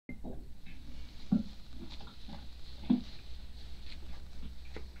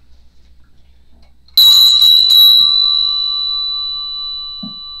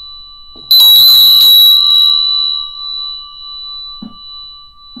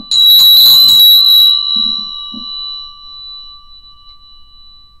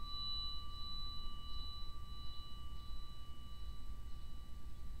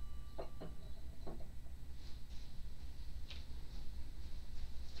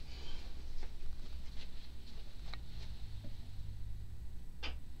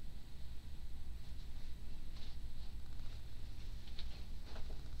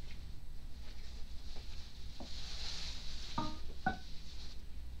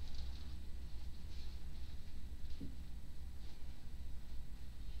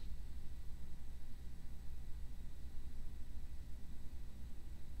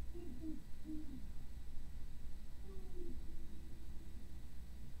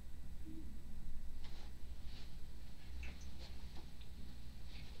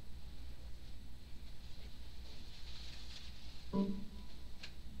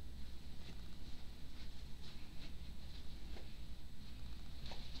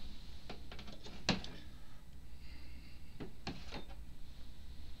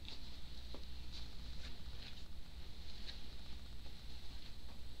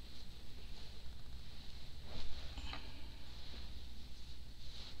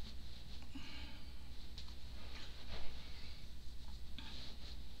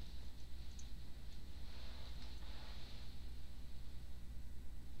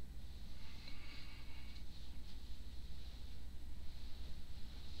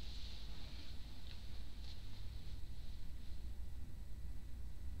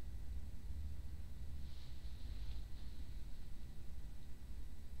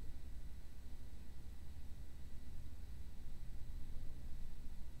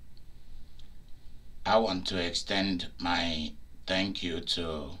I want to extend my thank you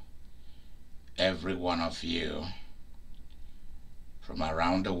to every one of you from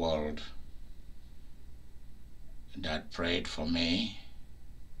around the world that prayed for me,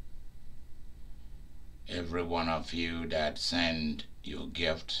 every one of you that sent your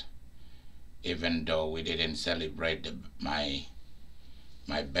gift, even though we didn't celebrate my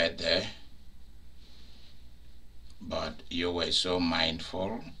birthday, but you were so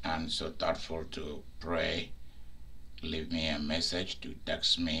mindful and so thoughtful to pray, leave me a message, to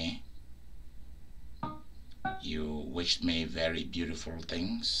text me. You wished me very beautiful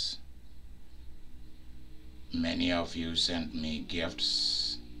things. Many of you sent me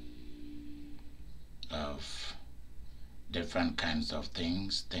gifts of different kinds of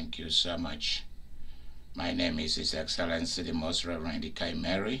things. Thank you so much. My name is His Excellency the Most Reverend Idika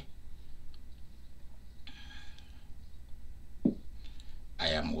Imeri. I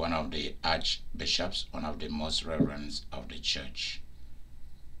am one of the archbishops, one of the most reverends of the church.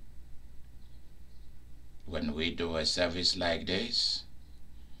 When we do a service like this,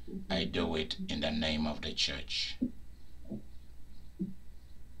 I do it in the name of the church.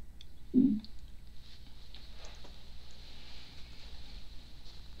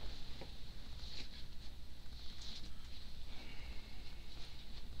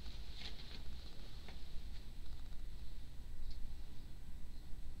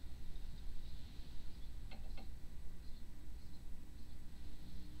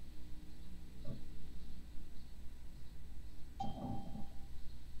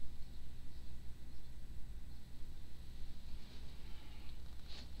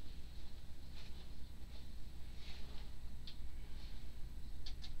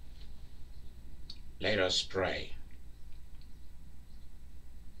 Let us pray.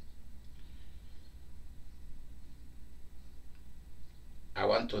 I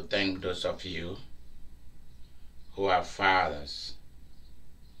want to thank those of you who are fathers,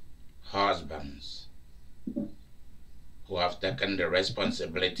 husbands, who have taken the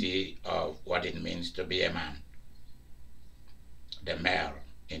responsibility of what it means to be a man, the male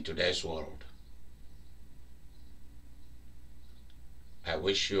in today's world. I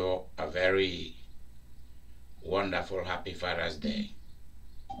wish you a very wonderful, happy Father's Day.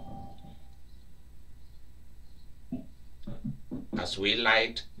 As we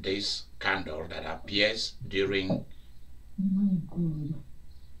light this candle that appears during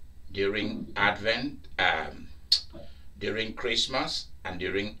Advent, during Christmas, and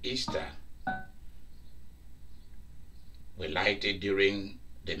during Easter, we light it during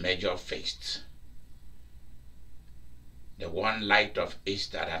the major feasts. The one light of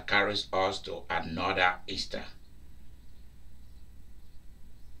Easter that carries us to another Easter.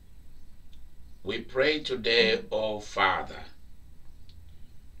 We pray today, O Father,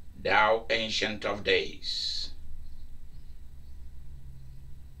 thou Ancient of Days.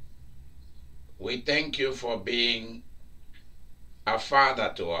 We thank you for being a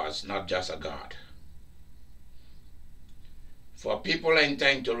Father to us, not just a God. For people enter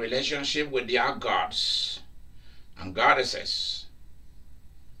into relationship with their gods and goddesses,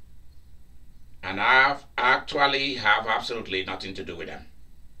 and have absolutely nothing to do with them.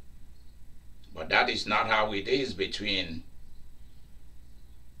 But that is not how it is between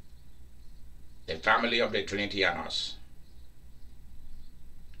the family of the Trinity and us.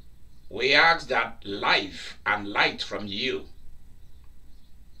 We ask that life and light from you,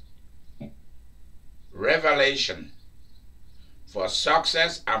 revelation for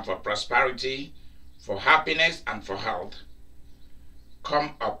success and for prosperity, for happiness and for health,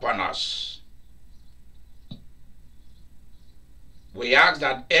 come upon us. We ask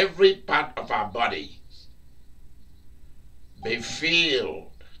that every part of our body be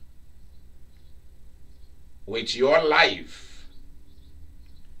filled with your life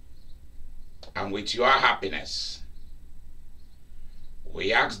and with your happiness.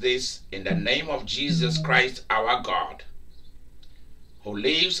 We ask this in the name of Jesus Christ, our God, who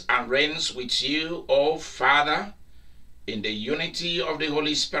lives and reigns with you, O Father, in the unity of the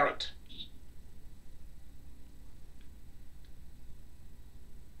Holy Spirit.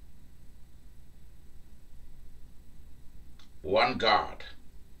 One God,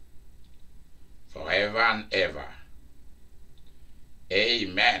 forever and ever.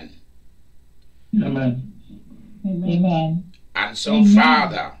 Amen. Amen. Amen. And so,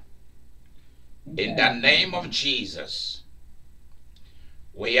 Father, in the name of Jesus,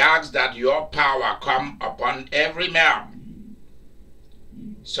 we ask that your power come upon every man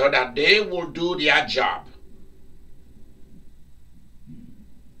so that they will do their job.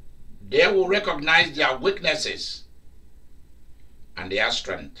 They will recognize their weaknesses and their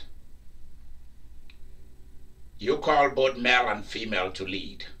strength. You call both male and female to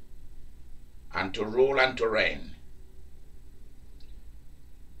lead and to rule and to reign.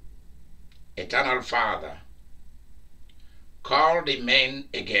 Eternal Father, call the men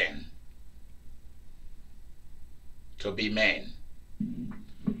again to be men,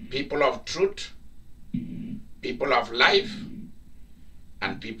 people of truth, people of life,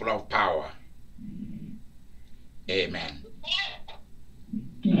 and people of power. Amen.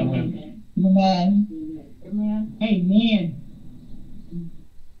 Amen. Amen. Amen.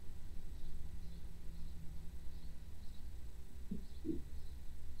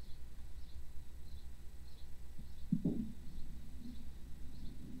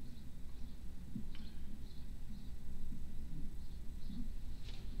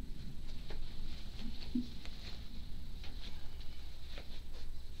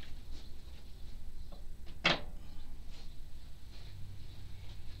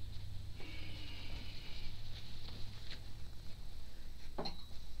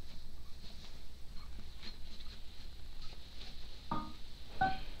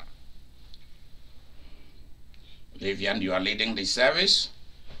 Vivian, you are leading the service.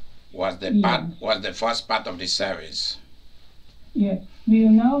 Was the first part of the service? Yes. We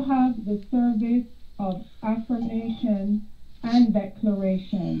will now have the service of affirmation and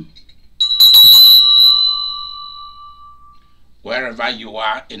declaration. Wherever you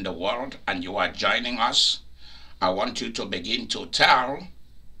are in the world and you are joining us, I want you to begin to tell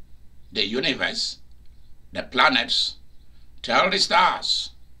the universe, the planets, tell the stars,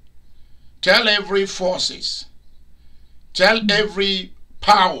 tell every forces, tell every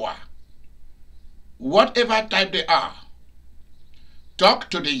power, whatever type they are. Talk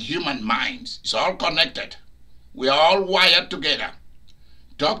to the human minds. It's all connected. We are all wired together.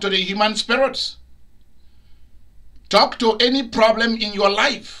 Talk to the human spirits. Talk to any problem in your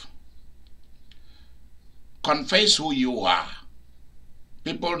life. Confess who you are.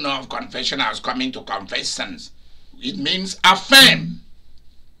 People know of confession as coming to confessions. It means affirm.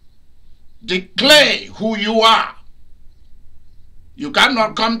 Declare who you are. You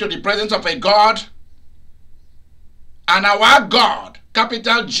cannot come to the presence of a God, and our God,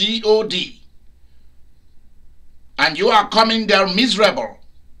 capital G-O-D, and you are coming there miserable.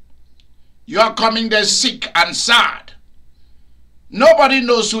 You are coming there sick and sad. Nobody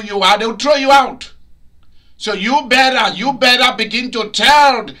knows who you are. They'll throw you out. So you better begin to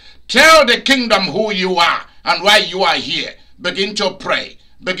tell the kingdom who you are and why you are here. Begin to pray.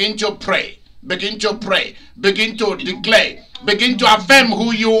 Begin to pray. Begin to pray. Begin to declare. Begin to affirm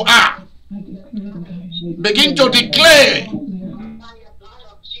who you are. Begin to declare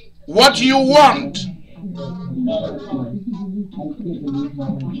what you want.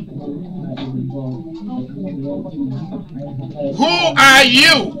 Who are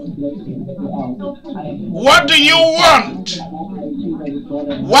you? What do you want?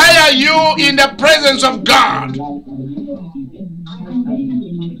 Why are you in the presence of God?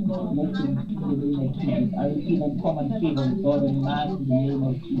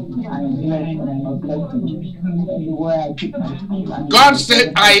 God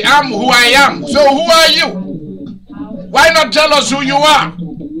said, I am who I am. So who are you? Why not tell us who you are?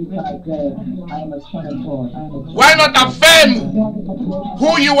 Why not affirm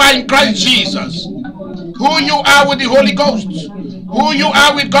who you are in Christ Jesus? Who you are with the Holy Ghost? Who you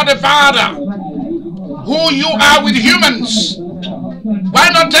are with God the Father? Who you are with humans? Why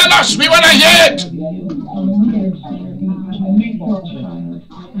not tell us? We want to hear it.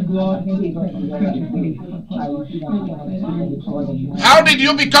 How did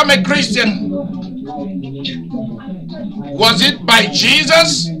you become a Christian? Was it by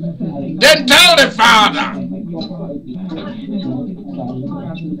Jesus? Then tell the Father.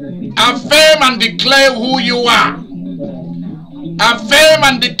 Affirm and declare who you are. Affirm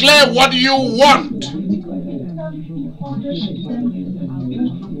and declare what you want.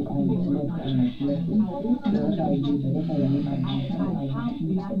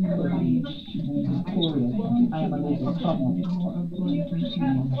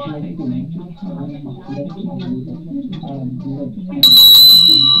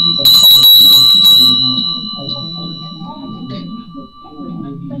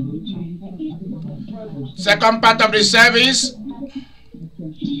 Second part of the service.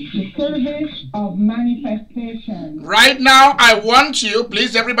 The service of manifestation. Right now, I want you,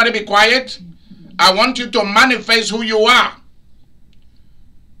 please everybody be quiet. I want you to manifest who you are.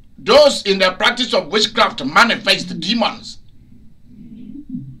 Those in the practice of witchcraft manifest demons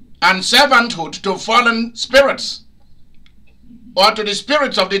and servanthood to fallen spirits or to the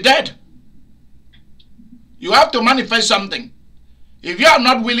spirits of the dead. You have to manifest something. If you are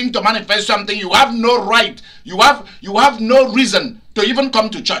not willing to manifest something, you have no right. You have no reason to even come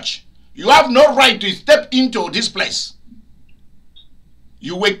to church. You have no right to step into this place.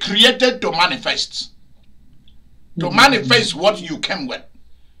 You were created to manifest. To manifest what you came with.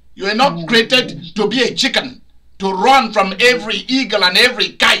 You are not created to be a chicken, to run from every eagle and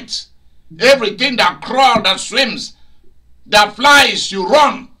every kite. Everything that crawls, that swims, that flies, you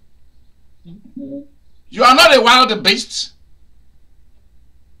run. You are not a wild beast.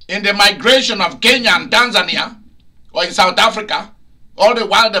 In the migration of Kenya and Tanzania, or in South Africa, all the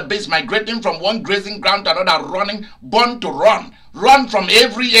wild beasts migrating from one grazing ground to another, running, born to run. Run from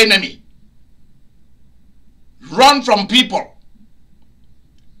every enemy. Run from people.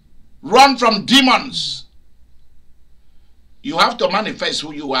 Run from demons. You have to manifest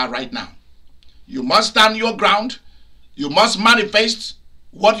who you are right now. You must stand your ground. You must manifest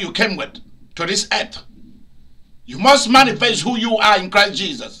what you came with to this earth. You must manifest who you are in Christ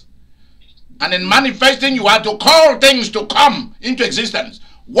Jesus. And in manifesting, you have to call things to come into existence.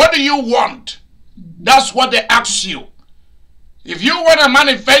 What do you want? That's what they ask you. If you want to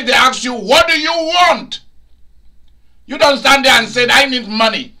manifest, they ask you, what do you want? You don't stand there and say, I need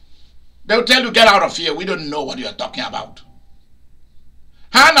money. They'll tell you, get out of here. We don't know what you're talking about.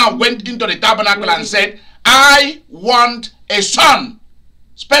 Hannah went into the tabernacle and said, I want a son.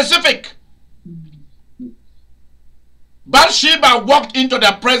 Specific. Bathsheba walked into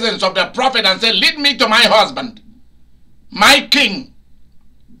the presence of the prophet and said, lead me to my husband, my king.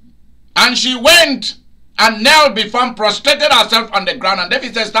 And she went and knelt before him, prostrated herself on the ground. And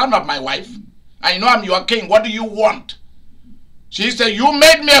David said, stand up, my wife. I know I'm your king. What do you want? She said, you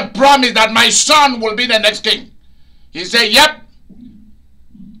made me a promise that my son will be the next king. He said, yep.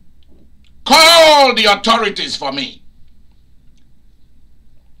 Call the authorities for me.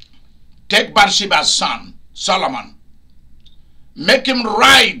 Take Bathsheba's son, Solomon. Make him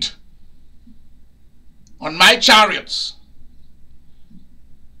ride on my chariots.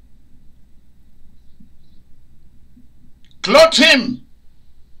 Clothe him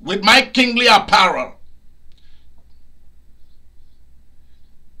with my kingly apparel.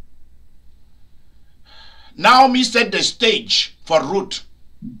 Naomi set the stage for Ruth.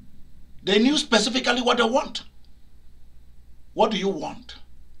 They knew specifically what they want. What do you want?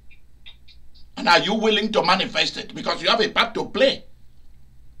 And are you willing to manifest it? Because you have a part to play.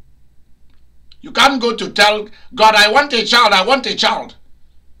 You can't go to tell God, I want a child, I want a child,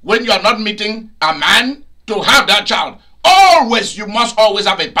 when you are not meeting a man to have that child. Always, you must always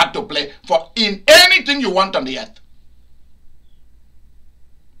have a part to play for in anything you want on the earth.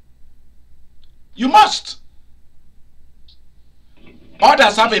 You must.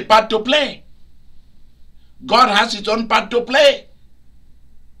 Others have a part to play. God has his own part to play.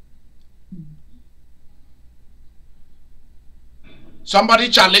 Somebody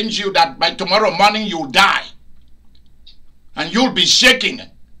challenge you that by tomorrow morning you'll die. And you'll be shaking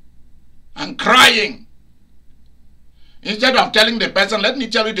and crying. Instead of telling the person, let me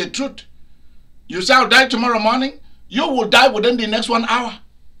tell you the truth. You say, I'll die tomorrow morning. You will die within the next 1 hour.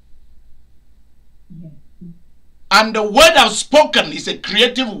 And the word I've spoken is a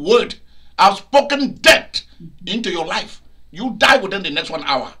creative word. I've spoken death into your life. You die within the next 1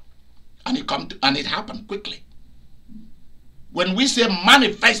 hour. And it happened quickly. When we say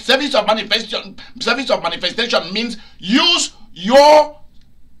manifest, service of manifestation means use your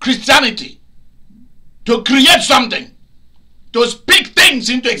Christianity to create something, to speak things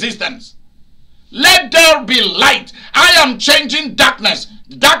into existence. Let there be light. I am changing darkness.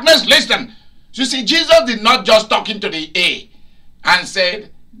 Darkness, listen. You see, Jesus did not just talk into the air and said,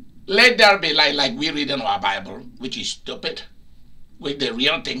 let there be light, like we read in our Bible, which is stupid, which the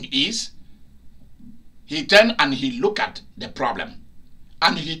real thing is. He turned and he looked at the problem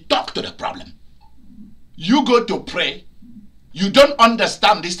and he talked to the problem. You go to pray, you don't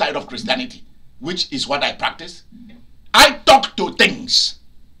understand this side of Christianity, which is what I practice. I talk to things.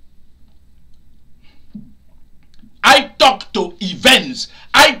 I talk to events.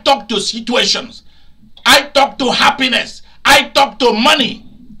 I talk to situations. I talk to happiness. I talk to money.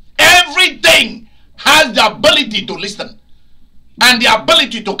 Everything has the ability to listen and the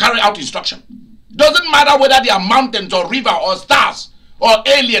ability to carry out instruction. Doesn't matter whether they are mountains or river or stars or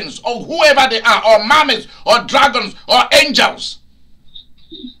aliens or whoever they are, or mammals or dragons or angels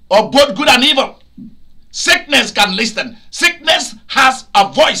or both good and evil. Sickness can listen. Sickness has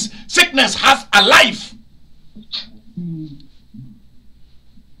a voice. Sickness has a life.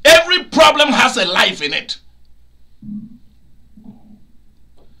 Every problem has a life in it.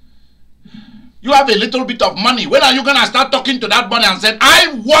 You have a little bit of money. When are you going to start talking to that money and say,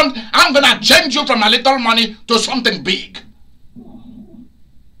 I'm going to change you from a little money to something big?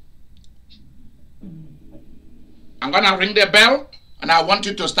 I'm going to ring the bell, and I want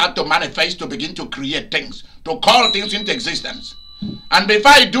you to start to manifest, to begin to create things, to call things into existence. And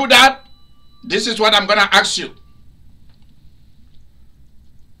before I do that, this is what I'm going to ask you.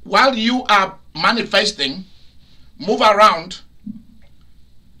 While you are manifesting, move around,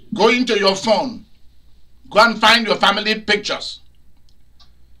 go into your phone, go and find your family pictures,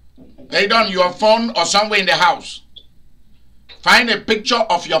 either on your phone or somewhere in the house. Find a picture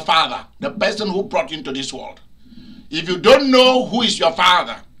of your father, the person who brought you into this world. If you don't know who is your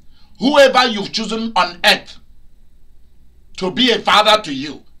father, whoever you've chosen on earth to be a father to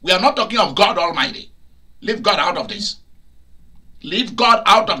you, we are not talking of God Almighty. Leave God out of this. Leave God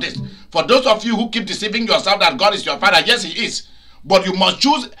out of this. For those of you who keep deceiving yourself that God is your father, yes, he is. But you must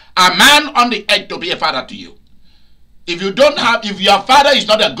choose a man on the earth to be a father to you. If your father is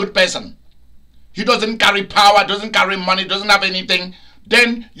not a good person, he doesn't carry power, doesn't carry money, doesn't have anything,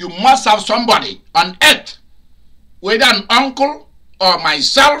 then you must have somebody on earth, whether an uncle or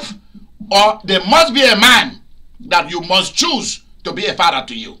myself, or there must be a man that you must choose to be a father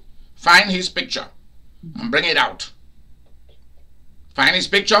to you. Find his picture and bring it out. Find his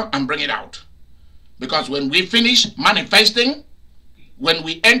picture and bring it out. Because when we finish manifesting, when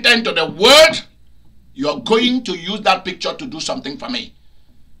we enter into the word, you're going to use that picture to do something for me.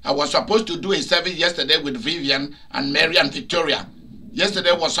 I was supposed to do a service yesterday with Vivian and Mary and Victoria.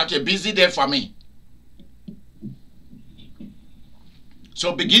 Yesterday was such a busy day for me.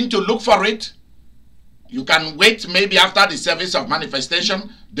 So begin to look for it. You can wait maybe after the service of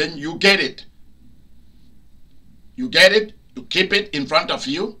manifestation, then you get it. You get it, you keep it in front of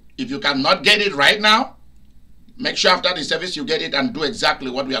you. If you cannot get it right now, make sure after the service you get it and do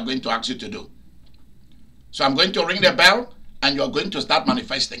exactly what we are going to ask you to do. So I'm going to ring the bell and you're going to start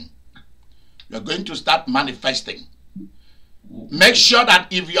manifesting. You're going to start manifesting. Make sure that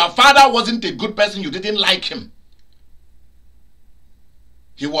if your father wasn't a good person, you didn't like him.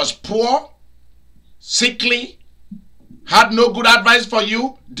 He was poor, sickly, had no good advice for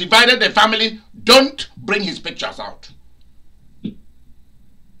you, divided the family, don't bring his pictures out.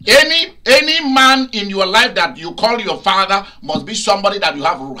 Any man in your life that you call your father must be somebody that you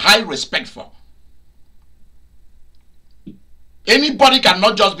have high respect for. Anybody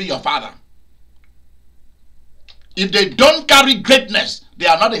cannot just be your father. If they don't carry greatness, they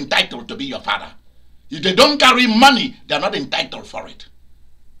are not entitled to be your father. If they don't carry money, they are not entitled for it.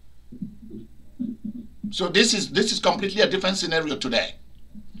 So this is completely a different scenario today.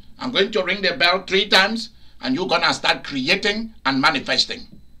 I'm going to ring the bell 3 times and you're going to start creating and manifesting.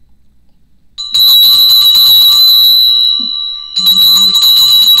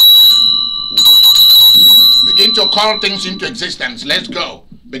 Begin to call things into existence. Let's go.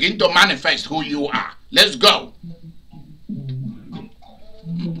 Begin to manifest who you are. Let's go.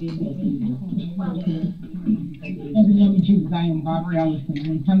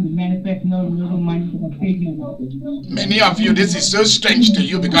 Many of you, this is so strange to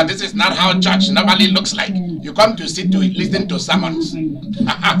you because this is not how church normally looks like. You come to sit to listen to sermons. Mary,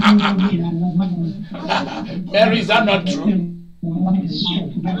 is that not true?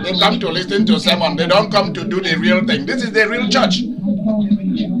 They come to listen to sermon. They don't come to do the real thing. This is the real church.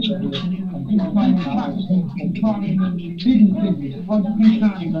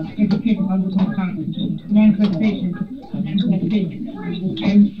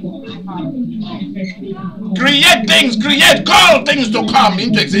 Create things, call things to come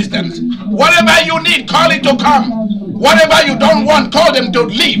into existence. Whatever you need, call it to come. Whatever you don't want, call them to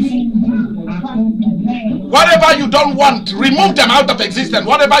leave. Whatever you don't want, remove them out of existence.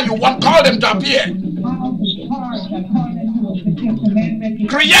 Whatever you want, call them to appear.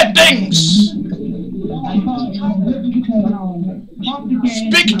 Create things.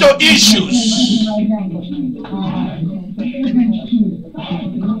 Speak to issues.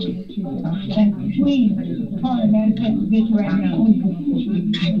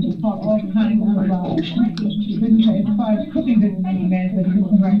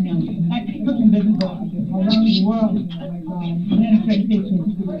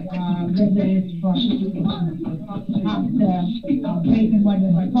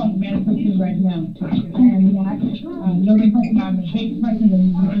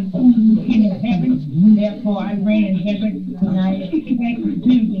 Therefore, I reign in heaven and I expect to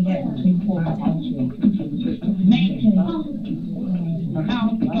do in heaven before mansion,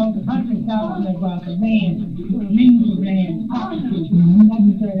 house, $100,000 of land, millions of land, property, not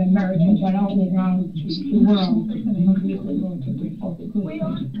just in America, but all around the world.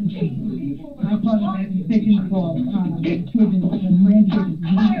 I call it manifestation for children and grandchildren,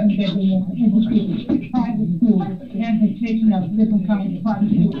 that they want education, private schools, transportation, jurisdiction of different county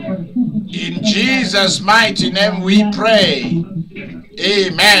departments. In Jesus' mighty name we pray.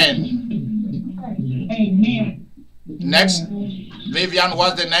 Amen. Amen. Next. Vivian,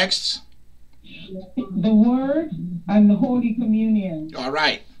 what's the next? The Word and the Holy Communion. All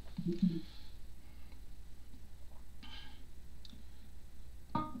right.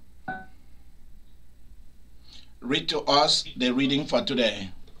 Read to us the reading for today.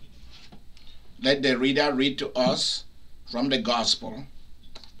 Let the reader read to us from the Gospel.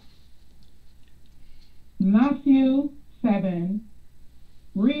 Matthew 7,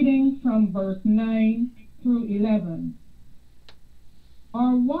 reading from verse 9 through 11.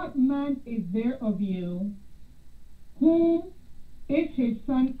 Or what man is there of you, whom, if his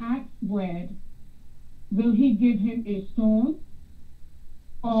son asks bread, will he give him a stone?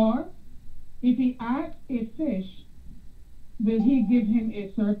 Or, if he asks a fish, will he give him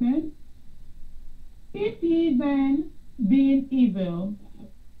a serpent? If ye then, being evil,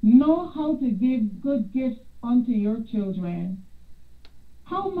 know how to give good gifts unto your children,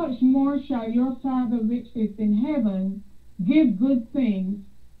 how much more shall your Father which is in heaven give good things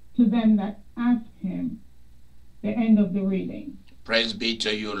to them that ask him? The end of the reading. Praise be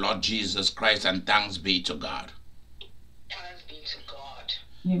to you, Lord Jesus Christ, and thanks be to God. Thanks be to God.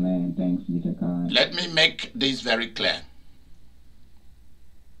 Amen. Thanks be to God. Let me make this very clear.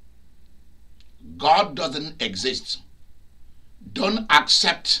 God doesn't exist. Don't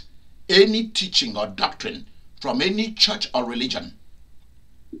accept any teaching or doctrine from any church or religion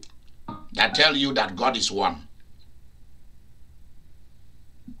that tell you that God is one.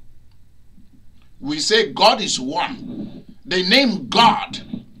 We say God is one. The name God.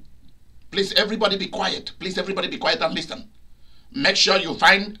 Please, everybody be quiet. Please, everybody be quiet and listen. Make sure you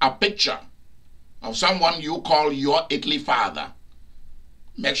find a picture of someone you call your earthly father.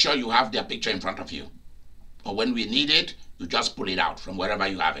 Make sure you have their picture in front of you. Or when we need it, you just pull it out from wherever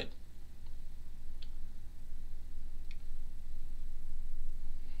you have it.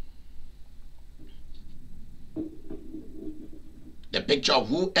 The picture of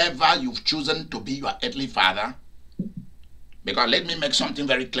whoever you've chosen to be your earthly father. Because let me make something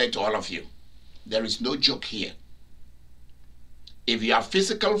very clear to all of you. There is no joke here. If your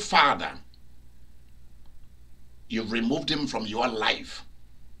physical father, you've removed him from your life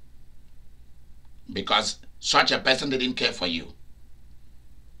because such a person didn't care for you,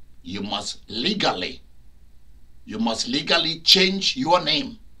 you must legally change your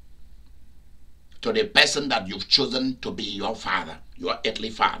name to the person that you've chosen to be your father, your earthly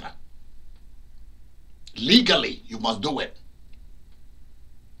father. Legally, you must do it.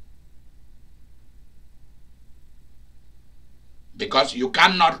 Because you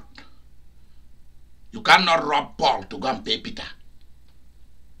cannot rob Paul to go and pay Peter.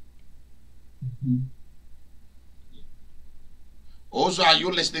 Also, are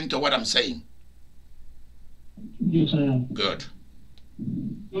you listening to what I'm saying? Yes, I am. Good.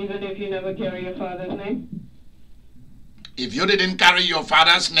 Even if you never carry your father's name? If you didn't carry your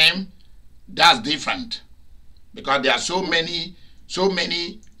father's name, that's different. Because there are so many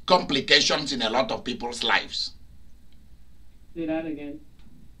complications in a lot of people's lives. Say that again.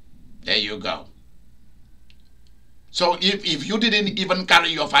 There you go. So if you didn't even carry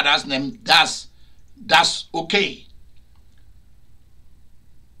your father's name, that's okay.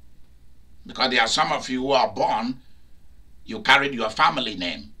 Because there are some of you who are born, you carried your family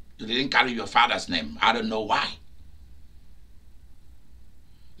name. You didn't carry your father's name. I don't know why.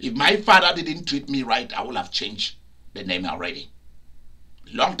 If my father didn't treat me right, I would have changed the name already.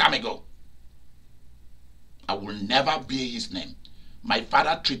 Long time ago. I will never bear his name. My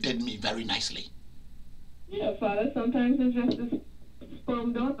father treated me very nicely. Yeah, father sometimes is just a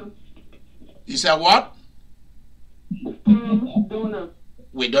sperm donor. He said what? Sperm donor.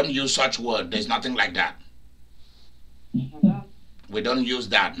 We don't use such word. There's nothing like that. We don't use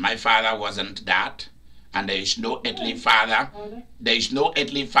that. My father wasn't that. And there is no earthly father. There is no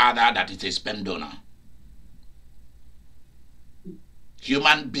earthly father that is a sperm donor.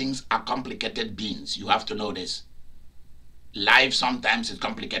 Human beings are complicated beings. You have to know this. Life sometimes is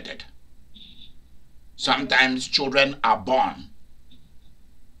complicated. Sometimes children are born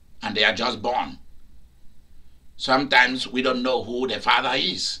and they are just born. Sometimes we don't know who the father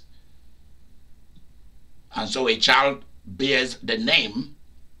is. And so a child bears the name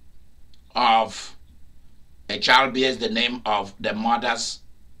of the mother's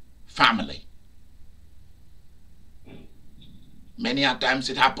family. Many a times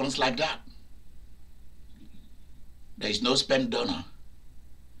it happens like that. There is no sperm donor.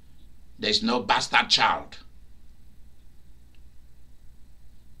 There is no bastard child.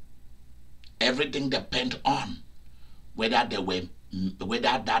 Everything depends on whether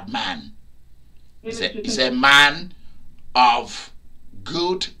that man is a man of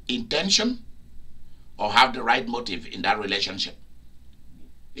good intention or have the right motive in that relationship.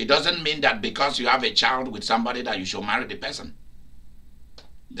 It doesn't mean that because you have a child with somebody that you should marry the person.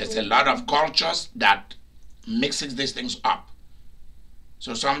 There's a lot of cultures that mixes these things up.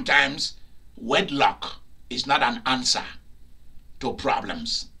 So sometimes wedlock is not an answer to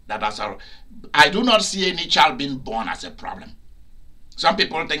problems. I do not see any child being born as a problem. Some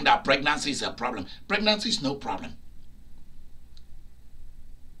people think that pregnancy is a problem. Pregnancy is no problem.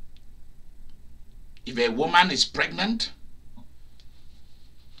 If a woman is pregnant,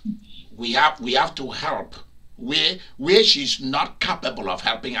 we have to help where she's not capable of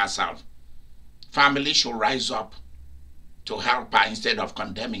helping herself. Family should rise up to help her instead of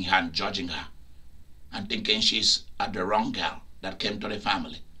condemning her and judging her and thinking she's the wrong girl that came to the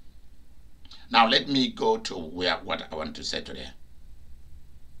family. Now let me go to what I want to say today.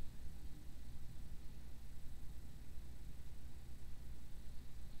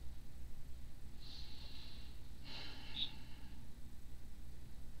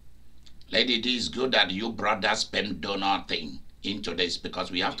 Lady, it is good that you brought that sperm donor thing into this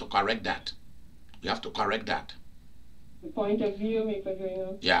because we have to correct that. We have to correct that. The point of view, because you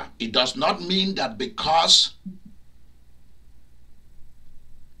know. Yeah, it does not mean that because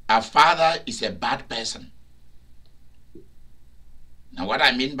a father is a bad person. Now, what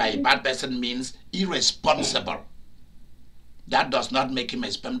I mean by a bad person means irresponsible. That does not make him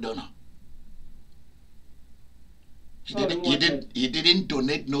a sperm donor. He didn't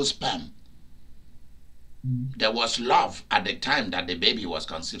donate no sperm. There was love at the time that the baby was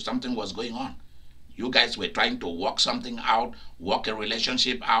conceived. Something was going on. You guys were trying to work something out, work a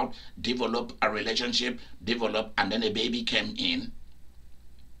relationship out, develop a relationship, and then a baby came in.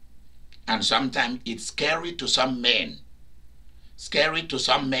 And sometimes it's scary to some men. Scary to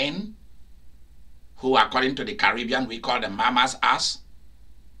some men who, according to the Caribbean, we call them mama's ass.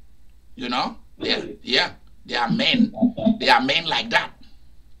 You know? Yeah. They are men. They are men like that.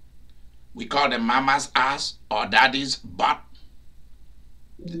 We call them mama's ass or daddy's butt.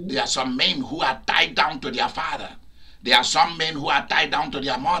 There are some men who are tied down to their father. There are some men who are tied down to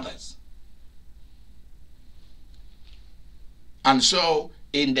their mothers. And so,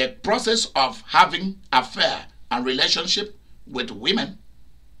 in the process of having affair and relationship with women,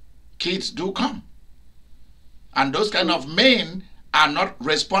 kids do come. And those kind of men are not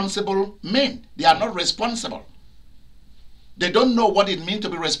responsible men. They are not responsible. They don't know what it means to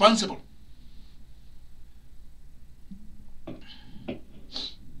be responsible.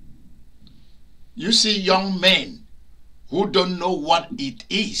 You see young men who don't know what it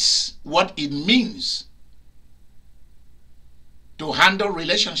is, what it means to handle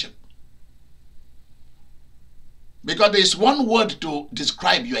relationship. Because there is one word to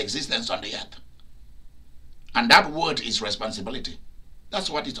describe your existence on the earth. And that word is responsibility. That's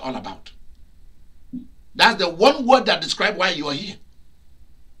what it's all about. That's the one word that describes why you are here.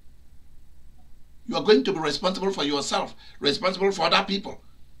 You are going to be responsible for yourself, responsible for other people.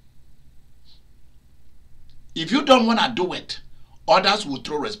 If you don't want to do it, others will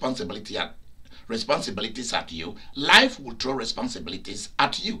throw responsibilities at you. Life will throw responsibilities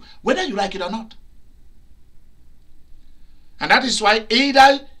at you, whether you like it or not. And that is why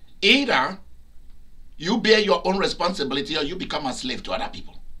either you bear your own responsibility or you become a slave to other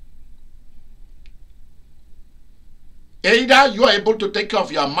people. Either you are able to take care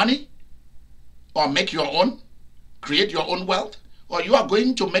of your money or make your own, create your own wealth, or you are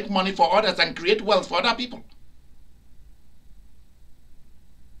going to make money for others and create wealth for other people.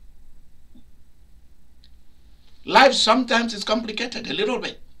 Life sometimes is complicated a little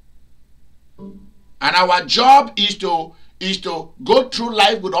bit. And our job is to go through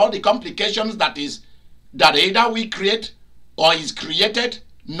life with all the complications that either we create or is created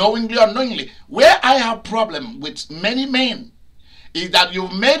knowingly or unknowingly. Where I have problem with many men is that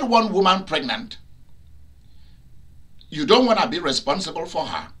you've made one woman pregnant. You don't want to be responsible for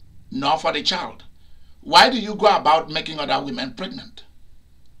her, nor for the child. Why do you go about making other women pregnant?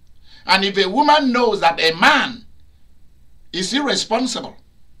 And if a woman knows that a man is irresponsible,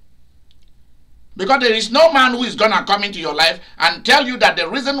 because there is no man who is going to come into your life and tell you that the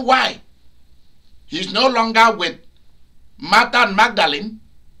reason why he's no longer with Martha and Magdalene,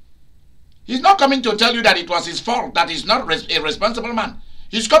 he's not coming to tell you that it was his fault, that he's not a responsible man.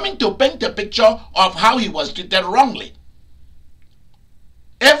 He's coming to paint a picture of how he was treated wrongly.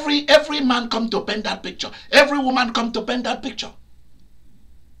 Every man come to paint that picture. Every woman come to paint that picture.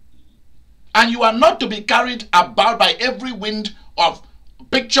 And you are not to be carried about by every wind of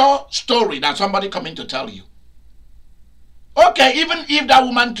picture story that somebody coming to tell you. Okay, even if that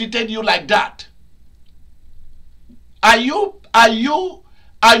woman treated you like that, are you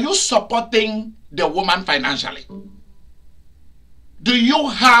supporting the woman financially? Do you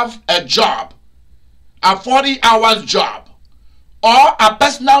have a job, a 40 hours job, or a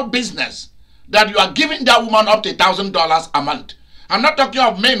personal business that you are giving that woman up to $1,000 a month? I'm not talking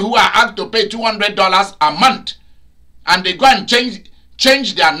of men who are asked to pay $200 a month and they go and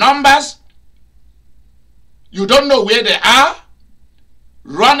change their numbers. You don't know where they are,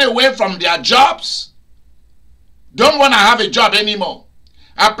 run away from their jobs, don't want to have a job anymore,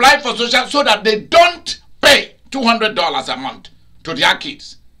 apply for social so that they don't pay $200 a month to their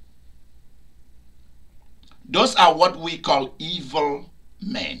kids. Those are what we call evil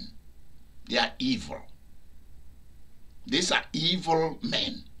men. They are evil. These are evil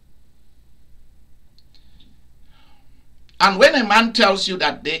men. And when a man tells you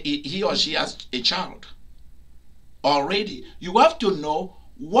that he or she has a child already, you have to know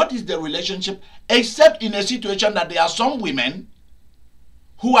what is the relationship, except in a situation that there are some women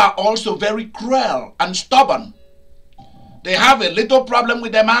who are also very cruel and stubborn. They have a little problem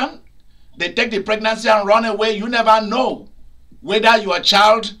with the man, they take the pregnancy and run away. You never know whether your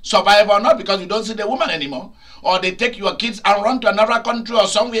child survives or not because you don't see the woman anymore. Or they take your kids and run to another country or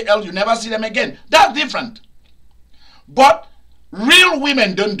somewhere else, you never see them again. That's different. But real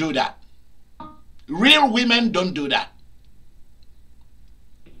women don't do that. Real women don't do that.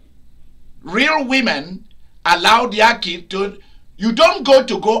 Real women allow their kids to... You don't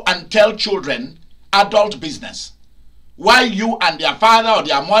go and tell children adult business while you and their father or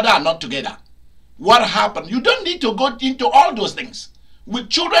their mother are not together. What happened? You don't need to go into all those things. With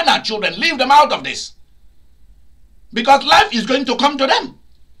children are children. Leave them out of this. Because life is going to come to them.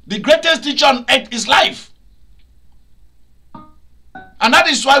 The greatest teacher on earth is life. And that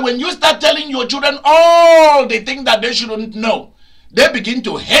is why when you start telling your children all the things that they shouldn't know, they begin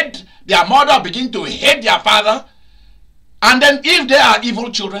to hate their mother, begin to hate their father. And then if they are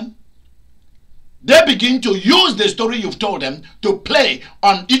evil children, they begin to use the story you've told them to play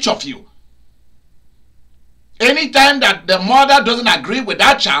on each of you. Anytime that the mother doesn't agree with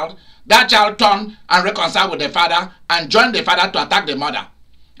that child turn and reconcile with the father and join the father to attack the mother.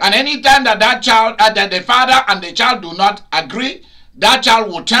 And anytime that that the father and the child do not agree, that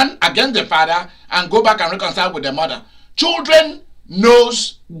child will turn against the father and go back and reconcile with the mother. Children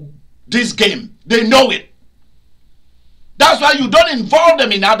knows this game. They know it. That's why you don't involve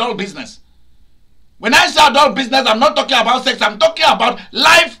them in adult business. When I say adult business, I'm not talking about sex. I'm talking about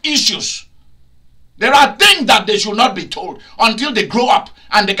life issues. There are things that they should not be told until they grow up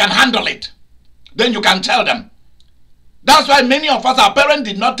and they can handle it. Then you can tell them. That's why many of us, our parents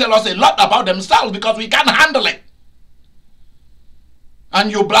did not tell us a lot about themselves because we can't handle it.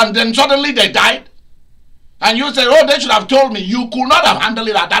 And then suddenly they died. And you say, oh, they should have told me. You could not have handled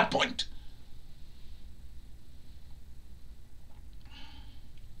it at that point.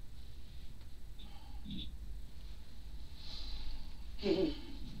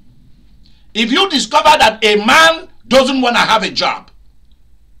 If you discover that a man doesn't want to have a job,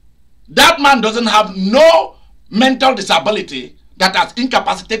 that man doesn't have no mental disability that has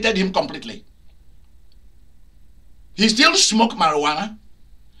incapacitated him completely. He still smoke marijuana.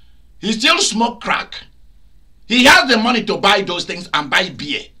 He still smoke crack. He has the money to buy those things and buy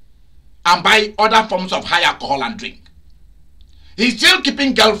beer and buy other forms of high alcohol and drink. He's still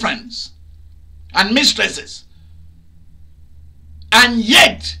keeping girlfriends and mistresses. And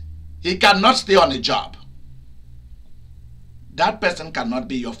yet, he cannot stay on a job. That person cannot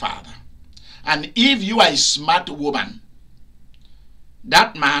be your father. And if you are a smart woman,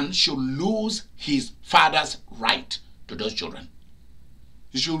 that man should lose his father's right to those children.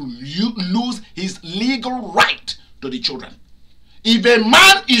 He should lose his legal right to the children. If a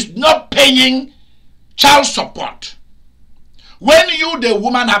man is not paying child support, when you, the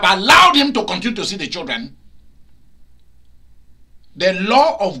woman, have allowed him to continue to see the children, the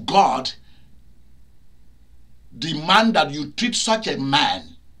law of God demands that you treat such a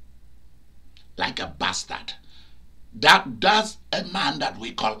man like a bastard. That's a man that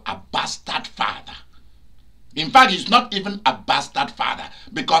we call a bastard father. In fact, he's not even a bastard father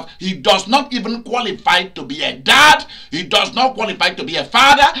because he does not even qualify to be a dad. He does not qualify to be a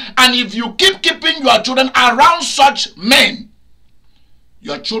father. And if you keep keeping your children around such men,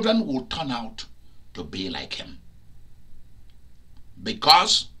 your children will turn out to be like him.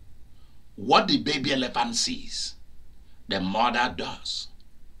 Because what the baby elephant sees, the mother does.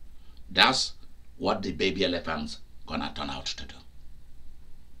 That's what the baby elephant's gonna turn out to do.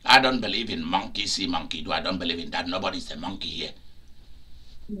 I don't believe in monkey see, monkey do. I don't believe in that. Nobody's a monkey here.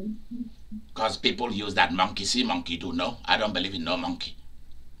 Because people use that monkey see, monkey do. No, I don't believe in no monkey.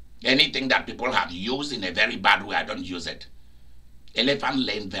 Anything that people have used in a very bad way, I don't use it. Elephant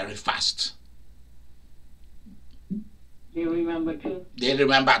learn very fast. They remember too. They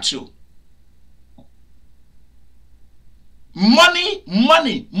remember too. Money,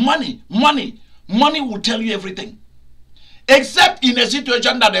 money, money, money. Money will tell you everything. Except in a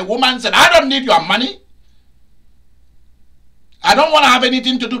situation that a woman said, I don't need your money. I don't want to have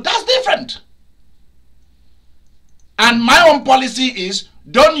anything to do. That's different. And my own policy is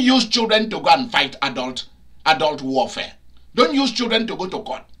don't use children to go and fight adult warfare. Don't use children to go to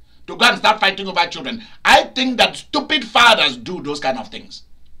court, to go and start fighting over children. I think that stupid fathers do those kind of things.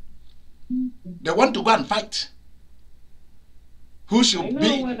 They want to go and fight. Who should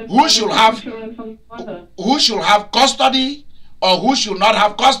have custody or who should not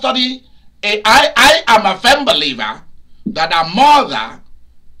have custody? I am a firm believer that a mother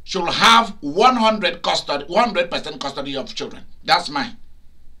should have 100% custody of children. That's mine.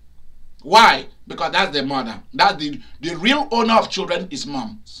 Why? Because that's the mother. That's the real owner of children is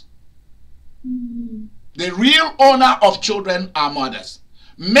moms. The real owner of children are mothers.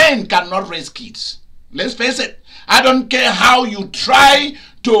 Men cannot raise kids. Let's face it. I don't care how you try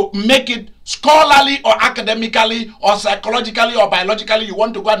to make it scholarly or academically or psychologically or biologically. You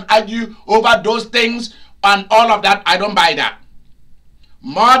want to go and argue over those things and all of that. I don't buy that.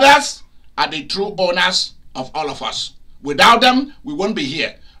 Mothers are the true owners of all of us. Without them, we won't be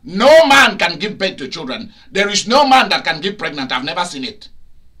here. No man can give birth to children. There is no man that can give pregnant. I've never seen it.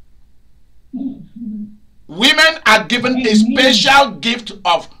 Women are given a special gift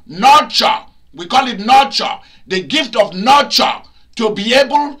of nurture. We call it nurture. The gift of nurture to be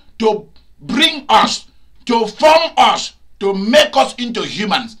able to bring us, to form us, to make us into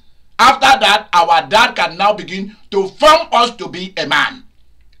humans. After that, our dad can now begin to form us to be a man.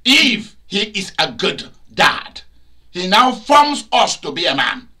 If he is a good dad, he now forms us to be a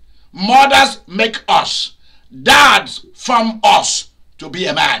man. Mothers make us. Dads form us to be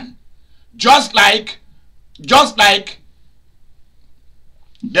a man. Just like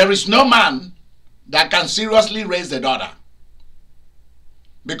there is no man that can seriously raise a daughter.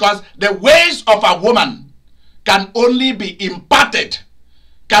 Because the ways of a woman can only be imparted,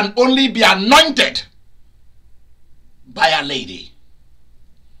 can only be anointed by a lady.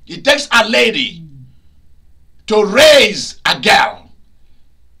 It takes a lady to raise a girl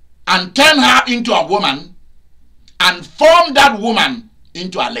and turn her into a woman and form that woman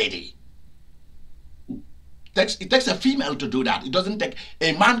into a lady. It takes a female to do that. It doesn't take,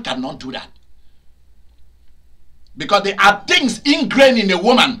 a man cannot do that. Because there are things ingrained in a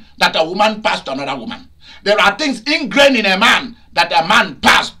woman that a woman passed to another woman. There are things ingrained in a man that a man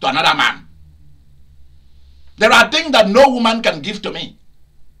passed to another man. There are things that no woman can give to me.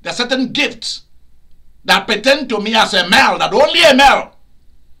 There are certain gifts that pertain to me as a male that only a male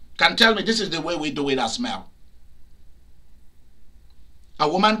can tell me this is the way we do it as male. A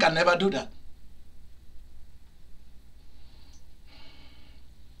woman can never do that.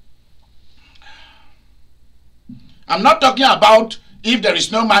 I'm not talking about if there is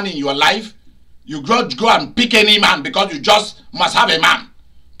no man in your life, you go and pick any man because you just must have a man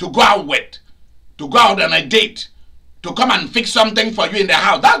to go out with, to go out on a date, to come and fix something for you in the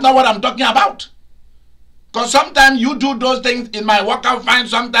house. That's not what I'm talking about. Because sometimes you do those things in my work out fine.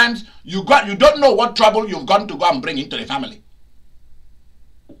 Sometimes you don't know what trouble you've gone to go and bring into the family.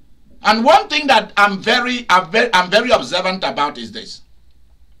 And one thing that I'm very observant about is this.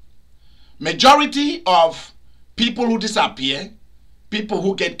 Majority of people who disappear, people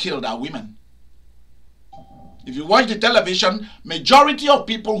who get killed are women. If you watch the television, majority of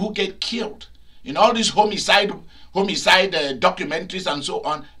people who get killed in all these homicide documentaries and so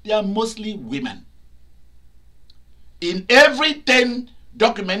on, they are mostly women. In every 10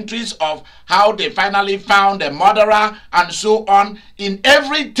 documentaries of how they finally found a murderer and so on, in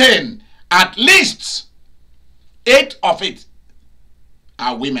every 10, at least 8 of it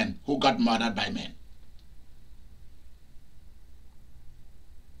are women who got murdered by men.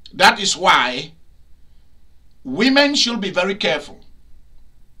 That is why women should be very careful.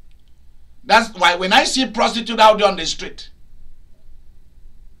 That's why when I see prostitutes out there on the street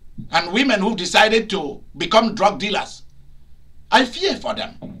and women who decided to become drug dealers, I fear for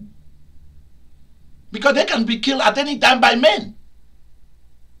them. Because they can be killed at any time by men.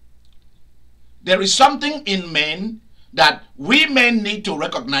 There is something in men that we men need to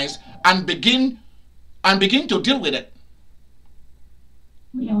recognize and begin to deal with it.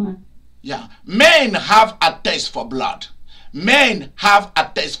 Yeah. Men have a taste for blood. Men have a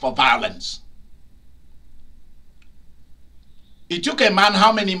taste for violence. It took a man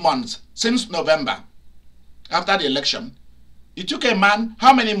how many months since November after the election? It took a man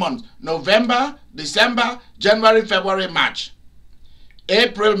how many months? November, December, January, February, March,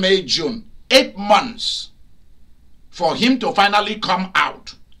 April, May, June. 8 months for him to finally come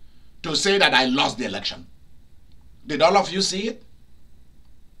out to say that I lost the election. Did all of you see it?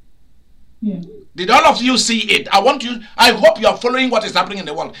 Yeah. Did all of you see it? I hope you are following what is happening in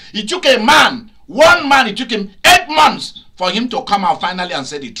the world. It took a man, one man, it took him 8 months for him to come out finally and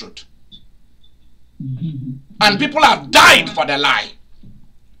say the truth. And people have died for the lie.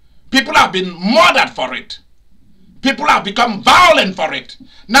 People have been murdered for it. People have become violent for it.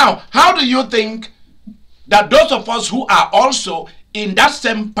 Now, how do you think that those of us who are also in that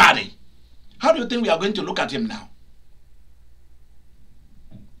same party, how do you think we are going to look at him now?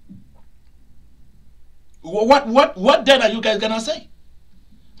 What then are you guys going to say?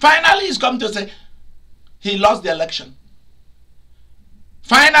 Finally, he's come to say he lost the election.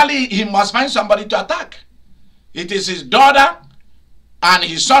 Finally, he must find somebody to attack. It is his daughter and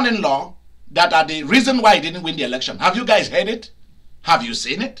his son-in-law that are the reason why he didn't win the election. Have you guys heard it? Have you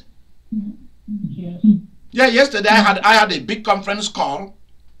seen it? Yes. Yeah, yesterday I had a big conference call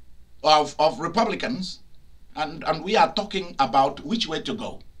of Republicans, and we are talking about which way to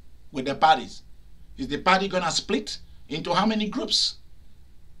go with the parties. Is the party going to split into how many groups?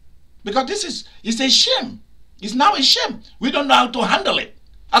 Because it's a shame. It's now a shame. We don't know how to handle it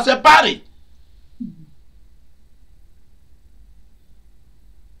as a party.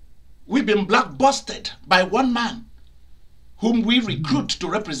 We've been blackbusted by one man whom we recruit to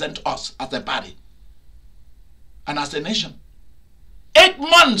represent us as a party and as a nation. 8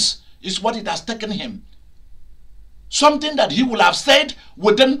 months is what it has taken him. Something that he will have said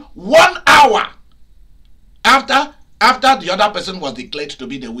within 1 hour after the other person was declared to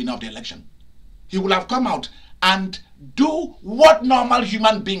be the winner of the election. He will have come out and do what normal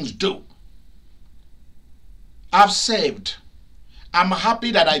human beings do. I've saved. I'm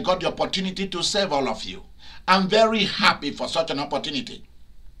happy that I got the opportunity to save all of you. I'm very happy for such an opportunity.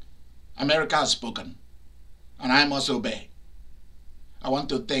 America has spoken, and I must obey. I want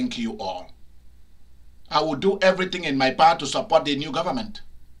to thank you all. I will do everything in my power to support the new government.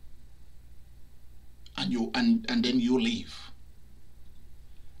 And then you leave.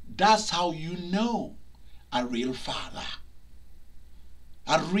 That's how you know a real father.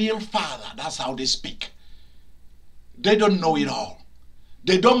 A real father, that's how they speak. They don't know it all.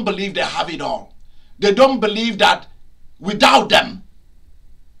 They don't believe they have it all. They don't believe that without them,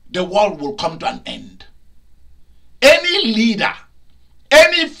 the world will come to an end. Any leader,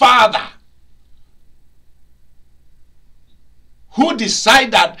 any father who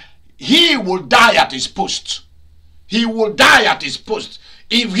decides that he will die at his post, he will die at his post.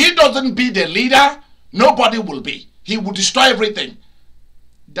 If he doesn't be the leader, nobody will be. He will destroy everything.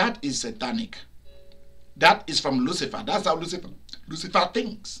 That is satanic. That is from Lucifer. That's how Lucifer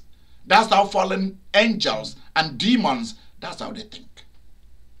thinks. That's how fallen angels and demons, that's how they think.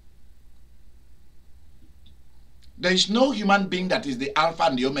 There is no human being that is the alpha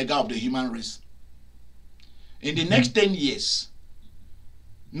and the omega of the human race. In the next 10 years,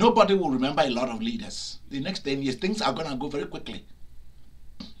 nobody will remember a lot of leaders. The next 10 years, things are going to go very quickly.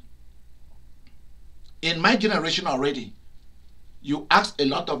 In my generation already, you ask a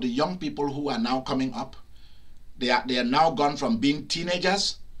lot of the young people who are now coming up, they are now gone from being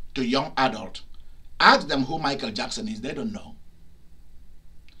teenagers to young adult. Ask them who Michael Jackson is, they don't know.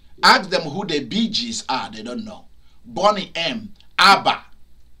 Ask them who the Bee Gees are, they don't know. Bonnie M, ABBA.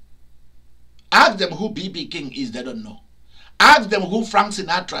 Ask them who B.B. King is, they don't know. Ask them who Frank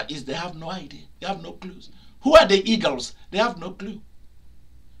Sinatra is, they have no idea. They have no clues. Who are the Eagles? They have no clue.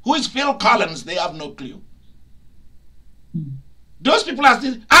 Who is Phil Collins? They have no clue. Those people are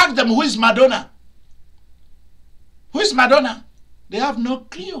still, ask them who is Madonna. Who is Madonna? They have no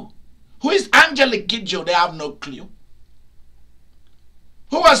clue. Who is Angelique Kidjo? They have no clue.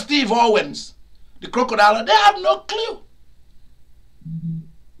 Who was Steve Owens? The crocodile? They have no clue.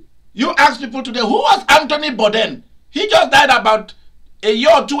 You ask people today, who was Anthony Bourdain? He just died about a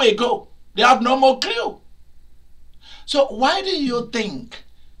year or two ago. They have no more clue. So why do you think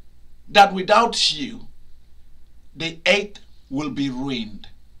that without you, the earth will be ruined?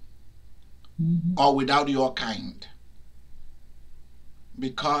 Or without your kind?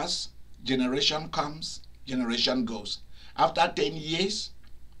 Because generation comes, generation goes. After 10 years,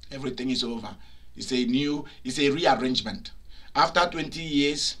 everything is over. It's a rearrangement. After 20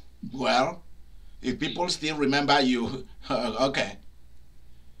 years, well, if people still remember you, okay.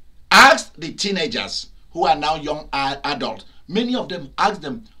 Ask the teenagers who are now young adults. Many of them, ask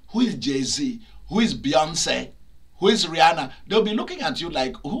them, who is Jay-Z? Who is Beyonce? who is Rihanna, they'll be looking at you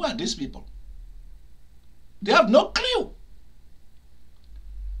like, who are these people? They have no clue.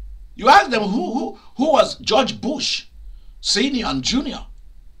 You ask them who was George Bush, Senior and Junior,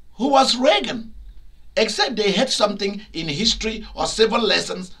 who was Reagan, except they had something in history or civil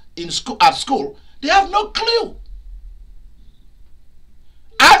lessons in school, at school, they have no clue.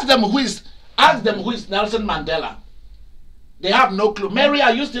 Ask them who is Nelson Mandela. They have no clue. Mary,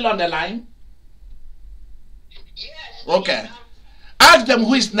 are you still on the line? Yes. Okay. Ask them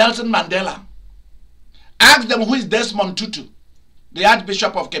who is Nelson Mandela. Ask them who is Desmond Tutu, the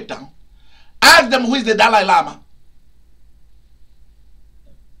Archbishop of Cape Town. Ask them who is the Dalai Lama.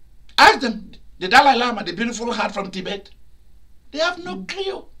 Ask them, the Dalai Lama, the beautiful heart from Tibet. They have no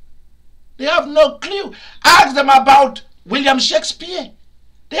clue. They have no clue. Ask them about William Shakespeare.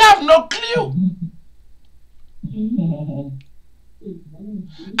 They have no clue.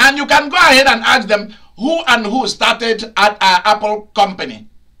 And you can go ahead and ask them who started at Apple company,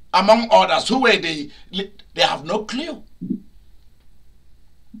 among others. Who were they? They have no clue.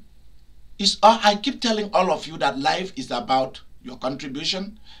 I keep telling all of you that life is about your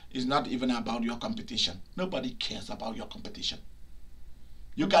contribution. It's not even about your competition. Nobody cares about your competition.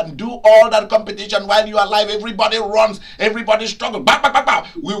 You can do all that competition while you are alive. Everybody runs. Everybody struggles. Bah, bah, bah, bah.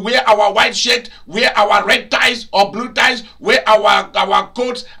 We wear our white shirt, wear our red ties or blue ties, wear our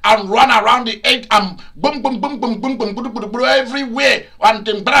coats and run around the egg and boom, boom, boom, boom, boom, boom, boom, boom, boom, everywhere. And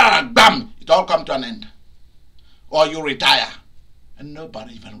then bam, it all comes to an end. Or you retire and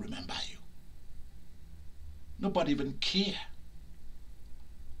nobody even remember you. Nobody even care.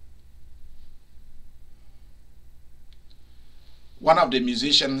 One of the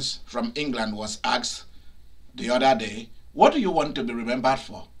musicians from England was asked the other day, what do you want to be remembered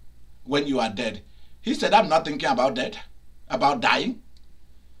for when you are dead? He said, I'm not thinking about death, about dying.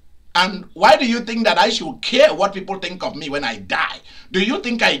 And why do you think that I should care what people think of me when I die? Do you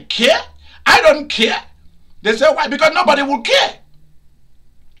think I care? I don't care. They say, why? Because nobody will care.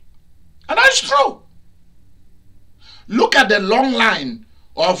 And that's true. Look at the long line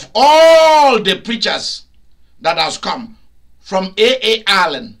of all the preachers that has come from A.A.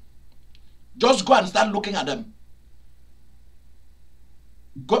 Allen. Just go and start looking at them.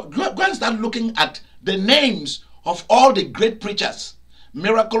 Go and start looking at the names of all the great preachers,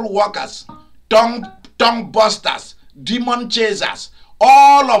 miracle workers, tongue busters, demon chasers,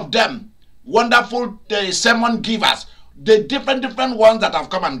 all of them, wonderful sermon givers, the different ones that have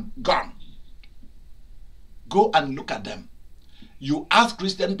come and gone. Go and look at them. You ask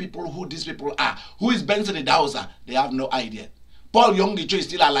Christian people who these people are. Who is Benson Idauza? They have no idea. Paul Yongicho is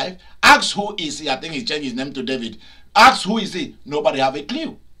still alive. Ask who is he. I think he changed his name to David. Ask who is he. Nobody have a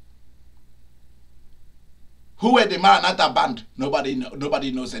clue. Who were the Maranatha band?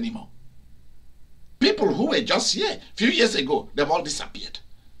 Nobody knows anymore. People who were just here a few years ago, they've all disappeared.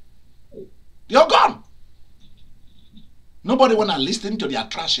 They're gone. Nobody want to listen to their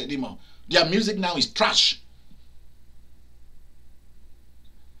trash anymore. Their music now is trash.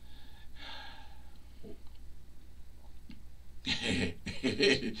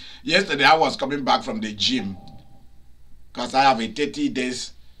 Yesterday I was coming back from the gym because I have a 30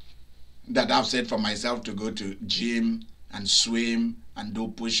 days that I've set for myself to go to gym and swim and do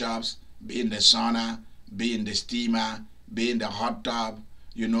push-ups, be in the sauna, be in the steamer, be in the hot tub,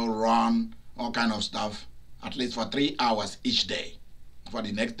 run, all kind of stuff, at least for 3 hours each day for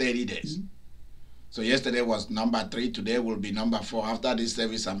the next 30 days. So yesterday was number 3, today will be number 4. After this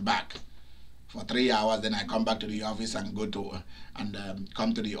service I'm back for 3 hours, then I come back to the office and go to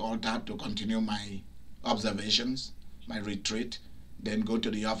come to the altar to continue my observations, my retreat, then go to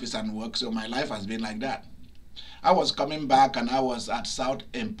the office and work. So my life has been like that. I was coming back and I was at South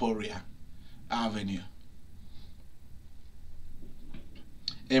Emporia Avenue.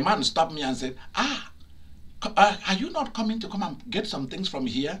 A man stopped me and said, are you not coming to come and get some things from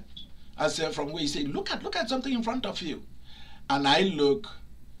here? I said, from where? He said, look at something in front of you. And I look.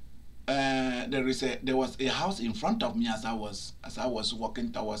 There was a house in front of me as I was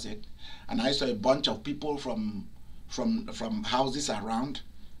walking towards it, and I saw a bunch of people from houses around,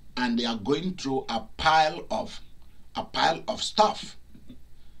 and they are going through a pile of stuff.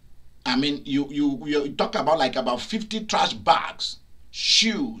 I mean, you talk about like about 50 trash bags,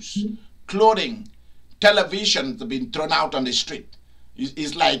 shoes, clothing, televisions being thrown out on the street.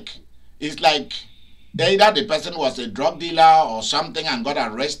 It's like either the person was a drug dealer or something and got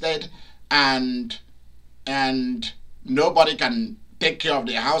arrested, and nobody can take care of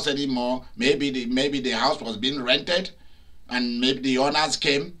the house anymore. Maybe the house was being rented, and maybe the owners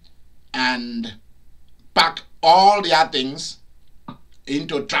came and packed all their things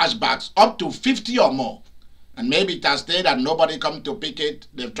into trash bags, up to 50 or more, And maybe it has stayed and nobody come to pick it.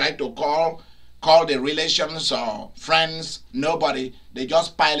 They've tried to call the relations or friends, nobody. They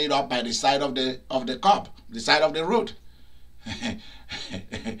just pile it up by the side of the curb, the side of the road.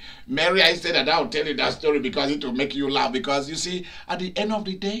 Mary, I said that I'll tell you that story because it will make you laugh. Because you see, at the end of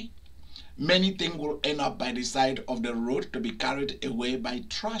the day, many things will end up by the side of the road to be carried away by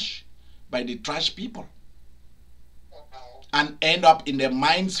trash, by the trash people, and end up in the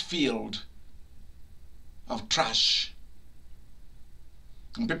minefield of trash.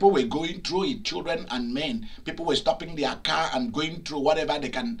 And people were going through it, children and men. People were stopping their car and going through whatever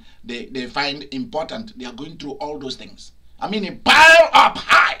they find important. They are going through all those things. I mean, it piled up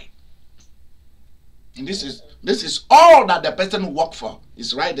high. And this is all that the person worked for.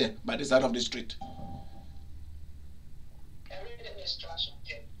 Is right there by the side of the street.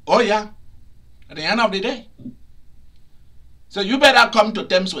 Oh yeah. At the end of the day. So you better come to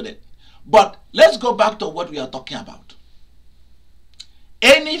terms with it. But let's go back to what we are talking about.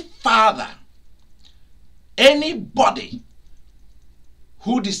 Any father, anybody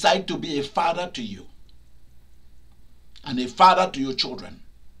who decide to be a father to you and a father to your children,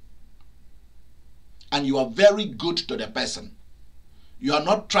 and you are very good to the person, you are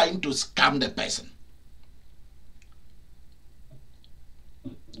not trying to scam the person.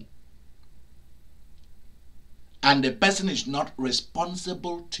 And the person is not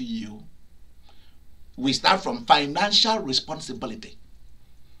responsible to you. We start from financial responsibility.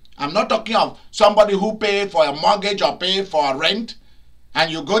 I'm not talking of somebody who paid for a mortgage or paid for a rent,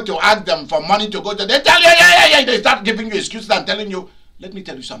 and you go to ask them for money to go to, they tell you, yeah. They start giving you excuses and telling you, let me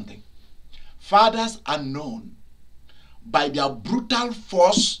tell you something. Fathers are known by their brutal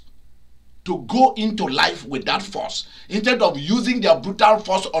force to go into life with that force. Instead of using their brutal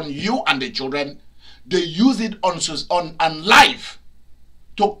force on you and the children, they use it on life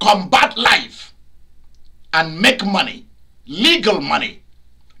to combat life and make money, legal money,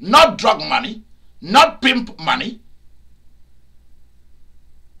 not drug money, not pimp money,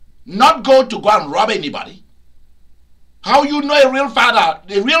 not go and rob anybody. How you know a real father?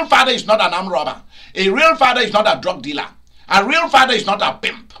 A real father is not an armed robber. A real father is not a drug dealer. A real father is not a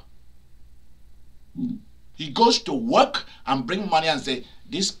pimp. He goes to work and bring money and say,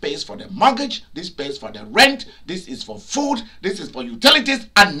 this pays for the mortgage, this pays for the rent, this is for food, this is for utilities,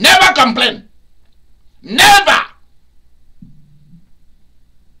 and never complain. Never.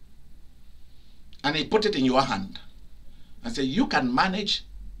 And he put it in your hand and say, you can manage.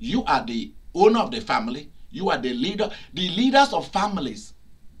 You are the owner of the family. You are the leader. The leaders of families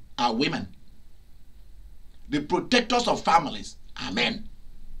are women. The protectors of families are men.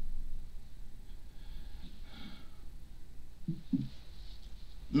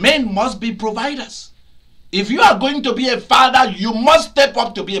 Men must be providers. If you are going to be a father, you must step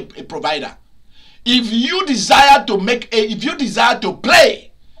up to be a provider. If you desire to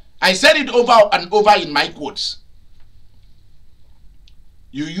play, I said it over and over in my quotes.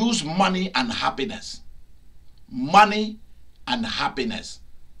 You use money and happiness. Money and happiness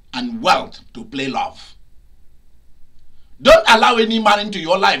and wealth to play love. Don't allow any man into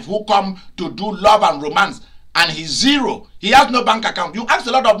your life who come to do love and romance and he's zero. He has no bank account. You ask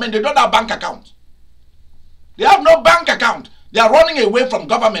a lot of men, they don't have bank account. They have no bank account. They are running away from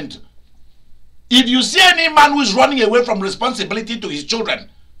government. If you see any man who is running away from responsibility to his children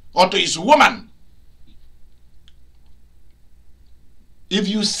or to his woman, if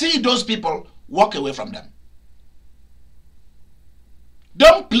you see those people, walk away from them.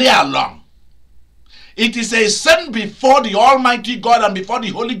 Don't play along. It is a sin before the Almighty God and before the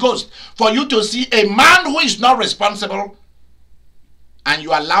Holy Ghost for you to see a man who is not responsible and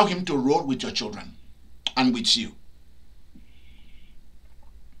you allow him to roll with your children and with you.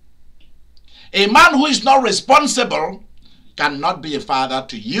 A man who is not responsible cannot be a father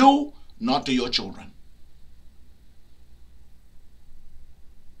to you, nor to your children.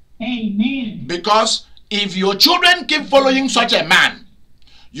 Amen. Because if your children keep following such a man,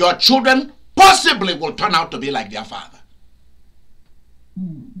 your children possibly will turn out to be like their father.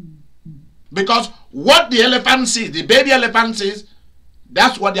 Because what the elephant sees, the baby elephant sees,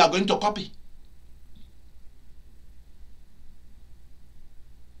 that's what they are going to copy.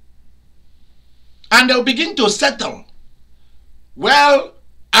 And they'll begin to settle. Well,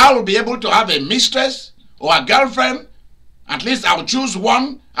 I'll be able to have a mistress or a girlfriend. At least I'll choose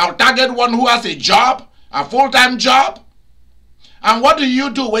one. I'll target one who has a job, a full-time job. And what do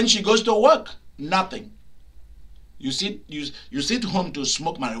you do when she goes to work? Nothing. You sit home to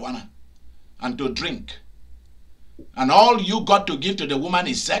smoke marijuana and to drink. And all you got to give to the woman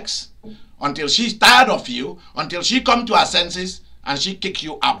is sex until she's tired of you, until she comes to her senses and she kicks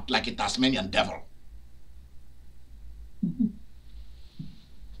you out like a Tasmanian devil.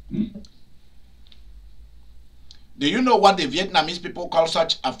 Do you know what the Vietnamese people call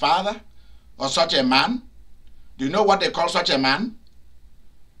such a father or such a man? Do you know what they call such a man?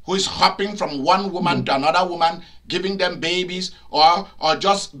 Who is hopping from one woman to another woman, giving them babies, or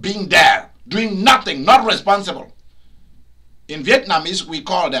just being there, doing nothing, not responsible. In Vietnamese, we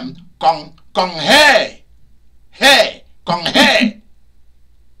call them Con He. He. Con He.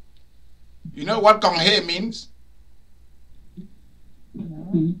 You know what Con He means?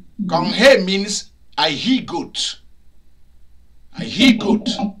 Con He means I he good. I he good.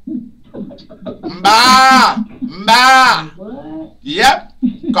 Mba. Mba. Yep.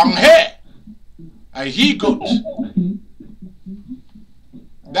 Con He. I he good.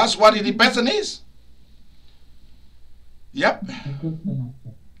 That's what the person is. Yep.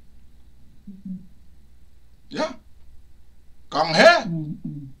 Yeah. Con He.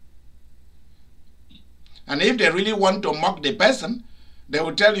 And if they really want to mock the person, they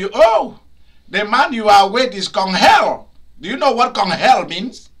will tell you, oh, the man you are with is Kong Hell. Do you know what Kong Hell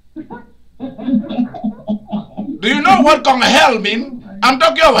means? Do you know what Kong Hell means? I'm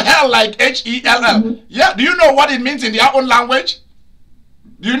talking of hell like H-E-L-L. Yeah, do you know what it means in their own language?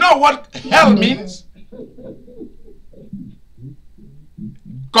 Do you know what hell means?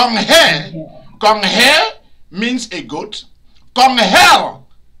 Kong He. Kong He means a goat. Kong Hell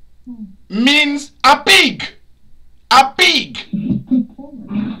means a pig. A pig.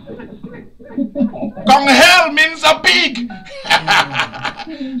 Kong Hell means a pig.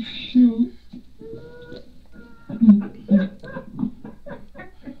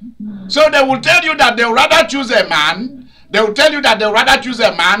 So they will tell you that they would rather choose a man. They will tell you that they would rather choose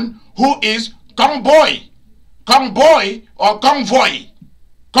a man who is Kong Boy. Kong Boy or Kong Voy.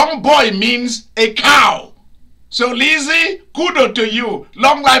 Kong Boy means a cow. So Lizzie, kudos to you.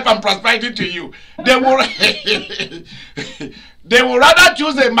 Long life and prosperity to you. They will they will rather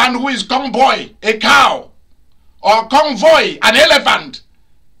choose a man who is Kong Boy, a cow, or Kong Voy, an elephant,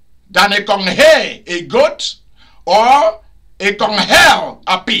 than a Kong He, a goat, or a Kong Hell,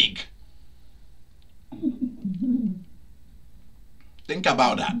 a pig. Think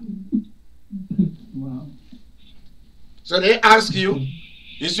about that. Wow. So they ask you,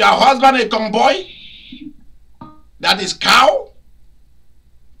 is your husband a Kong Boy? That is cow?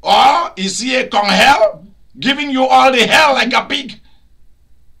 Or is he a Kong Hell, giving you all the hell like a pig?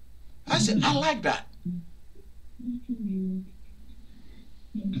 I said, I like that.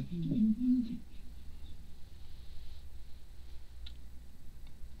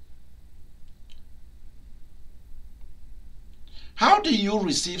 How do you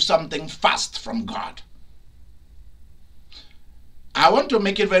receive something fast from God? I want to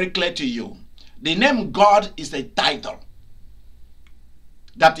make it very clear to you. The name God is a title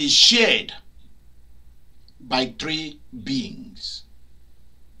that is shared by three beings.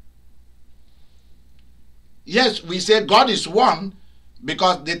 Yes, we say God is one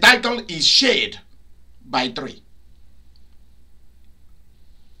because the title is shared by three.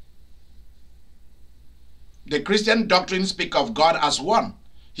 The Christian doctrine speaks of God as one.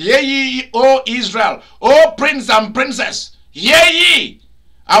 Hear ye, O Israel, O prince and princess, hear ye,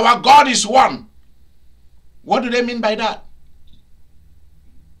 our God is one. What do they mean by that?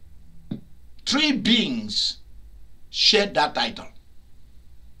 Three beings shared that title.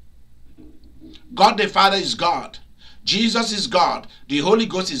 God the Father is God. Jesus is God. The Holy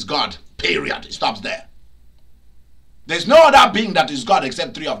Ghost is God. Period. It stops there. There's no other being that is God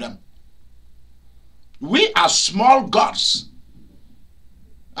except three of them. We are small gods.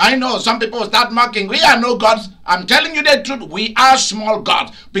 I know some people start mocking. We are no gods. I'm telling you the truth. We are small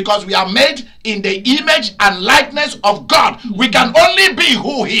gods because we are made in the image and likeness of God. We can only be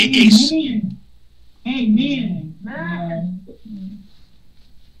who He is. Amen. Amen.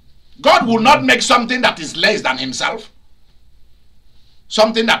 God will not make something that is less than Himself.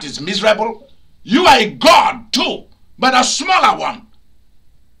 Something that is miserable. You are a God too, but a smaller one.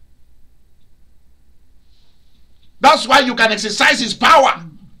 That's why you can exercise His power.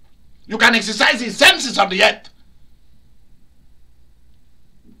 You can exercise His senses of the earth.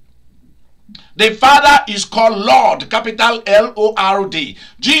 The Father is called Lord, capital L-O-R-D.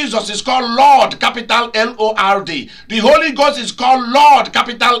 Jesus is called Lord, capital L-O-R-D. The Holy Ghost is called Lord,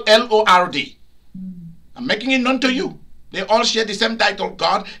 capital L-O-R-D. I'm making it known to you. They all share the same title,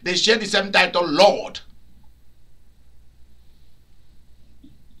 God. They share the same title, Lord.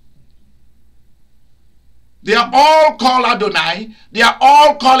 They are all called Adonai. They are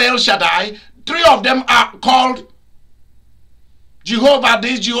all called El Shaddai. Three of them are called Jehovah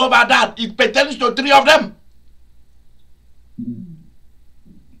this, Jehovah that. It pertains to three of them.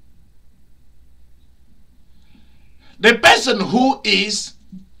 The person who is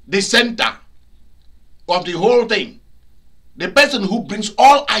the center of the whole thing, the person who brings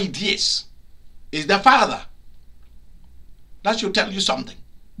all ideas, is the Father. That should tell you something.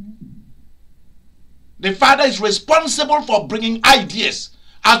 The Father is responsible for bringing ideas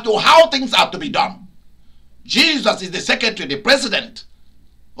as to how things are to be done. Jesus is the secretary, the president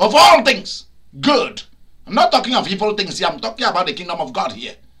of all things good. I'm not talking of evil things here. I'm talking about the kingdom of God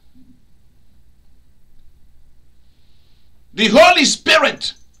here. The Holy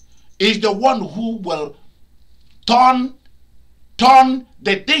Spirit is the one who will turn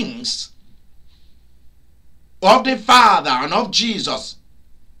the things of the Father and of Jesus.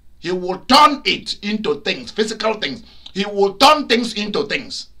 He will turn it into things, physical things. He will turn things into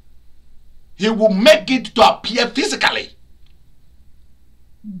things. He will make it to appear physically.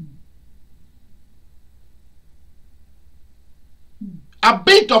 A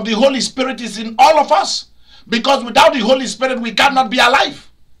bit of the Holy Spirit is in all of us, because without the Holy Spirit we cannot be alive.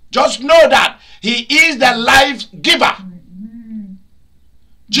 Just know that He is the life giver.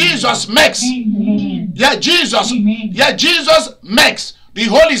 Jesus makes. Yeah, Jesus. Yeah, Jesus makes. The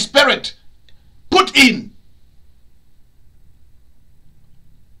Holy Spirit put in.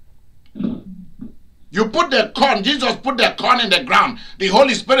 You put the corn, Jesus put the corn in the ground. The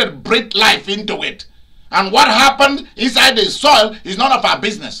Holy Spirit breathed life into it. And what happened inside the soil is none of our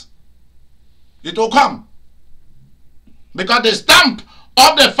business. It will come. Because the stamp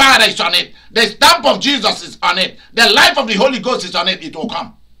of the Father is on it. The stamp of Jesus is on it. The life of the Holy Ghost is on it. It will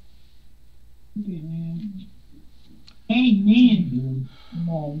come. Amen. Amen.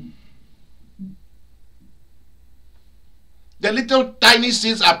 The little tiny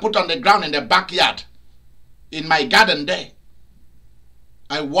seeds I put on the ground in the backyard, in my garden there,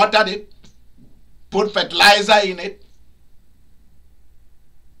 I watered it, put fertilizer in it,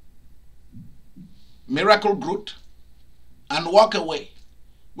 miracle growth, and walk away.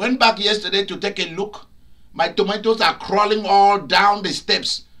 Went back yesterday to take a look. My tomatoes are crawling all down the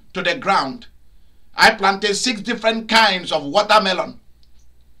steps to the ground. I planted 6 different kinds of watermelon.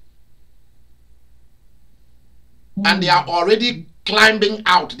 And they are already climbing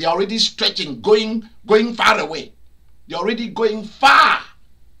out. They are already stretching, going far away. They are already going far.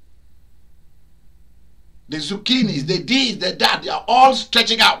 The zucchinis, the this, the that, they are all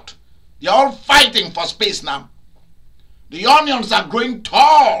stretching out. They are all fighting for space now. The onions are growing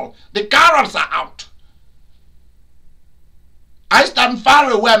tall. The carrots are out. I stand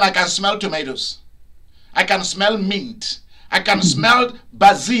far away and I can smell tomatoes. I can smell mint. I can smell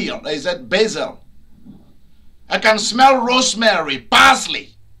basil. Is that basil? I can smell rosemary,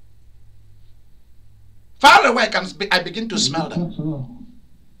 parsley. Far away I begin to smell them.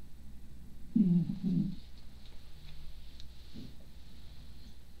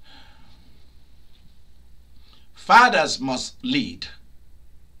 Fathers must lead,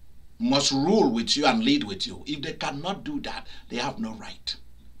 must rule with you and lead with you. If they cannot do that, they have no right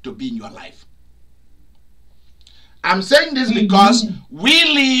to be in your life. I'm saying this because we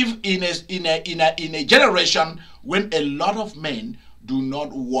live in a generation when a lot of men do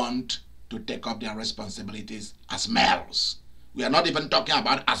not want to take up their responsibilities as males. We are not even talking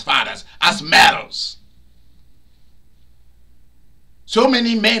about as fathers, as males. So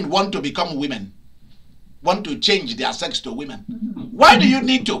many men want to become women, want to change their sex to women. Why do you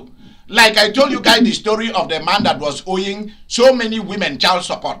need to? Like I told you guys the story of the man that was owing so many women child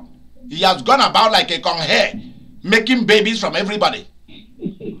support. He has gone about like a conhe, making babies from everybody.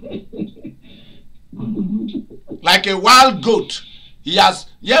 Like a wild goat. He has,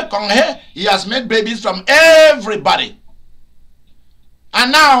 he has made babies from everybody.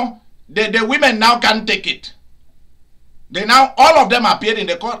 And now, the women now can't take it. They now, all of them appeared in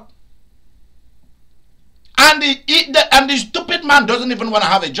the court. And the stupid man doesn't even want to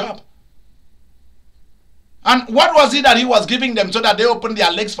have a job. And what was it that he was giving them so that they opened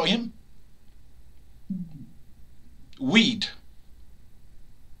their legs for him? Weed.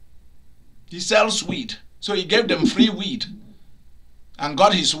 He sells weed. So he gave them free weed and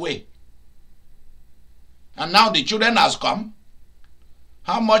got his way. And now the children has come.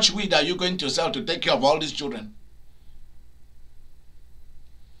 How much weed are you going to sell to take care of all these children?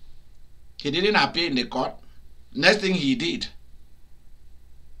 He didn't appear in the court. Next thing he did,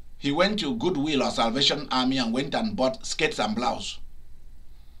 he went to Goodwill or Salvation Army and went and bought skirts and blouse.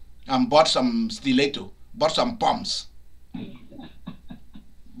 And bought some stiletto, bought some pumps,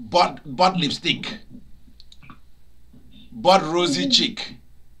 bought lipstick, bought rosy cheek,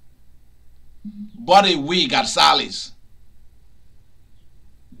 bought a wig at Sally's,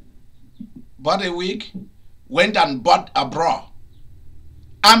 bought a wig, went and bought a bra,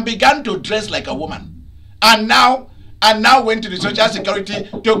 and began to dress like a woman. And now went to the Social Security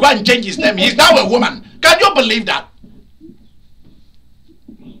to go and change his name. He's now a woman. Can you believe that?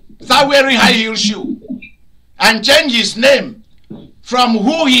 Start wearing high heel shoe and change his name from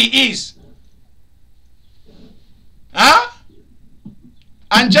who he is. Huh?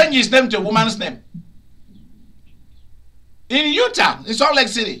 And change his name to a woman's name. In Utah, in Salt Lake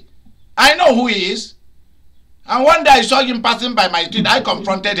City. I know who he is. And one day I saw him passing by my street. I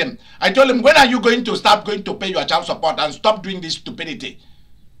confronted him. I told him, when are you going to start going to pay your child support and stop doing this stupidity?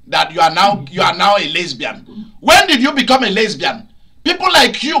 That you are now a lesbian. When did you become a lesbian? People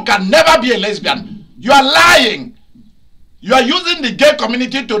like you can never be a lesbian. You are lying. You are using the gay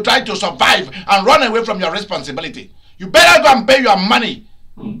community to try to survive and run away from your responsibility. You better go and pay your money.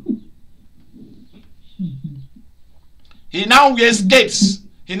 He now wears skates.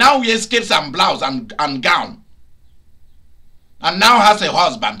 He now wears skates and blouse and gown. And now has a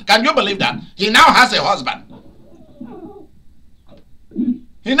husband. Can you believe that? He now has a husband.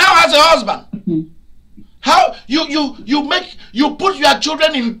 He now has a husband. How you put your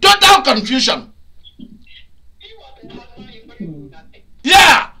children in total confusion.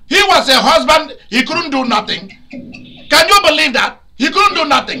 Yeah, he was a husband, he couldn't do nothing. Can you believe that? He couldn't do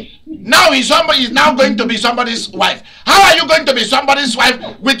nothing. Now he's now going to be somebody's wife. How are you going to be somebody's wife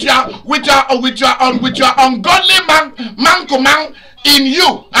with your ungodly man in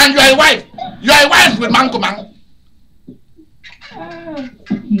you, and you are a wife? You are a wife with man.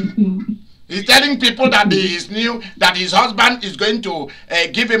 He's telling people that that his husband is going to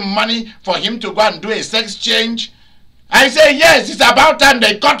give him money for him to go and do a sex change. I say, yes, it's about time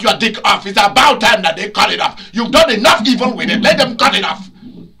they cut your dick off. It's about time that they cut it off. You've done enough evil with it. Let them cut it off.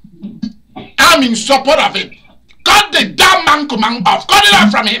 I'm in support of it. Cut the damn man off. Cut it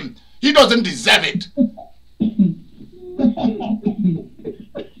off from him. He doesn't deserve it.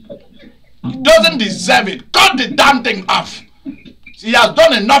 He doesn't deserve it. Cut the damn thing off. He has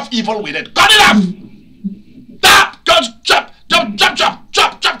done enough evil with it. Cut it off. Stop. Just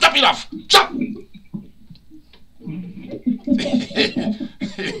chop it off. Chop.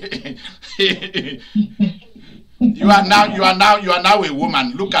 You are now a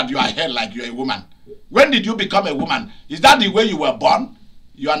woman. Look at your hair like you're a woman. When did you become a woman? Is that the way you were born?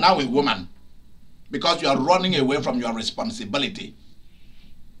 You are now a woman because you are running away from your responsibility.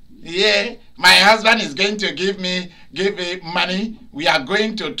 Yeah, my husband is going to give me money. We are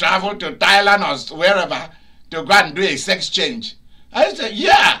going to travel to Thailand or wherever to go and do a sex change. I said,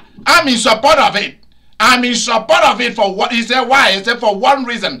 yeah, I'm in support of it. I'm in support of it for what? He said, why? He said, for one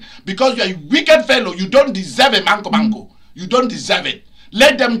reason. Because you're a wicked fellow. You don't deserve a manko. You don't deserve it.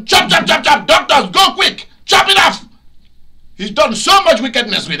 Let them chop. Doctors, go quick. Chop it off. He's done so much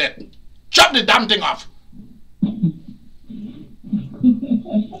wickedness with it. Chop the damn thing off.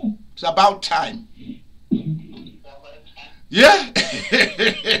 It's about time. Yeah.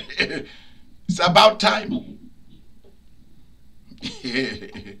 It's about time.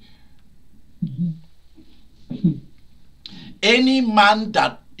 Any man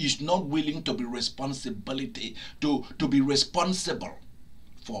that is not willing to be responsible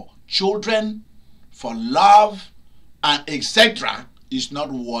for children, for love, and etc. is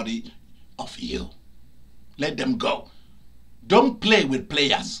not worthy of you. Let them go. Don't play with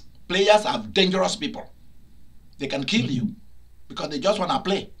players. Players are dangerous people. They can kill you because they just want to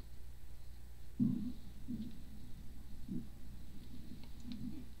play.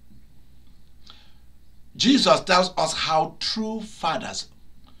 Jesus tells us how true fathers,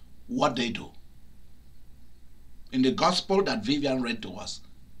 what they do. In the gospel that Vivian read to us,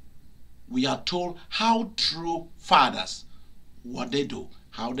 we are told how true fathers, what they do,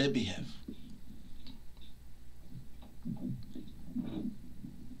 how they behave.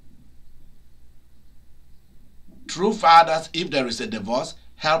 True fathers, if there is a divorce,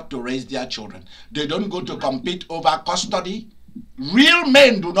 help to raise their children. They don't go to compete over custody. Real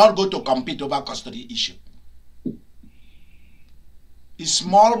men do not go to compete over custody issue. It's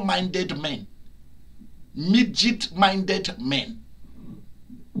small-minded men, midget-minded men.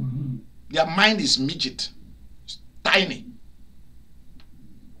 Their mind is midget, it's tiny.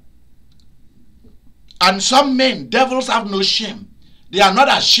 And some men, devils have no shame. They are not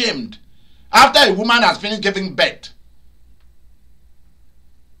ashamed. After a woman has finished giving birth,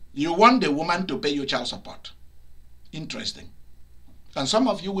 you want the woman to pay you child support. Interesting. And some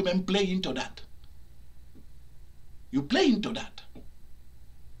of you women play into that. You play into that.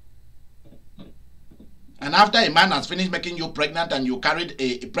 And after a man has finished making you pregnant and you carried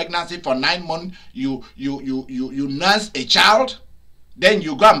a pregnancy for 9 months, you nurse a child, then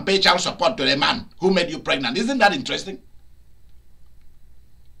you go and pay child support to the man who made you pregnant. Isn't that interesting?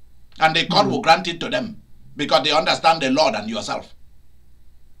 And the court will grant it to them because they understand the Lord and yourself.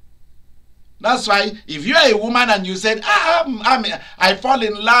 That's why if you are a woman and you said, I fall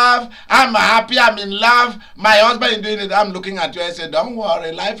in love, I'm happy, I'm in love, my husband is doing it, I'm looking at you and say, don't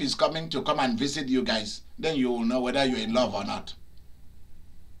worry, life is coming to come and visit you guys. Then you will know whether you're in love or not.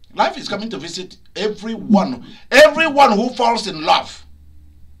 Life is coming to visit everyone. Everyone who falls in love.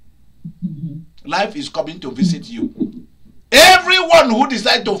 Life is coming to visit you. Everyone who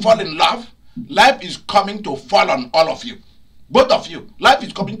decides to fall in love, life is coming to fall on all of you. Both of you. Life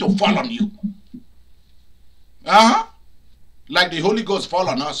is coming to fall on you. Like the Holy Ghost fall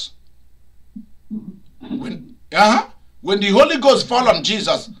on us. When the Holy Ghost fall on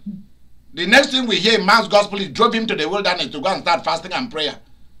Jesus, the next thing we hear in Mark's gospel, he drove him to the wilderness to go and start fasting and prayer.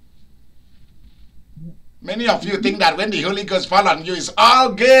 Many of you think that when the Holy Ghost fall on you, it's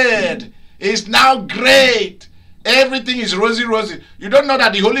all good. It's now great. Everything is rosy, rosy. You don't know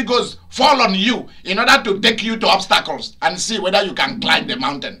that the Holy Ghost fall on you in order to take you to obstacles and see whether you can climb the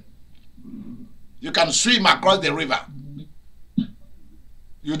mountain. You can swim across the river.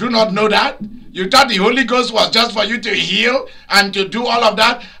 You do not know that? You thought the Holy Ghost was just for you to heal and to do all of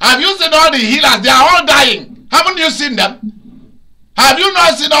that? Have you seen all the healers? They are all dying. Haven't you seen them? Have you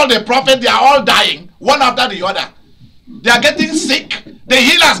not seen all the prophets? They are all dying, one after the other. They are getting sick. The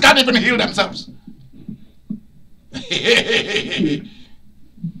healers can't even heal themselves.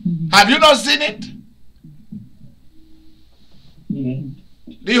 Have you not seen it?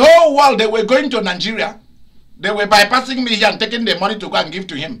 The whole world, they were going to Nigeria. They were bypassing me here and taking the money to go and give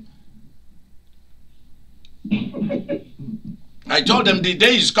to him. I told them the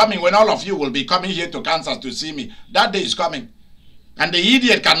day is coming when all of you will be coming here to Kansas to see me. That day is coming. And the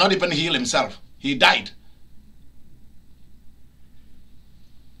idiot cannot even heal himself. He died.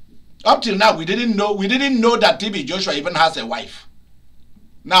 Up till now, we didn't know that TB Joshua even has a wife.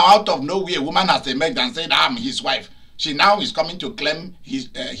 Now, out of nowhere, a woman has emerged and said, I'm his wife. She now is coming to claim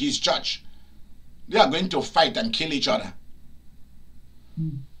his church. They are going to fight and kill each other.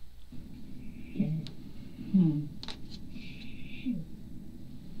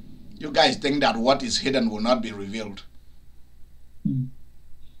 You guys think that what is hidden will not be revealed.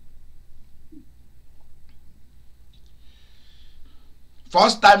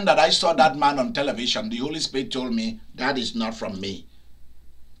 First time that I saw that man on television, the Holy Spirit told me, that is not from me.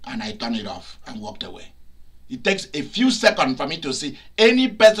 And I turned it off and walked away. It takes a few seconds for me to see any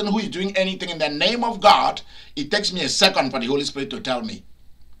person who is doing anything in the name of God. It takes me a second for the Holy Spirit to tell me.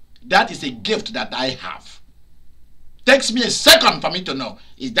 That is a gift that I have. Takes me a second for me to know.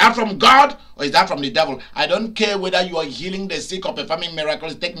 Is that from God or is that from the devil? I don't care whether you are healing the sick or performing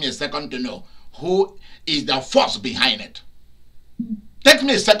miracles. Take me a second to know who is the force behind it. Take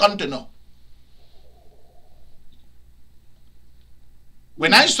me a second to know.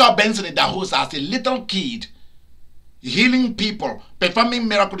 When I saw Benson in the house as a little kid, healing people, performing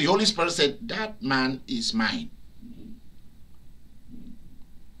miracles, the Holy Spirit said, that man is mine.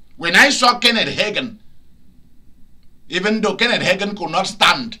 When I saw Kenneth Hagin, even though Kenneth Hagin could not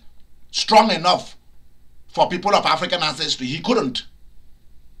stand strong enough for people of African ancestry, he couldn't.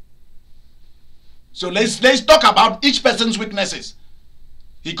 So let's talk about each person's weaknesses.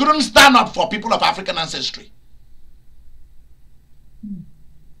 He couldn't stand up for people of African ancestry.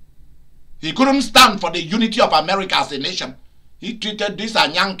 He couldn't stand for the unity of America as a nation. He treated these are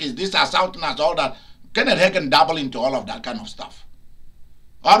Yankees, these are Southerners, all that. Kenneth Hagin dabbled into all of that kind of stuff.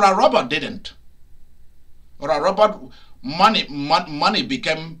 Oral Robert didn't. Oral Robert, money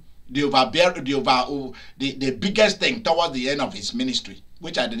became the biggest thing towards the end of his ministry,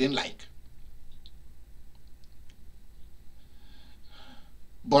 which I didn't like.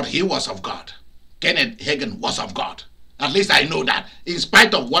 But he was of God. Kenneth Hagin was of God. At least I know that. In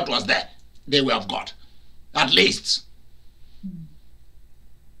spite of what was there, they were of God. At least.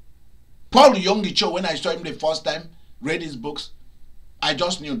 Paul Yonggi-Cho, when I saw him the first time, read his books, I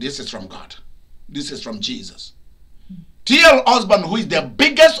just knew this is from God. This is from Jesus. T.L. Osborne, who is the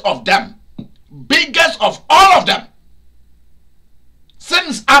biggest of them, biggest of all of them,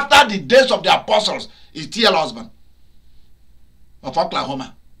 since after the days of the apostles, is T.L. Osborne of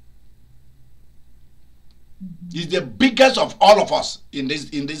Oklahoma. He's the biggest of all of us in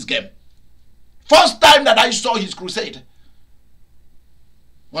this game. First time that I saw his crusade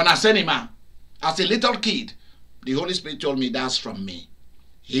on a cinema, as a little kid, the Holy Spirit told me, that's from me.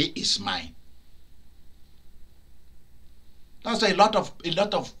 He is mine. That's a lot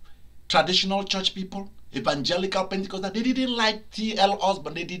of traditional church people, evangelical Pentecostals, they didn't like T.L.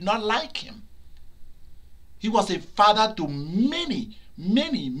 Osborne. They did not like him. He was a father to many,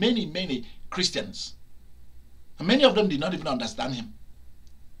 many, many, many Christians. And many of them did not even understand him.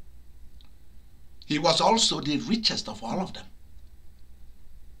 He was also the richest of all of them.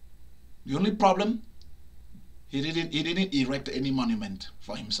 The only problem, he didn't erect any monument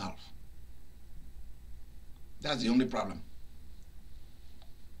for himself. That's the only problem.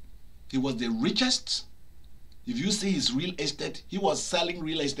 He was the richest. If you see his real estate, he was selling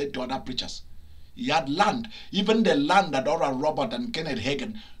real estate to other preachers. He had land, even the land that Oral Robert and Kenneth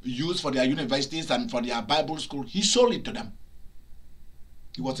Hagin used for their universities and for their Bible school, he sold it to them.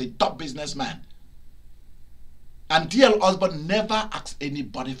 He was a top businessman. And D.L. Osborne never asked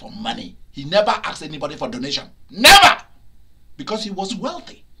anybody for money. He never asked anybody for donation. Never! Because he was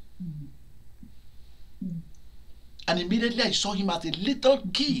wealthy. And immediately I saw him as a little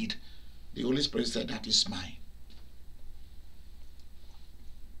kid. The Holy Spirit said, that is mine.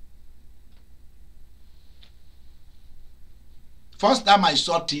 First time I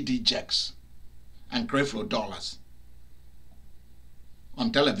saw T.D. Jakes and Creflo Dollars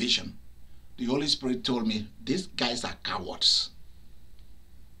on television, the Holy Spirit told me, these guys are cowards.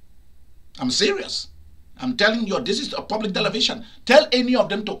 I'm serious. I'm telling you, this is a public television. Tell any of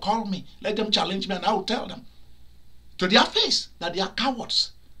them to call me. Let them challenge me and I will tell them to their face that they are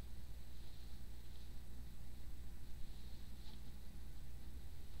cowards.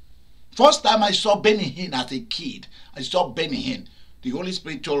 First time I saw Benny Hinn as a kid, I saw Benny Hinn. The Holy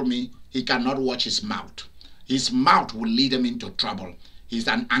Spirit told me he cannot watch his mouth. His mouth will lead him into trouble. He's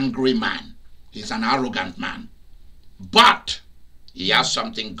an angry man. He's an arrogant man. But he has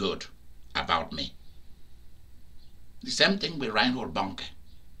something good about me. The same thing with Reinhold Bonnke.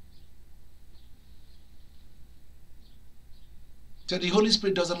 So the Holy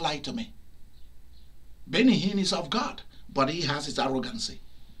Spirit doesn't lie to me. Benny Hinn is of God, but he has his arrogancy.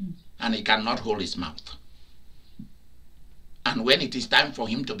 And he cannot hold his mouth. And when it is time for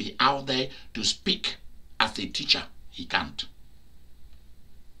him to be out there to speak as a teacher, he can't.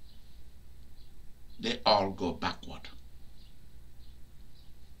 They all go backward.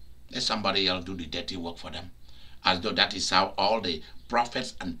 Let somebody else do the dirty work for them. As though that is how all the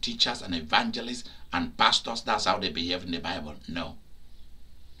prophets and teachers and evangelists and pastors, that's how they behave in the Bible. No.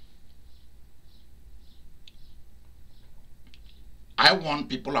 I want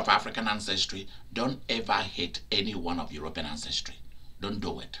people of African ancestry, don't ever hate anyone of European ancestry. Don't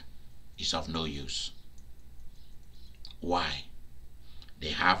do it. It's of no use. Why? They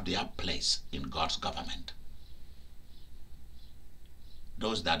have their place in God's government.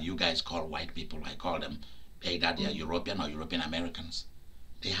 Those that you guys call white people, I call them either they are European or European Americans.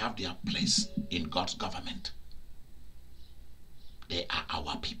 They have their place in God's government. They are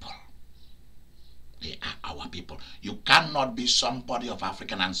our people. They are our people. You cannot be somebody of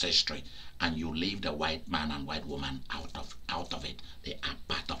African ancestry and you leave the white man and white woman out of it. They are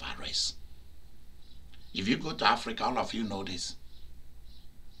part of our race. If you go to Africa, all of you know this.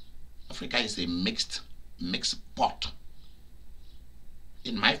 Africa is a mixed pot.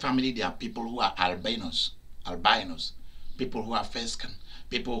 In my family, there are people who are albinos, people who are fair skin,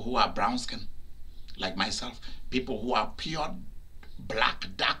 people who are brown skin, like myself, people who are pure black,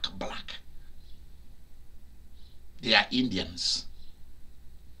 dark black. They are Indians.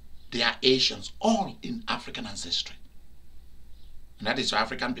 They are Asians, all in African ancestry. And that is why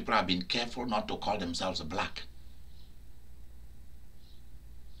African people have been careful not to call themselves black.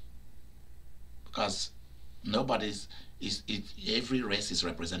 Because every race is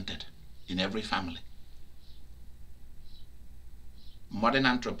represented in every family. Modern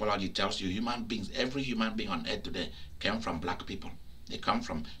anthropology tells you human beings, every human being on earth today came from black people. They come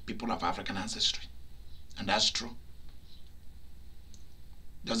from people of African ancestry. And that's true.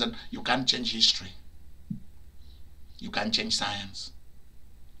 You can't change history. You can't change science.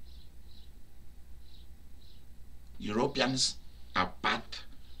 Europeans are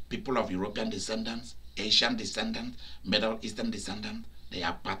people of European descendants, Asian descendants, Middle Eastern descendants. They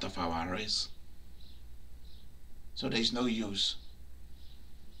are part of our race. So there is no use.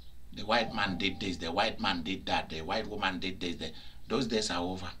 The white man did this, the white man did that, the white woman did this. Those days are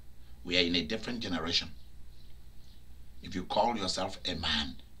over. We are in a different generation. If you call yourself a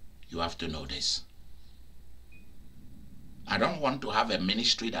man, you have to know this. I don't want to have a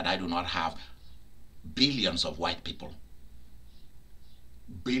ministry that I do not have billions of white people,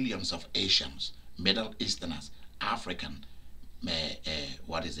 billions of Asians, Middle Easterners, African,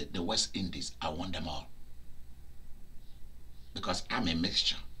 the West Indies. I want them all. Because I'm a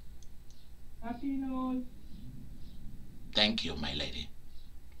mixture. Latinos. Thank you, my lady.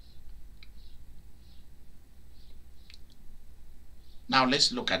 Now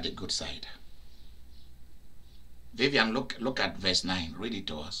let's look at the good side. Vivian, look at verse 9. Read it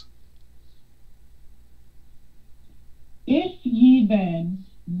to us. If ye then,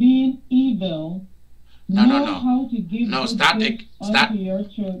 being evil, No, know no, no. how to give No, good start gifts unto your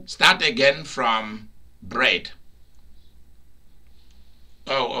children. Start again from bread.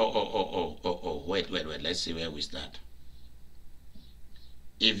 Oh. Wait. Let's see where we start.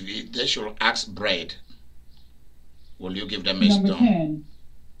 If they should ask bread, will you give them a Number stone? 10.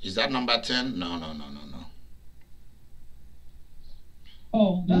 Is that number 10? No.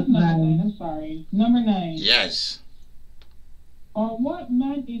 Oh, that's number 9. I'm sorry. Number 9. Yes. Or what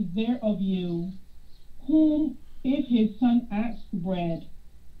man is there of you whom, if his son asks bread,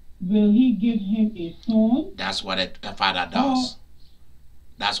 will he give him a stone? That's what a father does.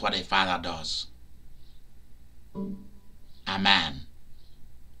 That's what a father does. A man.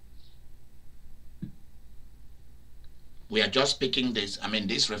 We are just speaking this. I mean,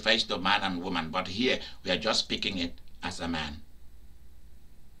 this refers to man and woman, but here we are just speaking it as a man.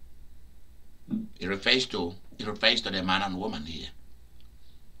 It refers to the man and woman here.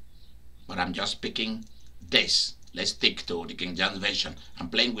 But I'm just speaking this. Let's stick to the King James Version. I'm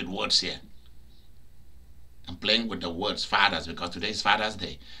playing with words here. I'm playing with the words fathers because today is Father's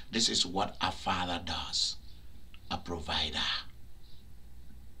Day. This is what a father does. A provider.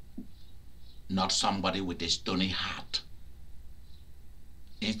 Not somebody with a stony heart.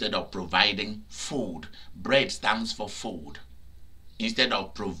 Instead of providing food, bread stands for food. Instead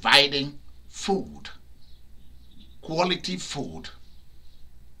of providing food, quality food,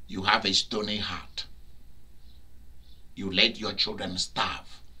 you have a stony heart. You let your children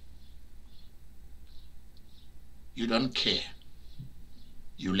starve. You don't care.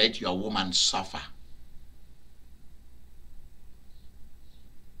 You let your woman suffer.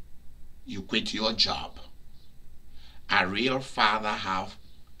 You quit your job. A real father have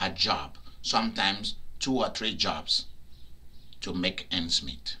a job, sometimes 2 or 3 jobs, to make ends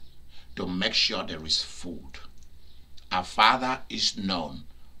meet, to make sure there is food. A father is known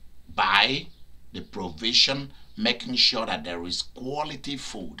by the provision, making sure that there is quality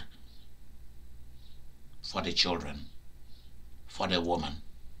food for the children, for the woman.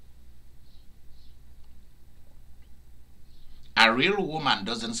 A real woman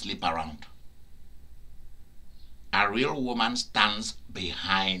doesn't sleep around. A real woman stands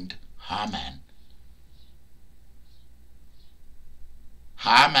behind her man.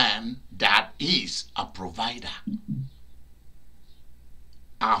 Her man that is a provider.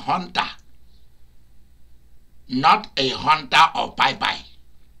 A hunter. Not a hunter of bye-bye.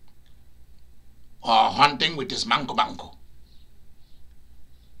 Or hunting with his manko-manko.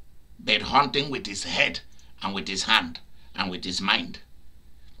 But hunting with his head and with his hand and with his mind.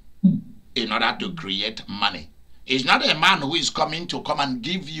 In order to create money. It's not a man who is coming to come and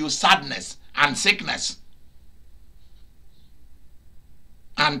give you sadness and sickness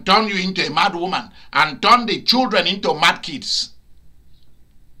and turn you into a mad woman and turn the children into mad kids.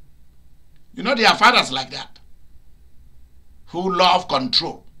 You know, there are fathers like that who love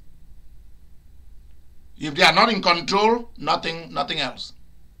control. If they are not in control, nothing else.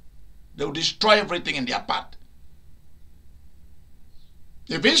 They will destroy everything in their path.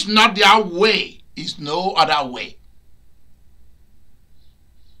 If it's not their way, it's no other way.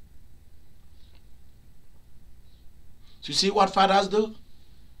 So you see what fathers do?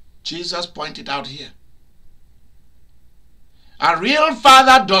 Jesus pointed out here. A real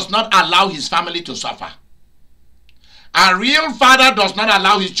father does not allow his family to suffer. A real father does not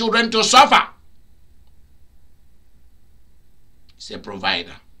allow his children to suffer. He's a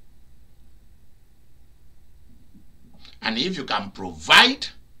provider. And if you can provide,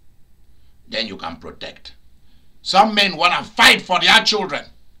 then you can protect. Some men want to fight for their children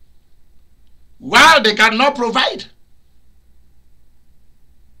while they cannot provide.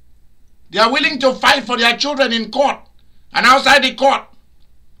 They are willing to fight for their children in court and outside the court.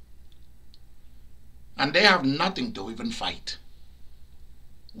 And they have nothing to even fight.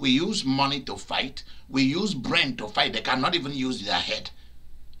 We use money to fight. We use brain to fight. They cannot even use their head.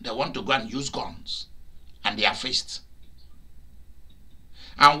 They want to go and use guns and their fists.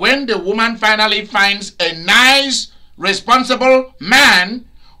 And when the woman finally finds a nice, responsible man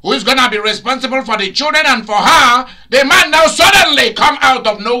who is going to be responsible for the children and for her, the man now suddenly come out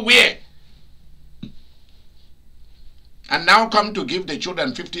of nowhere and now come to give the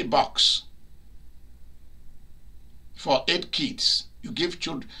children $50 for 8 kids. You give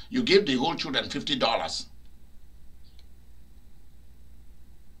the whole children $50.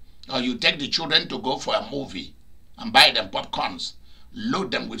 Or you take the children to go for a movie and buy them popcorns,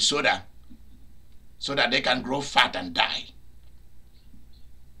 load them with soda so that they can grow fat and die.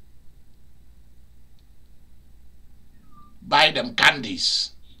 Buy them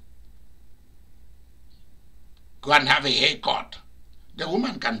candies. Go and have a haircut. The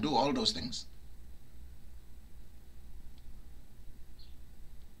woman can do all those things.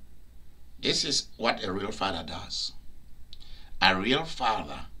 This is what a real father does. A real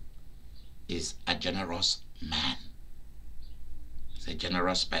father is a generous man. He's a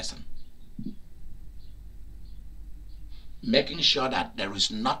generous person. Making sure that there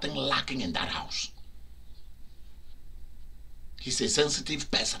is nothing lacking in that house. He's a sensitive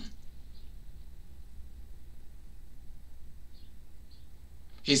person.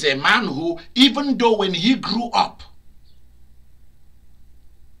 He's a man who, even though when he grew up,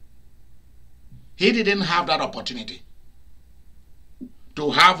 he didn't have that opportunity to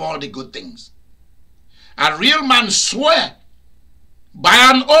have all the good things. A real man swear by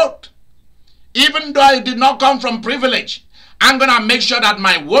an oath, even though I did not come from privilege, I'm going to make sure that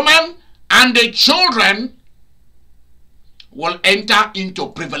my woman and the children will enter into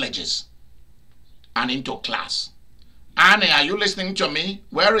privileges and into class. Annie, are you listening to me?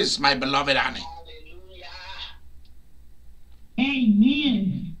 Where is my beloved Annie?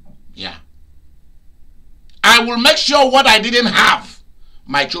 Amen. Yeah. I will make sure what I didn't have,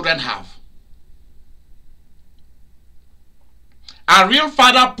 my children have. A real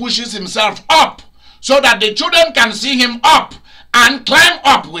father pushes himself up so that the children can see him up and climb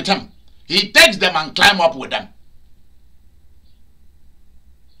up with him. He takes them and climb up with them.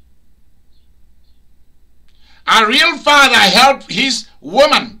 A real father helps his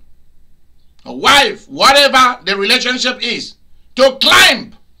woman, a wife, whatever the relationship is, to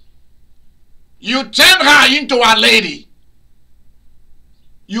climb. You turn her into a lady.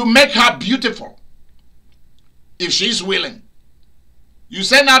 You make her beautiful if she's willing. You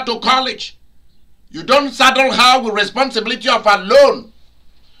send her to college. You don't saddle her with responsibility of a loan.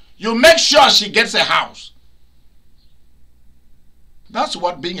 You make sure she gets a house. That's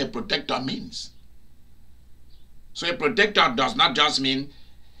what being a protector means. So a protector does not just mean,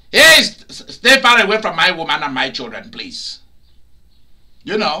 hey, stay far away from my woman and my children, please.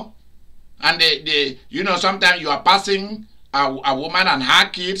 You know, and you know, sometimes you are passing a woman and her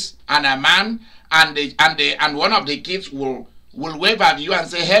kids and a man, and one of the kids will wave at you and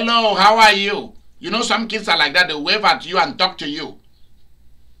say, hello, how are you? You know, some kids are like that. They wave at you and talk to you.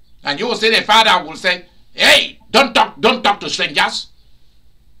 And you will say, the father will say, hey, don't talk to strangers.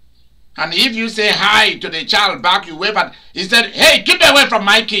 And if you say hi to the child back, you wave at, he said, hey, keep away from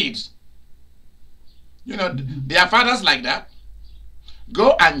my kids. You know, there are fathers like that.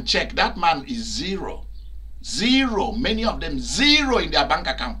 Go and check. That man is zero. Zero. Many of them zero in their bank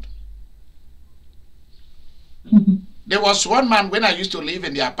account. There was one man, when I used to live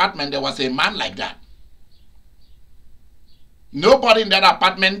in the apartment, there was a man like that. Nobody in that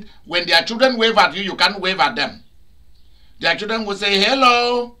apartment, when their children wave at you, you can't wave at them. Their children will say,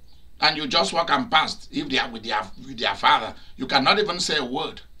 hello, and you just walk and pass. If they are with their father, you cannot even say a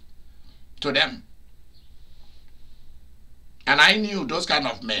word to them. And I knew those kind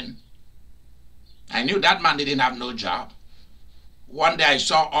of men. I knew that man didn't have no job. One day I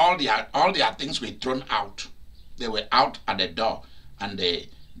saw all their things were thrown out. They were out at the door, and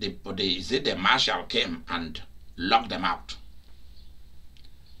the marshal came and locked them out.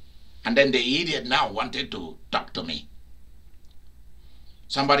 And then the idiot now wanted to talk to me.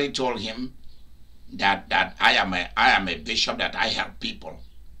 Somebody told him that I am a bishop, that I help people.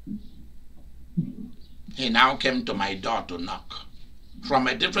 He now came to my door to knock from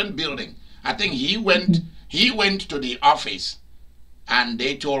a different building. I think he went to the office, and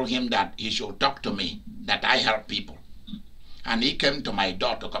they told him that he should talk to me, that I help people. And he came to my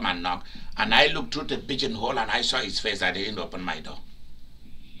door to come and knock, and I looked through the pigeonhole and I saw his face. I didn't open my door.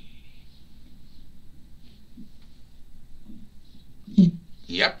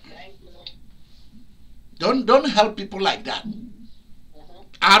 Yep. Don't help people like that.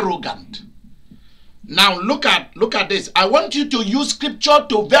 Arrogant. Now look at this. I want you to use scripture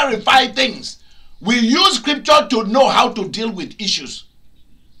to verify things. We use scripture to know how to deal with issues.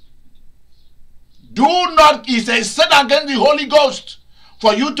 Do not, is a sin against the Holy Ghost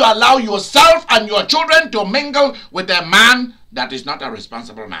for you to allow yourself and your children to mingle with a man that is not a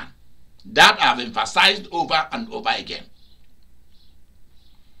responsible man. That I've emphasized over and over again.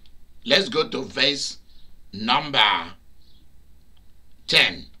 Let's go to verse number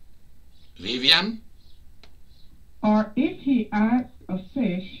 10. Vivian? Or if he asks a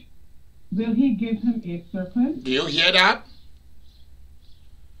fish, will he give him a serpent? Do you hear that?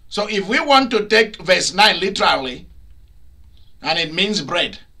 So if we want to take verse 9 literally, and it means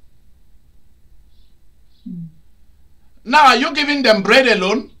bread. Now, are you giving them bread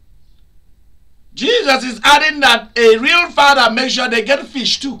alone? Jesus is adding that a real father makes sure they get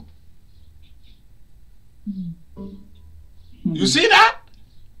fish too. You see that?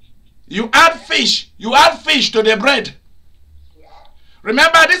 You add fish to the bread.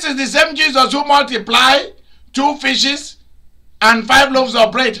 Remember, this is the same Jesus who multiplied 2 fishes and 5 loaves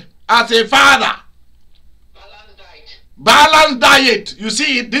of bread as a father. Balanced diet. Balanced diet. You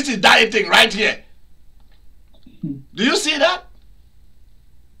see it? This is dieting right here. Do you see that?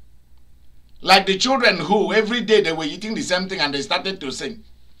 Like the children who every day they were eating the same thing and they started to sing.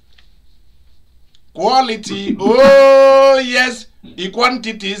 Quality, oh yes, the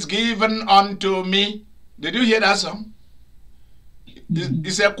quantity is given unto me. Did you hear that song?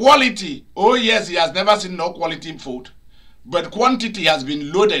 It's a quality. Oh yes, he has never seen no quality food. But quantity has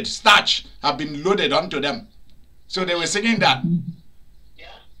been loaded, starch have been loaded onto them. So they were singing that. Yeah.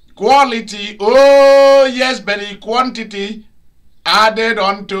 Quality, oh yes, but the quantity added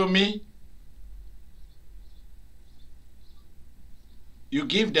unto me. You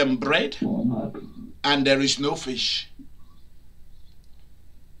give them bread and there is no fish.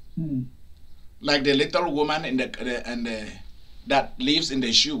 Like the little woman in that lives in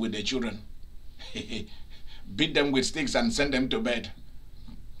the shoe with the children. Beat them with sticks and send them to bed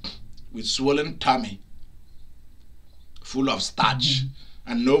with swollen tummy, full of starch,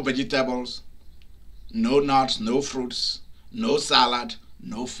 and no vegetables, no nuts, no fruits, no salad,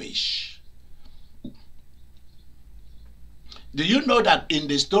 no fish. Do you know that in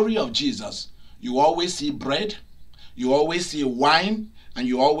the story of Jesus, you always see bread, you always see wine, and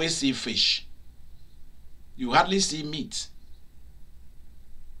you always see fish? You hardly see meat.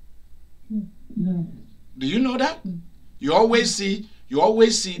 No. Do you know that? You always see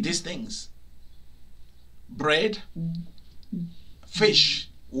these things. Bread, fish,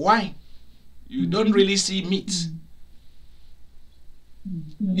 wine. You don't really see meat.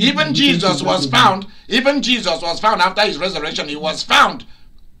 Even Jesus was found after his resurrection. He was found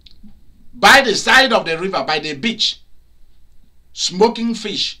by the side of the river, by the beach, smoking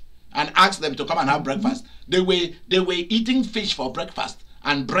fish, and asked them to come and have breakfast. They were eating fish for breakfast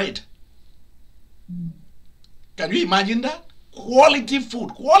and bread. Can you imagine that? Quality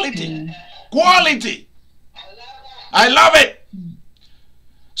food, quality. I love it.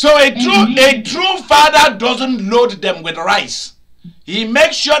 So a true father doesn't load them with rice. He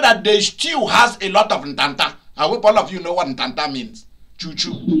makes sure that the stew has a lot of ntanta. I hope all of you know what ntanta means.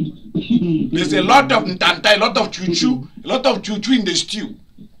 Choo-choo. There's a lot of ntanta, a lot of choo-choo in the stew.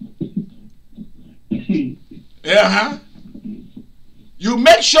 You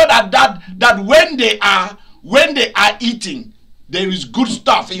make sure that when they are eating, there is good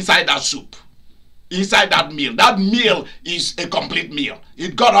stuff inside that soup, inside that meal. That meal is a complete meal.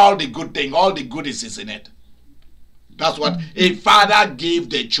 It got all the good thing, all the goodies is in it. That's what a father gave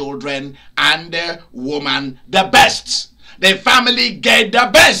the children and the woman the best. The family get the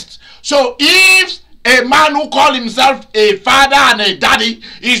best. So if a man who calls himself a father and a daddy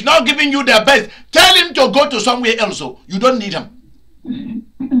is not giving you the best, tell him to go to somewhere else. So you don't need him.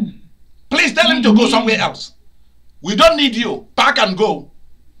 Please tell him to go somewhere else. We don't need you. Pack and go.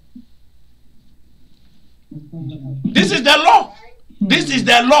 This is the law. This is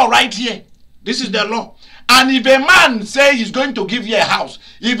the law right here. This is the law. And if a man says he's going to give you a house,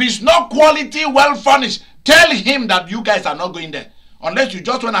 if it's not quality, well furnished, tell him that you guys are not going there. Unless you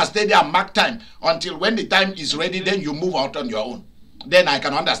just want to stay there and mark time until when the time is ready, then you move out on your own. Then I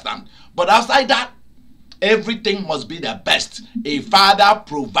can understand. But outside that, everything must be the best. A father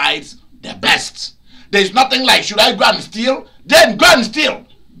provides the best. There's nothing like, should I go and steal? Then go and steal.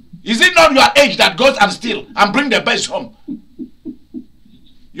 Is it not your age that goes and steal and bring the best home?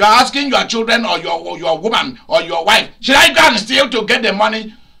 You are asking your children or your woman or your wife, should I go and steal to get the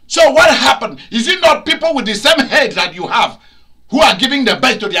money? So what happened? Is it not people with the same head that you have who are giving the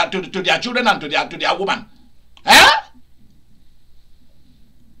best to their children and to their woman?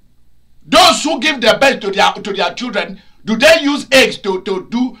 Those who give the best to their children, do they use eggs to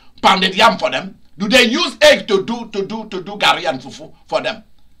do pounded yam for them? Do they use eggs to do gari and fufu for them?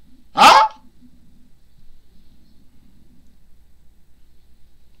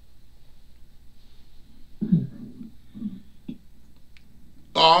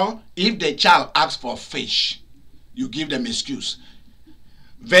 Or if the child asks for fish, you give them excuse.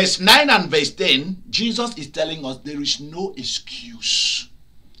 Verse 9 and verse 10, Jesus is telling us there is no excuse.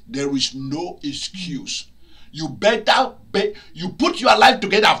 There is no excuse. You better you put your life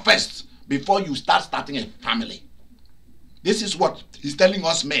together first before you starting a family. This is what he's telling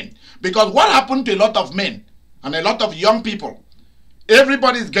us men. Because what happened to a lot of men and a lot of young people?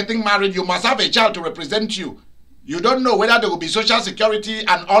 Everybody is getting married. You must have a child to represent you. You don't know whether there will be social security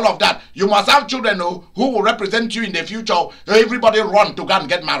and all of that. You must have children who will represent you in the future. Everybody run to go and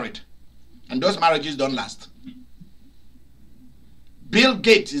get married. And those marriages don't last. Bill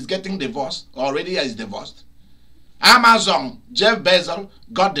Gates is getting divorced. Already is divorced. Amazon, Jeff Bezos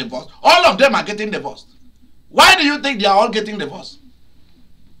got divorced. All of them are getting divorced. Why do you think they are all getting divorced?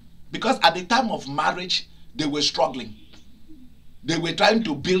 Because at the time of marriage, they were struggling. They were trying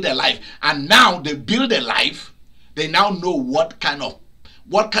to build a life. And now they build a life. They now know what kind of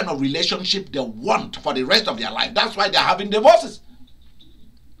relationship they want for the rest of their life. That's why they're having divorces.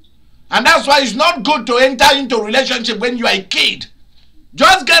 And that's why it's not good to enter into a relationship when you are a kid.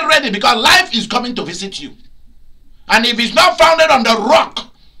 Just get ready, because life is coming to visit you. And if it's not founded on the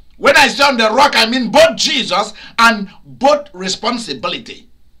rock, when I say on the rock, I mean both Jesus and both responsibility,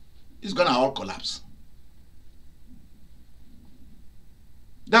 it's going to all collapse.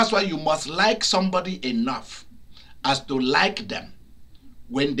 That's why you must like somebody enough as to like them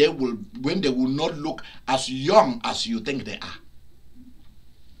when they will not look as young as you think they are.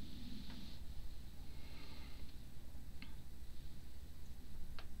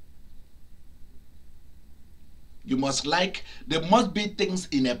 You must like, there must be things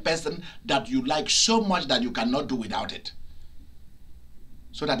in a person that you like so much that you cannot do without it,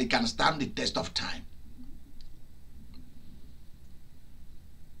 so that it can stand the test of time.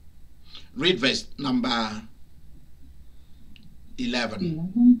 Read verse number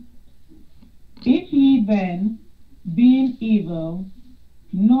 11. If ye then, being evil,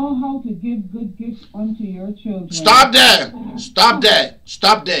 know how to give good gifts unto your children. Stop there. Stop there.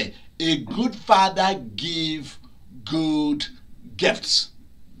 Stop there. A good father give good gifts.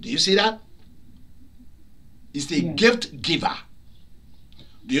 Do you see that? It's a gift giver.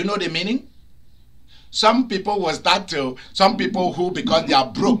 Do you know the meaning? Some people will start to, some people who, because they are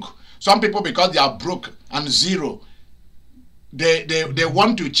broke, some people because they are broke and zero, they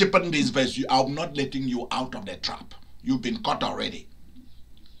want to chip in this verse. I'm not letting you out of the trap. You've been caught already.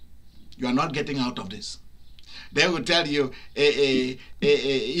 You are not getting out of this. They will tell you,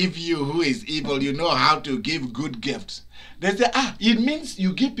 if you who is evil, you know how to give good gifts. They say, it means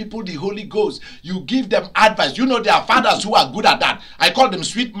you give people the Holy Ghost. You give them advice. You know, there are fathers who are good at that. I call them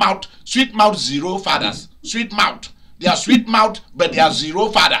sweet mouth zero fathers. Sweet mouth. They are sweet mouth, but they are zero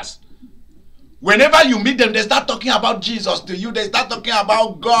fathers. Whenever you meet them, they start talking about Jesus to you. They start talking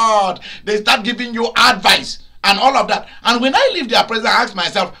about God. They start giving you advice and all of that. And when I leave their presence, I ask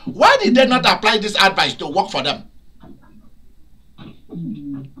myself, why did they not apply this advice to work for them?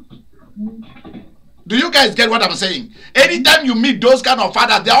 Do you guys get what I'm saying? Anytime you meet those kind of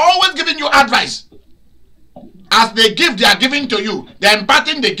fathers, they're always giving you advice. As they give, they are giving to you. They're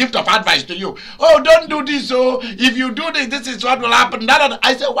imparting the gift of advice to you. Oh, don't do this. Oh, if you do this, this is what will happen.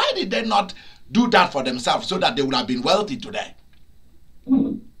 I said, why did they not do that for themselves so that they would have been wealthy today?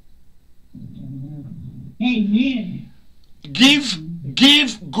 Amen.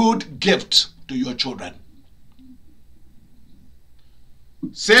 Give good gift to your children.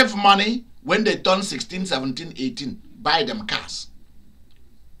 Save money. When they turn 16, 17, 18, buy them cars.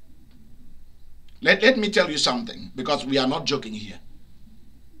 Let me tell you something, because we are not joking here.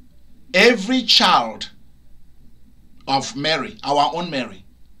 Every child of Mary, our own Mary,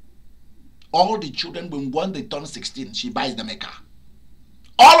 all the children, when they turn 16, she buys them a car.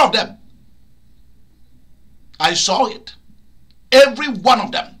 All of them. I saw it. Every one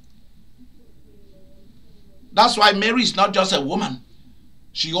of them. That's why Mary is not just a woman.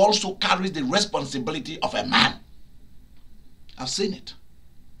 She also carries the responsibility of a man. I've seen it.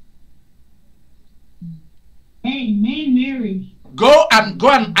 Amen, Mary. Go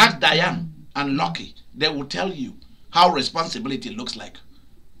and ask Diane and Lucky. They will tell you how responsibility looks like.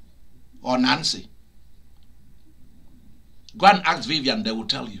 Or Nancy. Go and ask Vivian. They will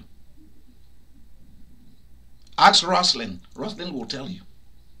tell you. Ask Roslyn. Roslyn will tell you.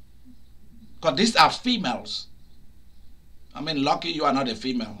 Because these are females. I mean, Lucky, you are not a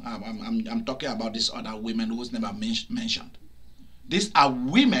female. I'm talking about these other women who was never mentioned. These are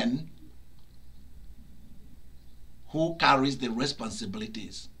women who carries the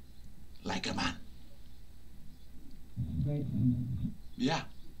responsibilities like a man. Yeah.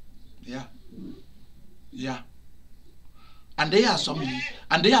 And there are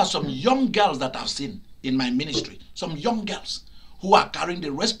some young girls that I've seen in my ministry. Some young girls who are carrying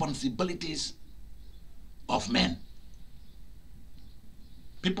the responsibilities of men.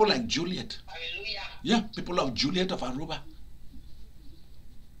 People like Juliet. Hallelujah. Yeah, people of Juliet of Aruba.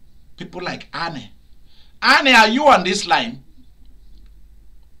 People like Anne. Anne, are you on this line?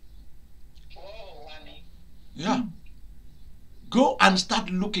 Oh, Annie. Yeah. Go and start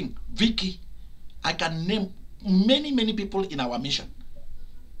looking. Vicky, I can name many people in our mission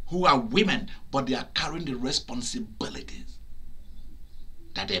who are women, but they are carrying the responsibilities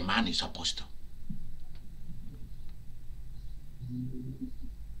that a man is supposed to.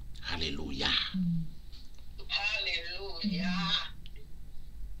 Hallelujah. Hallelujah.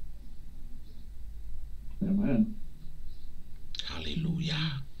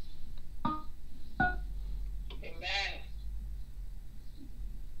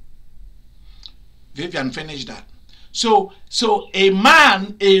 Vivian, finish that. So a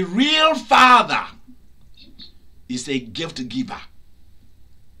man, a real father, is a gift giver.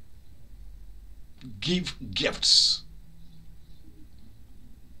 Give gifts.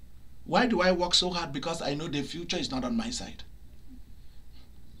 Why do I work so hard? Because I know the future is not on my side.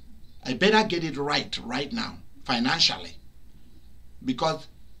 I better get it right now, financially. Because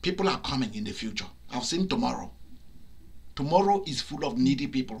people are coming in the future. I've seen tomorrow. Tomorrow is full of needy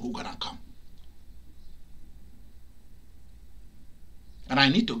people who are gonna come. And I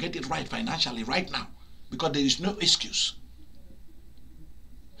need to get it right financially right now. Because there is no excuse.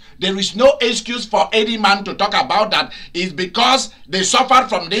 There is no excuse for any man to talk about that. It's because they suffered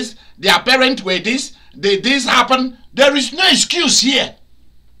from this, their parents were this, this happened. There is no excuse here.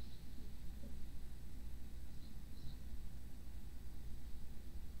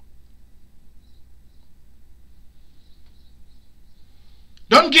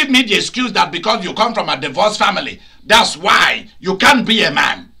 Don't give me the excuse that because you come from a divorced family, that's why you can't be a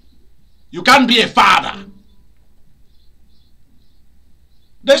man. You can't be a father.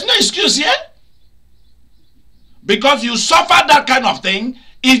 There's no excuse here. Because you suffer that kind of thing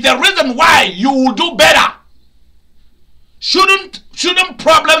is the reason why you will do better. Shouldn't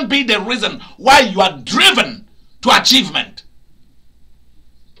problem be the reason why you are driven to achievement?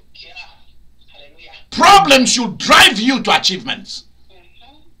 Yeah. Hallelujah. Problem should drive you to achievements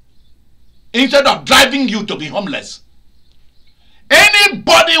instead of driving you to be homeless.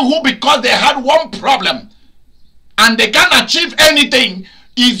 Anybody who, because they had one problem and they can't achieve anything,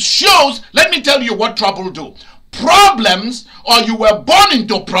 it shows. Let me tell you what trouble do. Problems, or you were born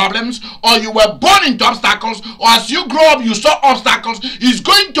into problems, or you were born into obstacles, or as you grow up you saw obstacles, is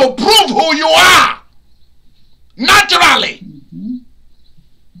going to prove who you are naturally.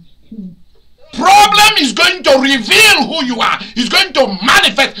 Problem is going to reveal who you are. It's going to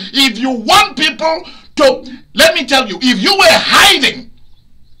manifest. If you want people to, let me tell you, if you were hiding,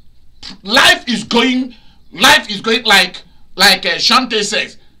 life is going like Shante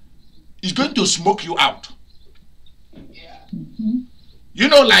says, it's going to smoke you out. Yeah. You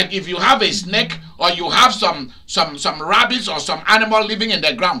know, like if you have a snake or you have some rabbits or some animal living in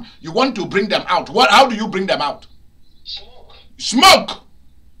the ground, you want to bring them out. How do you bring them out? Smoke. Smoke.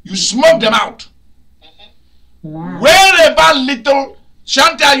 You smoke them out. Wow. Wherever little...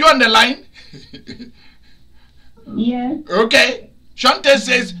 Shante, are you on the line? Yes. Okay. Shante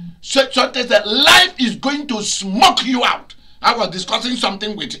says life is going to smoke you out. I was discussing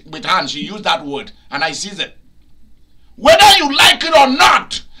something with her and she used that word and I seized it. Whether you like it or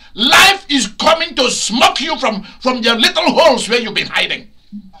not, life is coming to smoke you from your little holes where you've been hiding.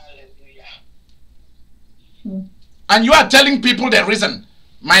 Hallelujah. And you are telling people the reason.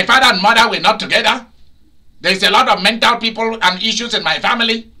 My father and mother were not together. There's a lot of mental people and issues in my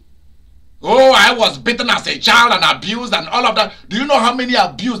family. Oh, I was beaten as a child and abused and all of that. Do you know how many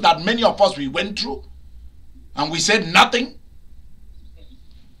abuse that many of us we went through? And we said nothing?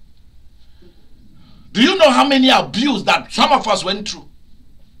 Do you know how many abuse that some of us went through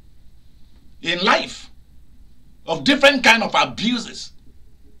in life? Of different kind of abuses.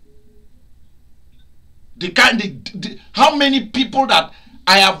 How many people that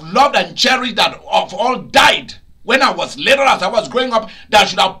I have loved and cherished that of all died when I was little, as I was growing up, that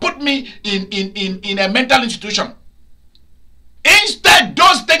should have put me in a mental institution. Instead,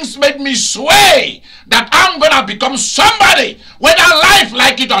 those things made me sway that I'm going to become somebody, whether life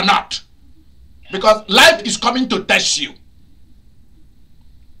like it or not. Because life is coming to test you.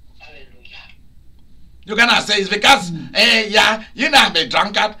 Hallelujah. You're going to say it's because, yeah, you know I'm a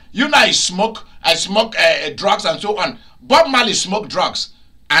drunkard. You know I smoke drugs and so on. Bob Marley smoked drugs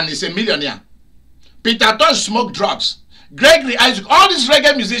and he's a millionaire. Peter Tosh smoked drugs. Gregory Isaac, all these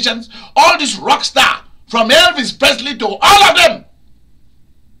reggae musicians, all these rock stars, from Elvis Presley to all of them,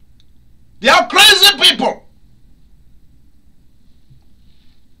 they are crazy people.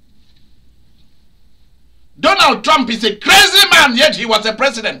 Donald Trump is a crazy man, yet he was a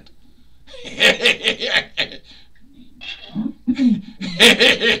president.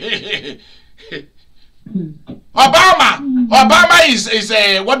 Obama is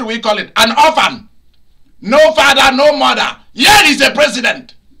a, what do we call it? An orphan. No father, no mother. Yet he's a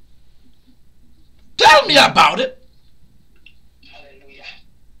president. Tell me about it. Hallelujah.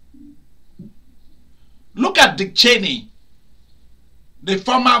 Look at Dick Cheney, the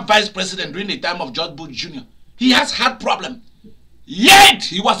former vice president during the time of George Bush Jr. He has had problems. Yet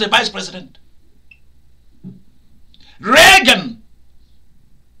he was a vice president. Ronald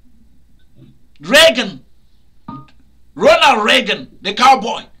Reagan, the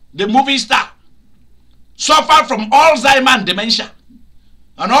cowboy, the movie star, suffered from Alzheimer's and dementia.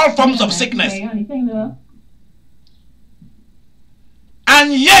 and all forms of sickness.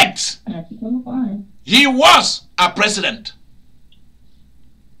 And yet, he was a president.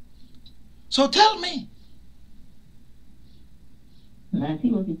 So tell me.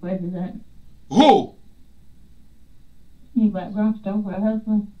 He was the president. Who? He background stuff for her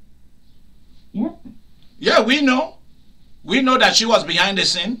husband. Yeah. Yeah, we know. We know that she was behind the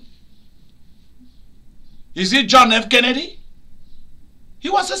scene. Is it John F. Kennedy? He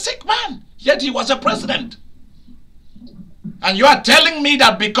was a sick man, yet he was a president. And you are telling me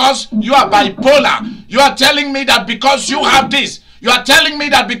that because you are bipolar, you are telling me that because you have this, you are telling me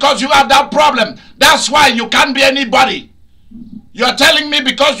that because you have that problem, that's why you can't be anybody. You are telling me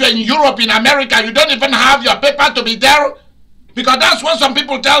because you're in Europe, in America, you don't even have your paper to be there? Because that's what some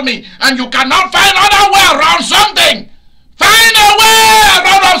people tell me. And you cannot find another way around something. Find a way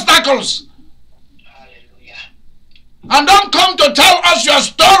around obstacles. Hallelujah. And don't come to tell us your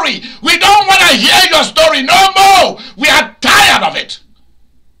story. We don't want to hear your story no more. We are tired of it.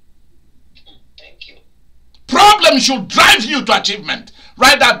 Thank you. Problems should drive you to achievement.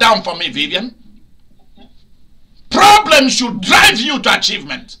 Write that down for me, Vivian. Problems should drive you to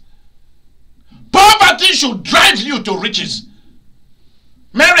achievement. Poverty should drive you to riches.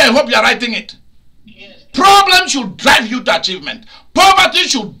 Mary, I hope you are writing it. Yes. Problems should drive you to achievement. Poverty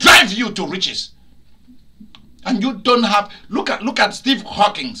should drive you to riches. And you don't have... Look at Steve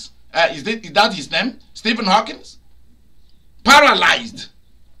Hawkins. Is that his name? Stephen Hawkins? Paralyzed.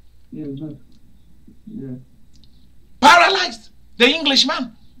 Yeah. Paralyzed. The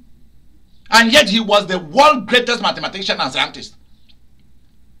Englishman. And yet he was the world's greatest mathematician and scientist.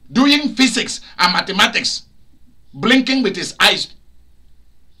 Doing physics and mathematics. Blinking with his eyes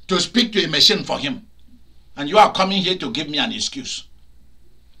to speak to a machine for him. And you are coming here to give me an excuse.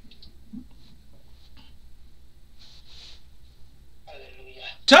 Hallelujah.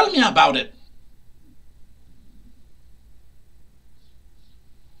 Tell me about it.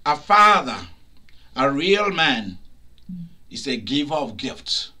 A father, a real man, is a giver of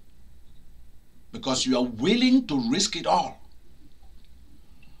gifts. Because you are willing to risk it all.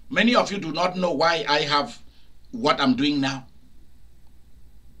 Many of you do not know why I have what I'm doing now.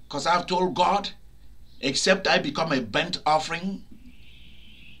 Because I've told God, except I become a burnt offering,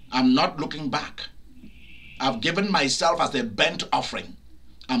 I'm not looking back. I've given myself as a burnt offering.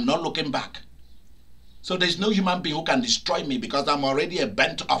 I'm not looking back. So there's no human being who can destroy me because I'm already a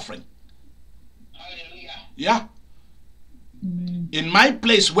burnt offering. Hallelujah. Yeah. In my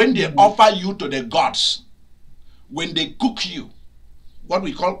place, when they offer you to the gods, when they cook you, what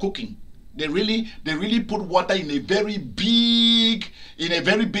we call cooking, they really put water in a very big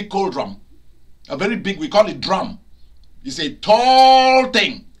cauldron. A very big, we call it drum. It's a tall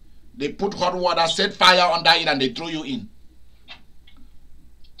thing. They put hot water, set fire under it, and they throw you in.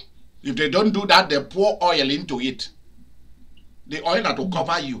 If they don't do that, they pour oil into it. The oil that will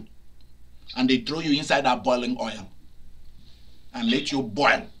cover you. And they throw you inside that boiling oil. And let you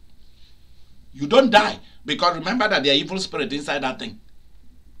boil. You don't die. Because remember that there are evil spirits inside that thing.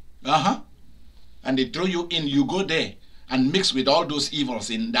 And they throw you in. You go there and mix with all those evils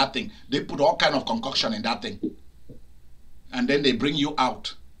in that thing. They put all kind of concoction in that thing. And then they bring you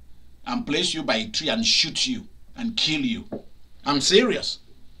out. And place you by a tree and shoot you. And kill you. I'm serious.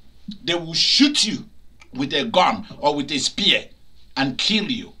 They will shoot you with a gun or with a spear. And kill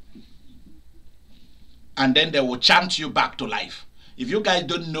you. And then they will chant you back to life. If you guys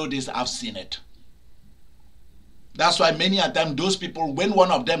don't know this, I've seen it. That's why many a time those people, when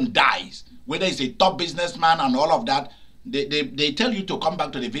one of them dies, whether it's a top businessman and all of that, they tell you to come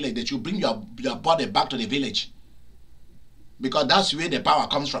back to the village, that you bring your body back to the village. Because that's where the power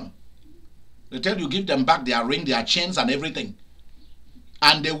comes from. They tell you give them back their ring, their chains and everything.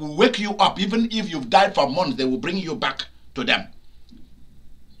 And they will wake you up. Even if you've died for months, they will bring you back to them.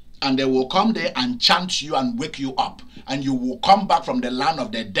 And they will come there and chant you and wake you up. And you will come back from the land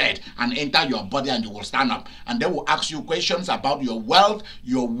of the dead and enter your body and you will stand up. And they will ask you questions about your wealth,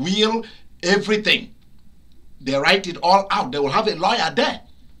 your will, everything. They write it all out. They will have a lawyer there.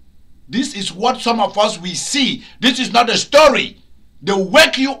 This is what some of us we see. This is not a story. They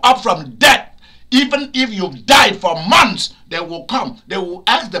wake you up from death. Even if you've died for months, they will come. They will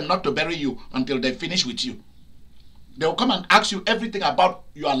ask them not to bury you until they finish with you. They will come and ask you everything about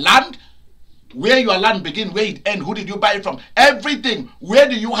your land, where your land begins, where it ends, who did you buy it from, everything. Where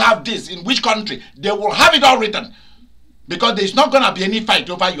do you have this, in which country? They will have it all written because there's not going to be any fight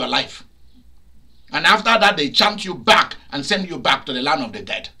over your life. And after that, they chant you back and send you back to the land of the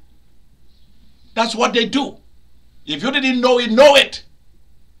dead. That's what they do. If you didn't know it, know it.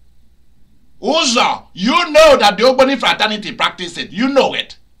 Who Uzo, you know that the Ogboni fraternity practice it. You know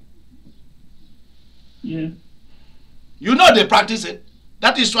it. Yeah. You know they practice it.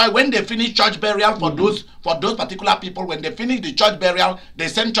 That is why when they finish church burial for those particular people, when they finish the church burial, they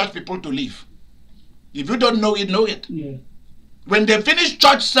send church people to leave. If you don't know it, know it. Yeah. When they finish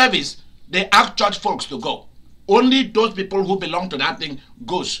church service, they ask church folks to go. Only those people who belong to that thing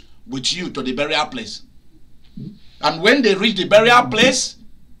goes with you to the burial place. And when they reach the burial place,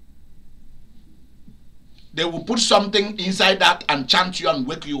 they will put something inside that and chant you and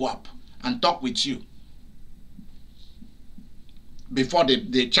wake you up and talk with you before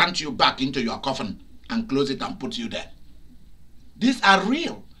they chant you back into your coffin and close it and put you there. These are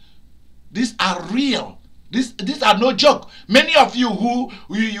real. These are real. These are no joke. Many of you who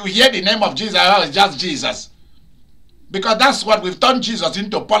you hear the name of Jesus, oh, it's just Jesus. Because that's what we've turned Jesus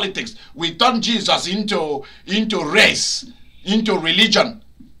into politics. We turned Jesus into race, into religion.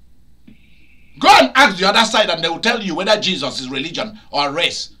 Go and ask the other side and they will tell you whether Jesus is religion or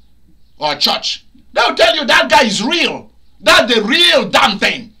race or church. They will tell you that guy is real. That's the real damn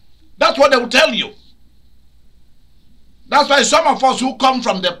thing. That's what they will tell you. That's why some of us who come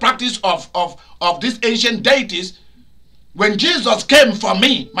from the practice of these ancient deities, when Jesus came for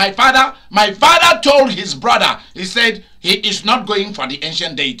me, my father told his brother, he said, he is not going for the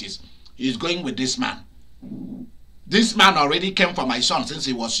ancient deities. He is going with this man. This man already came for my son since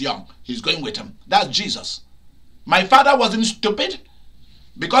he was young. He's going with him. That's Jesus. My father wasn't stupid,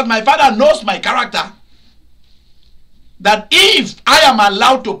 because my father knows my character, that if I am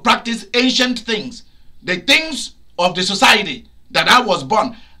allowed to practice ancient things, the things of the society that I was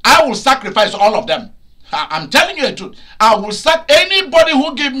born, I will sacrifice all of them. I'm telling you the truth. I will anybody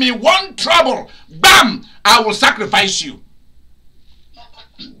who give me one trouble, bam, I will sacrifice you.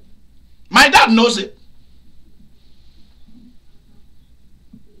 My dad knows it.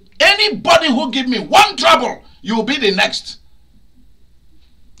 Anybody who give me one trouble, you will be the next.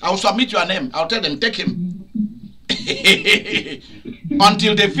 I will submit your name. I'll tell them, take him.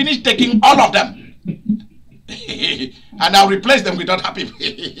 Until they finish taking all of them. And I'll replace them with other people.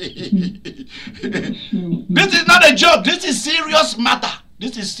 This is not a joke. This is serious matter.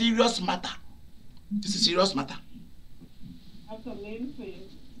 This is serious matter. This is serious matter. I have some names for you.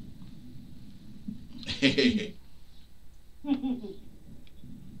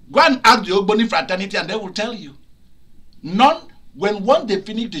 Go and ask the Ogboni fraternity and they will tell you. Once they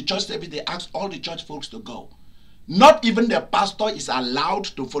finish the church service, they ask all the church folks to go. Not even the pastor is allowed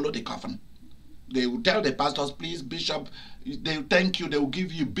to follow the coffin. They will tell the pastors, please, bishop, they will thank you. They will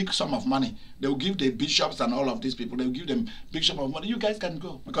give you a big sum of money. They will give the bishops and all of these people, they will give them big sum of money. You guys can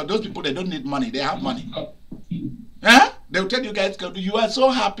go. Because those people, they don't need money. They have money. Huh? They will tell you guys, you are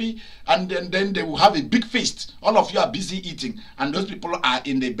so happy. And then they will have a big feast. All of you are busy eating. And those people are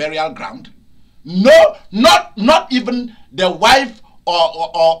in the burial ground. No, not even the wife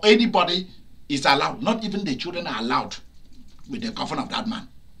or anybody is allowed. Not even the children are allowed with the coffin of that man.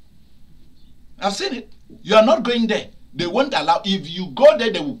 I've seen it. You are not going there. They won't allow. If you go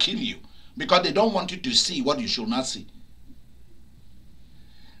there, they will kill you. Because they don't want you to see what you should not see.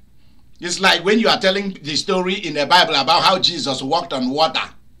 It's like when you are telling the story in the Bible about how Jesus walked on water.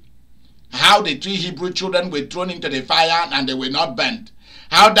 How the 3 Hebrew children were thrown into the fire and they were not burnt.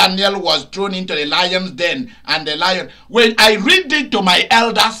 How Daniel was thrown into the lion's den and the lion. When I read it to my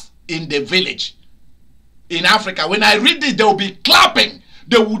elders in the village in Africa, when I read this, they will be clapping.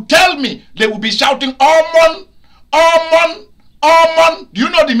 They will tell me, they will be shouting, Amen, Amen, Amen. Do you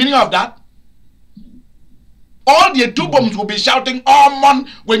know the meaning of that? All the Tubums will be shouting, Amen,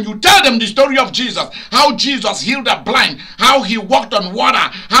 when you tell them the story of Jesus. How Jesus healed the blind, how he walked on water,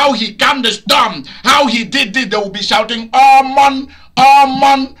 how he calmed the storm, how he did this. They will be shouting, Amen,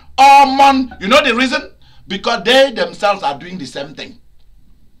 Amen, Amen. You know the reason? Because they themselves are doing the same thing.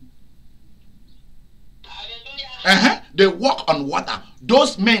 They walk on water.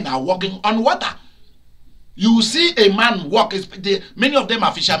 Those men are walking on water. You see a man walk. Many of them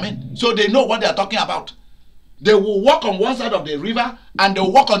are fishermen, so they know what they are talking about. They will walk on one side of the river and they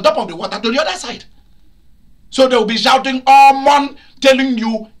will walk on top of the water to the other side. So they will be shouting, Amen, telling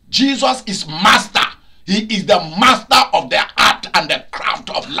you Jesus is master. He is the master of the art and the craft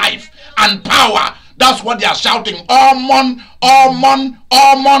of life and power. That's what they are shouting. Amen, Amen,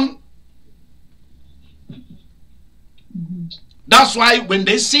 Amen. That's why when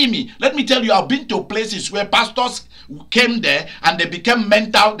they see me, let me tell you, I've been to places where pastors came there and they became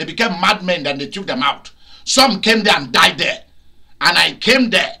mental, they became madmen, and they took them out. Some came there and died there. And I came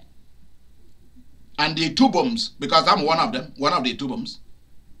there. And the Tubums, because I'm one of them, one of the Tubums,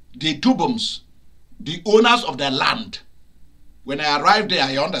 the owners of the land, when I arrived there,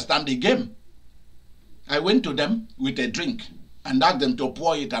 I understand the game. I went to them with a drink and asked them to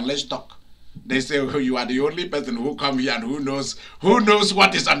pour it and let's talk. They say, oh, you are the only person who come here and who knows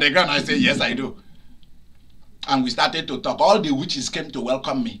what is on the ground. I say, yes, I do. And we started to talk. All the witches came to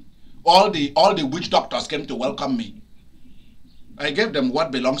welcome me. All the witch doctors came to welcome me. I gave them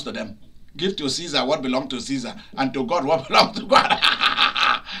what belongs to them. Give to Caesar what belongs to Caesar, and to God what belongs to God.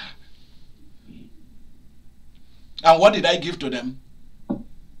 And what did I give to them?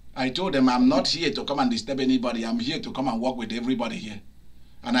 I told them, I'm not here to come and disturb anybody. I'm here to come and work with everybody here.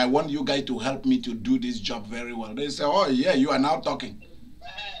 And I want you guys to help me to do this job very well. They say, oh yeah, you are now talking.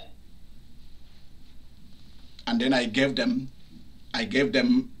 And then I gave them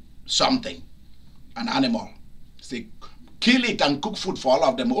something, an animal. Say, kill it and cook food for all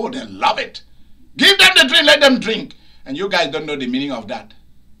of them. Oh, they love it. Give them the drink, let them drink. And you guys don't know the meaning of that.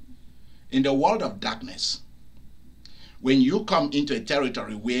 In the world of darkness, when you come into a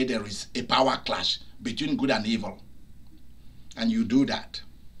territory where there is a power clash between good and evil, and you do that,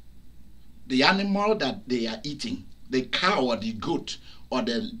 the animal that they are eating, the cow or the goat or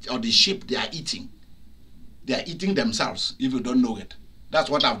the sheep they are eating themselves, if you don't know it. That's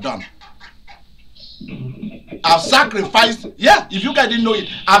what I've done. I've sacrificed, yeah, if you guys didn't know it,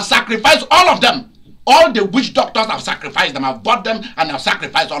 I've sacrificed all of them. All the witch doctors have sacrificed them. I've bought them and I've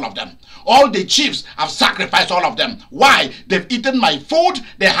sacrificed all of them. All the chiefs have sacrificed all of them. Why? They've eaten my food.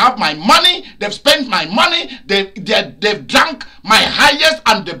 They have my money. They've spent my money. They've drank my highest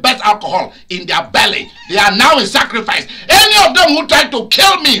and the best alcohol in their belly. They are now in sacrifice. Any of them who try to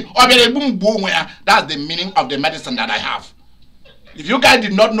kill me, that's the meaning of the medicine that I have. If you guys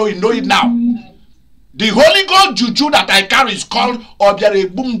did not know, you know it now. The Holy Ghost juju that I carry is called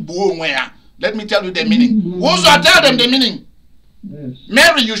Obiarebumbuonwea. Let me tell you the meaning. Who should tell them the meaning? Yes.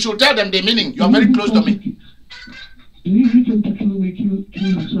 Mary, you should tell them the meaning. You are very close to me.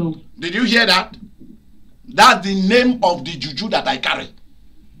 Did you hear that? That's the name of the juju that I carry.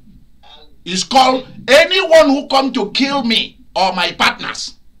 It's called anyone who come to kill me or my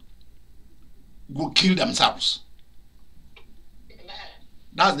partners will kill themselves.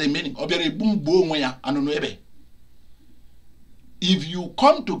 That's the meaning. If you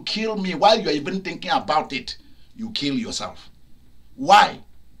come to kill me while you're even thinking about it, you kill yourself. Why?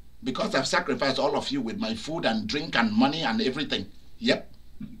 Because I've sacrificed all of you with my food and drink and money and everything. Yep.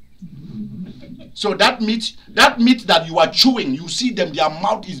 So that meat that you are chewing, you see them, their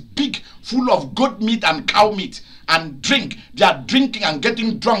mouth is big, full of goat meat and cow meat, and drink. They are drinking and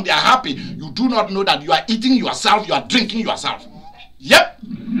getting drunk. They are happy. You do not know that you are eating yourself, you are drinking yourself. Yep.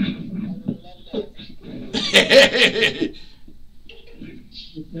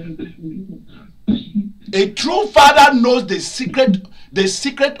 A true father knows the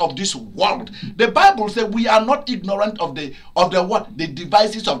secret of this world. The Bible says we are not ignorant of the what? The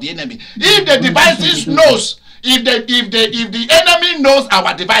devices of the enemy. If the devices knows, if the enemy knows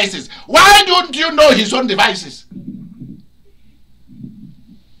our devices, why don't you know his own devices?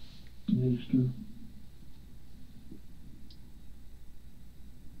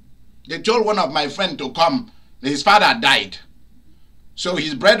 They told one of my friends to come. His father died. So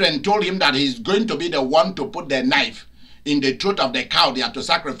his brethren told him that he's going to be the one to put the knife in the throat of the cow they have to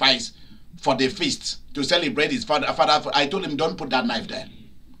sacrifice for the feast to celebrate his father. I told him, don't put that knife there.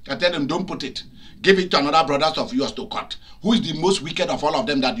 I told him, don't put it. Give it to another brothers of yours to cut. Who is the most wicked of all of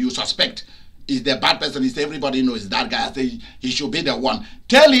them that you suspect is the bad person? He said, everybody knows that guy. I say he should be the one.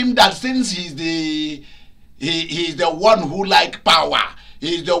 Tell him that since he's the one who like power,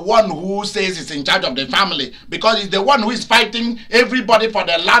 he's the one who says he's in charge of the family, because he's the one who is fighting everybody for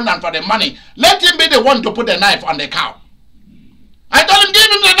the land and for the money. Let him be the one to put the knife on the cow. I told him,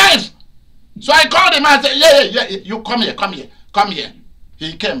 give him the knife. So I called him. I said, yeah, you come here.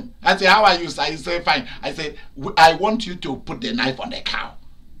 He came. I said, how are you, sir? He said, fine. I said, I want you to put the knife on the cow.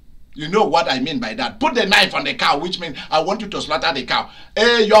 You know what I mean by that. Put the knife on the cow, which means I want you to slaughter the cow.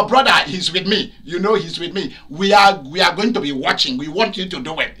 Your brother, he's with me. You know, he's with me. We are going to be watching. We want you to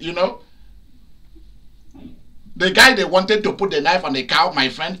do it, you know. The guy they wanted to put the knife on the cow, my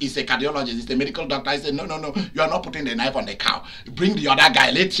friend, is a cardiologist. He's a medical doctor. I said, no, you are not putting the knife on the cow. Bring the other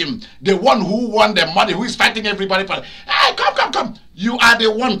guy. Let him. The one who won the money, who is fighting everybody for, hey, come. You are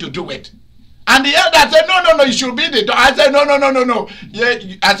the one to do it. And the elder said, no, you should be the doctor. I said, no.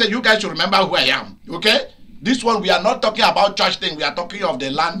 Yeah, I said, you guys should remember who I am. Okay? This one, we are not talking about church thing. We are talking of the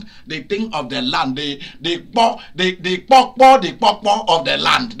land, the thing of the land, the pokpo of the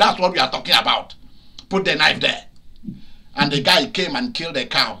land. That's what we are talking about. Put the knife there. And the guy came and killed the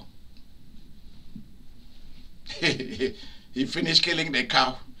cow. He finished killing the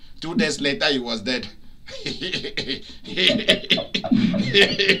cow. 2 days later, he was dead.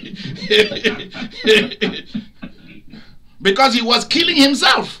 Because he was killing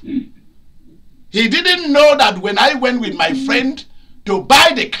himself. He didn't know that when I went with my friend to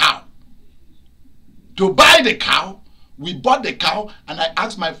buy the cow, we bought the cow, and I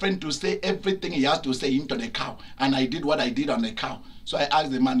asked my friend to say everything he has to say into the cow. And I did what I did on the cow. So I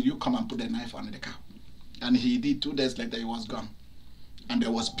asked the man, you come and put the knife on the cow. And he did. 2 days later, he was gone. And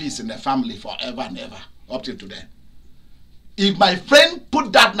there was peace in the family forever and ever, up till today. If my friend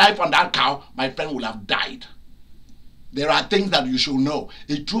put that knife on that cow, my friend would have died. There are things that you should know.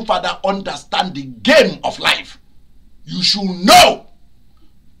 A true father understands the game of life. You should know.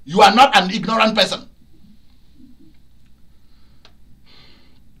 You are not an ignorant person.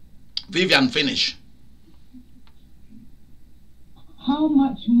 Vivian, finish. How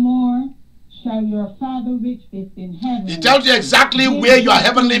much more shall your Father which is in heaven? It tells you exactly where your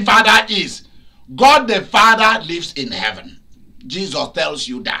heavenly Father is. God the Father lives in heaven. Jesus tells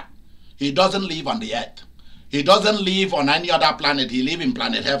you that. He doesn't live on the earth. He doesn't live on any other planet. He lives in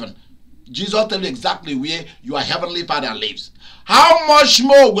planet heaven. Jesus tells you exactly where your heavenly Father lives. How much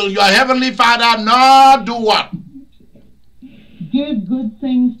more will your heavenly Father not do what? Give good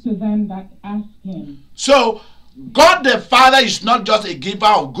things to them that ask him. So, God the Father is not just a giver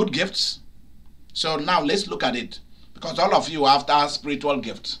of good gifts. So now let's look at it. Because all of you are after spiritual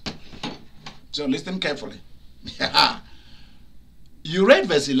gifts. So listen carefully. You read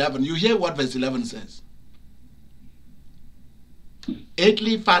verse 11. You hear what verse 11 says.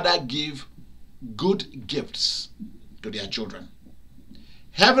 Earthly father give good gifts to their children.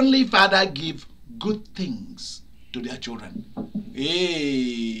 Heavenly Father give good things to their children.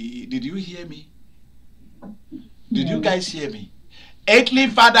 Hey, did you hear me? Did you guys hear me? Earthly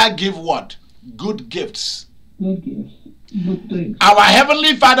Father give what? Good gifts. Good gifts. Good things. Our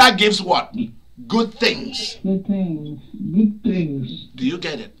Heavenly Father gives what? Good things. Good things. Good things. Do you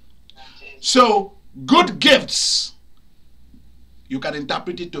get it? So, good gifts, you can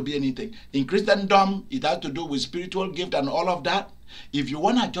interpret it to be anything. In Christendom, it has to do with spiritual gift and all of that. If you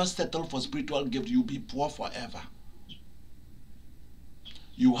want to just settle for spiritual gift, you'll be poor forever.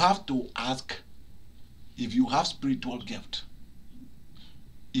 You have to ask if you have spiritual gift,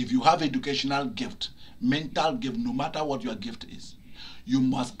 if you have educational gift, mental gift, no matter what your gift is, you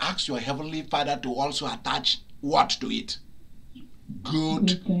must ask your Heavenly Father to also attach what to it?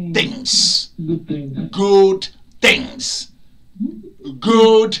 Good things. Good things. Good things.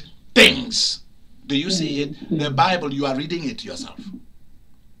 Good things. Do you see it? The Bible, you are reading it yourself.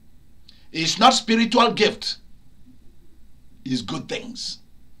 It's not spiritual gift. It's good things.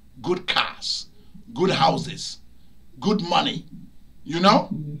 Good cars. Good houses. Good money. You know?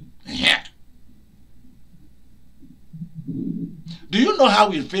 Yeah. Do you know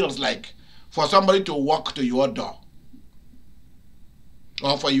how it feels like for somebody to walk to your door?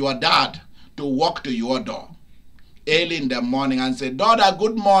 Or for your dad to walk to your door early in the morning and say, "Daughter,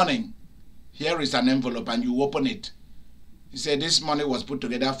 good morning. Here is an envelope," and you open it. He said, "This money was put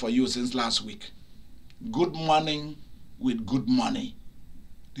together for you since last week." Good morning with good money.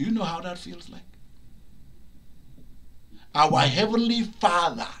 Do you know how that feels like? Our Heavenly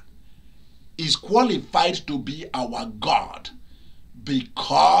Father is qualified to be our God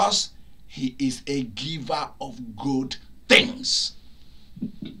because He is a giver of good things.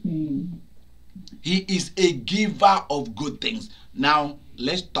 He is a giver of good things. Now,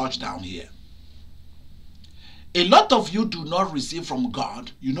 let's touch down here. A lot of you do not receive from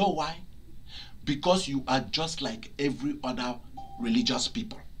God. You know why? Because you are just like every other religious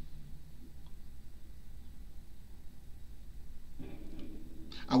people.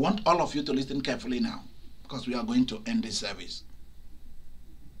 I want all of you to listen carefully now, because we are going to end this service.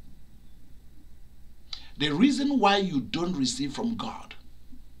 The reason why you don't receive from God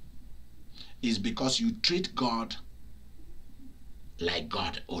is because you treat God like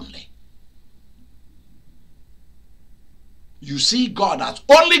God only. You see God as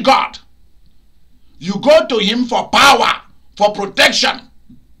only God. You go to Him for power, for protection.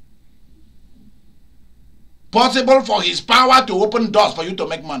 Possible for His power to open doors for you to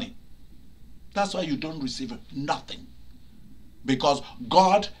make money. That's why you don't receive nothing. Because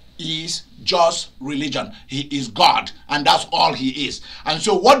God is just religion. He is God, and that's all He is. And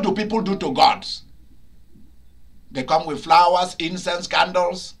so what do people do to gods? They come with flowers, incense,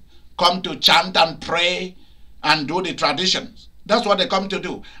 candles, come to chant and pray and do the traditions. That's what they come to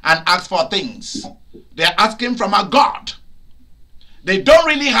do, and ask for things. They're asking from a God. They don't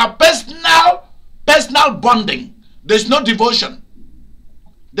really have personal bonding. There's no devotion.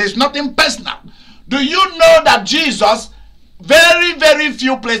 There's nothing personal. Do you know that Jesus, very, very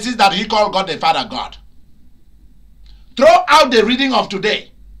few places that He called God the Father God? Throw out the reading of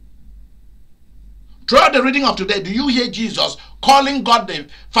today. Throw out the reading of today. Do you hear Jesus calling God the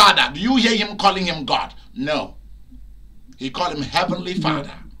Father? Do you hear him calling him God? No. He called him Heavenly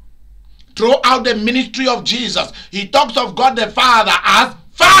Father. Throw out the ministry of Jesus. He talks of God the Father as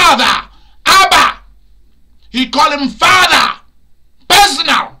Father. Abba. He called him Father.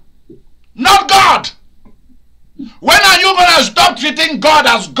 Personal. Not God. When are you going to stop treating God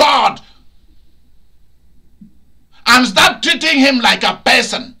as God and start treating him like a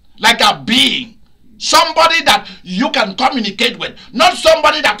person, like a being? Somebody that you can communicate with, not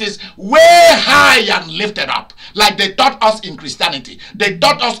somebody that is way high and lifted up, like they taught us in Christianity, they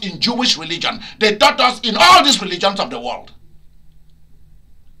taught us in Jewish religion, they taught us in all these religions of the world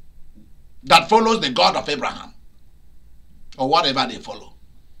that follows the God of Abraham or whatever they follow.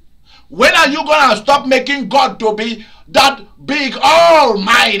 When are you going to stop making God to be that big,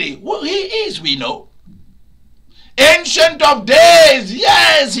 almighty? Well, he is, we know. Ancient of days,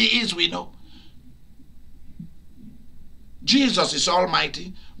 yes, he is, we know. Jesus is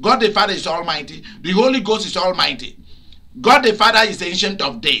almighty. God the Father is almighty. The Holy Ghost is almighty. God the Father is ancient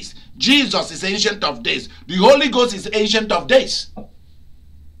of days. Jesus is ancient of days. The Holy Ghost is ancient of days.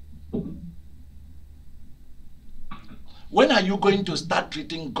 When are you going to start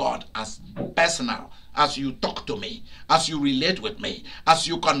treating God as personal, as you talk to me, as you relate with me, as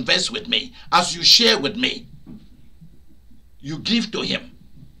you converse with me, as you share with me? You give to him.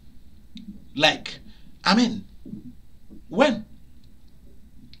 Like, when?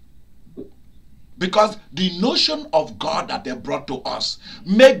 Because the notion of God that they brought to us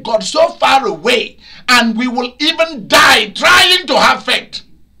make God so far away, and we will even die trying to have faith,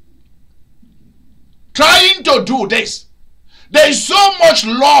 trying to do this. There is so much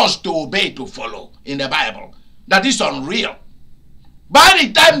laws to obey, to follow in the Bible that is unreal. By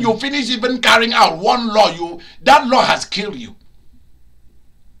the time you finish even carrying out one law, that law has killed you.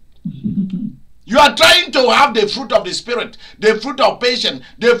 You are trying to have the fruit of the Spirit, the fruit of patience,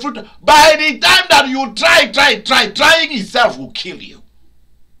 the fruit. By the time that you trying itself will kill you.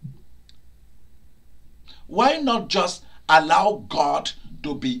 Why not just allow God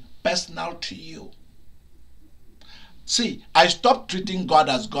to be personal to you? See, I stopped treating God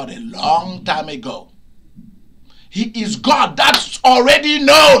as God a long time ago. He is God. That's already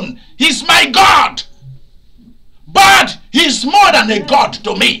known. He's my God. But he's more than a God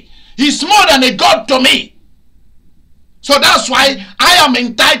to me. He's more than a God to me. So that's why I am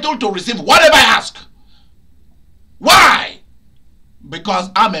entitled to receive whatever I ask. Why? Because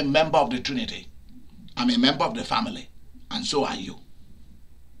I'm a member of the Trinity. I'm a member of the family. And so are you.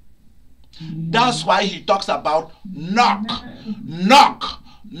 That's why he talks about knock, knock,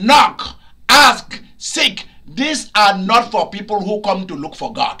 knock, ask, seek. These are not for people who come to look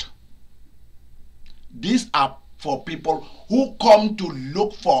for God. These are for people who come to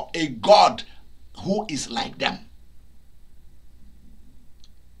look for a God who is like them.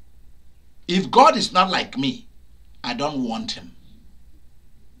 If God is not like me, I don't want him.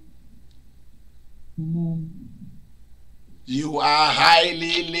 You are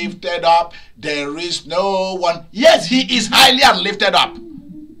highly lifted up. There is no one. Yes, he is highly and lifted up.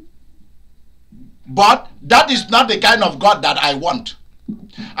 But that is not the kind of God that I want.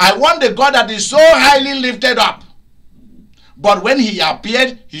 I want the God that is so highly lifted up. But when he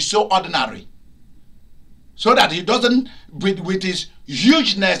appeared, he's so ordinary. So that he doesn't, with his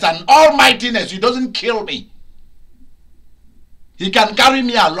hugeness and almightiness, he doesn't kill me. He can carry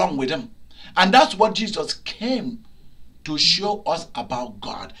me along with him. And that's what Jesus came to show us about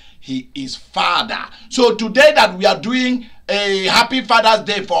God. He is Father. So today that we are doing a happy Father's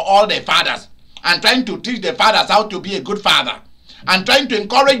Day for all the fathers, and trying to teach the fathers how to be a good father, and trying to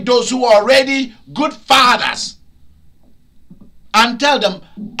encourage those who are already good fathers, and tell them,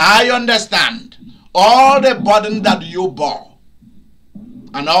 I understand all the burden that you bore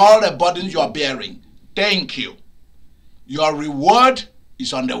and all the burdens you are bearing. Thank you. Your reward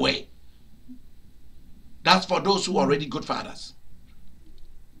is on the way. That's for those who are already good fathers.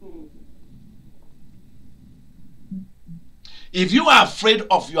 If you are afraid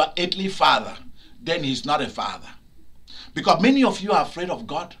of your earthly father, then he's not a father. Because many of you are afraid of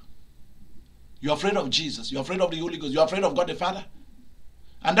God. You're afraid of Jesus. You're afraid of the Holy Ghost. You're afraid of God the Father.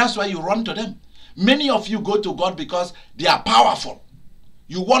 And that's why you run to them. Many of you go to God because they are powerful.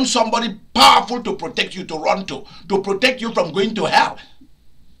 You want somebody powerful to protect you, to run to protect you from going to hell.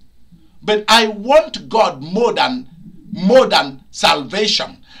 But I want God more than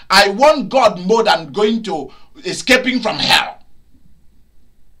salvation. I want God more than going to escaping from hell.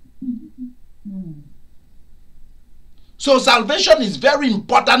 So salvation is very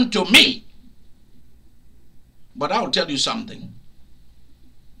important to me. But I'll tell you something.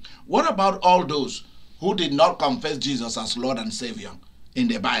 What about all those who did not confess Jesus as Lord and Savior in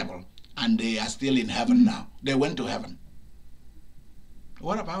the Bible, and they are still in heaven now? They went to heaven.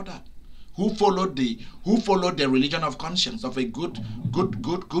 What about that? Who followed the religion of conscience, of a good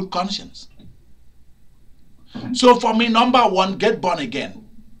conscience? So for me, number one, get born again.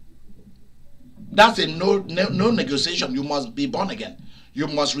 That's a no negotiation. You must be born again. You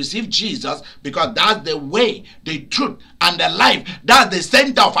must receive Jesus, because that's the way, the truth, and the life. That's the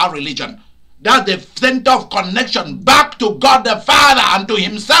center of our religion. That's the center of connection back to God the Father and to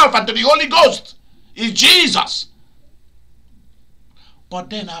Himself and to the Holy Ghost. Is Jesus. But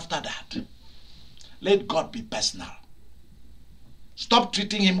then after that, let God be personal. Stop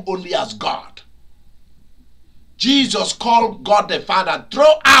treating Him only as God. Jesus called God the Father.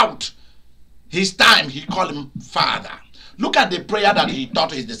 Throughout His time, He called Him Father. Look at the prayer that He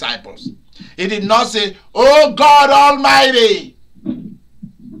taught His disciples. He did not say, "Oh God Almighty,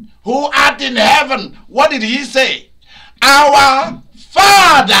 who art in heaven." What did He say? "Our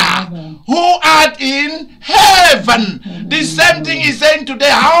Father, who art in heaven." The same thing He's saying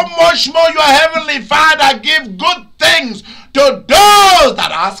today. How much more your heavenly Father give good things to those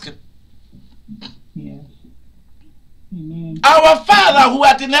that ask Him. Yes. Amen. Our Father who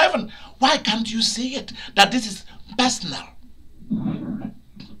art in heaven. Why can't you see it? That this is personal.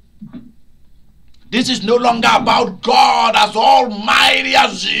 This is no longer about God as almighty,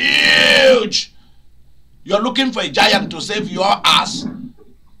 as huge. You're looking for a giant to save your ass.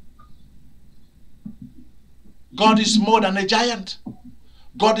 God is more than a giant.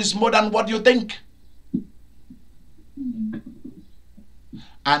 God is more than what you think.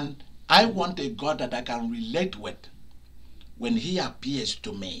 And I want a God that I can relate with when He appears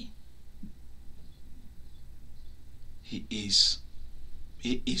to me. He is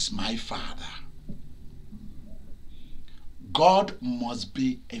my Father. God must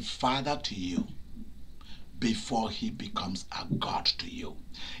be a father to you before He becomes a God to you.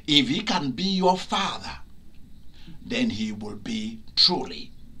 If He can be your Father, then He will be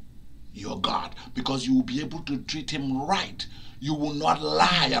truly your God, because you will be able to treat Him right. You will not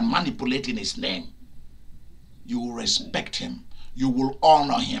lie and manipulate in His name. You will respect Him. You will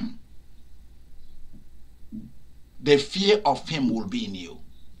honor Him. The fear of Him will be in you.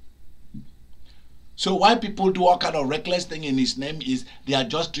 So why people do all kind of reckless thing in His name is they are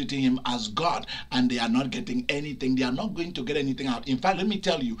just treating Him as God, and they are not getting anything. They are not going to get anything out. In fact, let me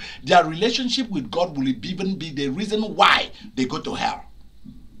tell you, their relationship with God will even be the reason why they go to hell.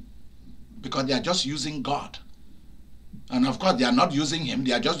 Because they are just using God. And of course, they are not using Him.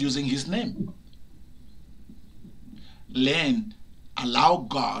 They are just using His name. Allow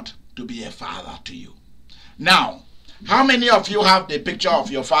God to be a father to you. Now, how many of you have the picture of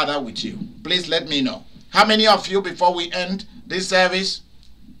your father with you? Please let me know. How many of you, before we end this service?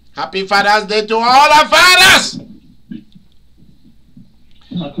 Happy Father's Day to all our fathers!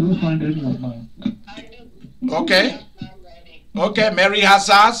 I couldn't find any of mine. Okay. Okay, Mary has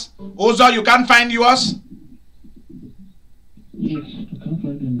hers. Ozo, you can't find yours? Yes, I can't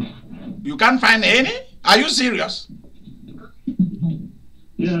find any. You can't find any? Are you serious?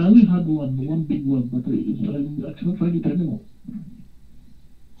 Yeah, I only had one big one, but I can't find it anymore.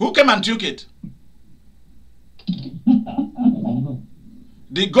 Who came and took it? I don't know.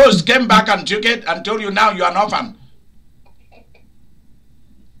 The ghost came back and took it and told you now you are an orphan.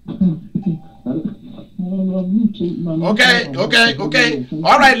 Okay.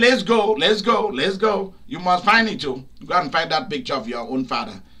 All right, let's go. You must find it too. Go and find that picture of your own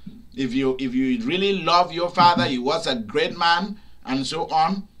father. If you really love your father, he was a great man, and so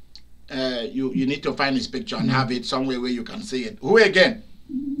on. You need to find his picture and have it somewhere where you can see it. Who again?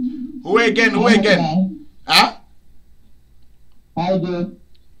 Huh? I do.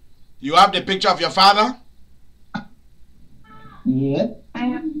 You have the picture of your father? Yep. I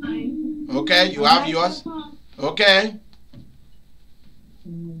have mine. Okay, you have yours? Okay.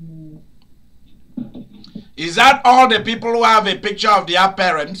 Is that all the people who have a picture of their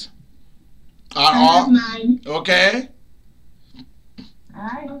parents? I have mine. Okay.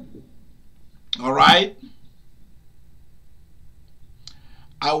 Alright. All right.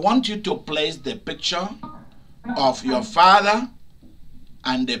 I want you to place the picture of your father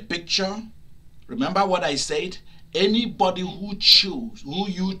and the picture. Remember what I said? Anybody who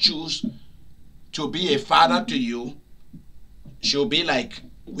you choose to be a father to you should be like,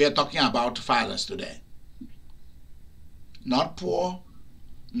 we are talking about fathers today. Not poor,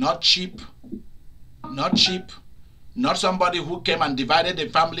 not cheap, not somebody who came and divided the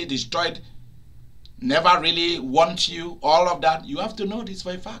family, destroyed, never really want you, all of that. You have to know this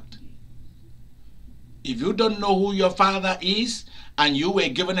for a fact. If you don't know who your father is and you were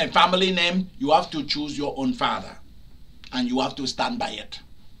given a family name, you have to choose your own father and you have to stand by it.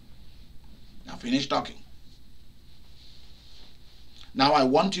 Now finish talking. Now I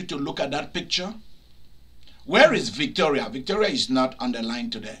want you to look at that picture. Where is Victoria? Victoria is not on the line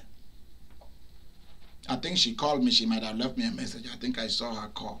today. I think she called me. She might have left me a message. I think I saw her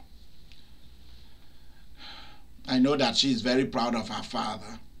call. I know that she is very proud of her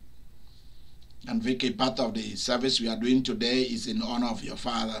father. And Vicky, part of the service we are doing today is in honor of your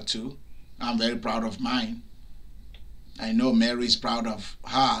father too. I'm very proud of mine. I know Mary is proud of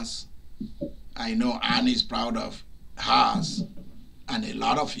hers. I know Anne is proud of hers. And a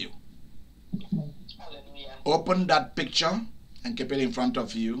lot of you. Hallelujah. Open that picture and keep it in front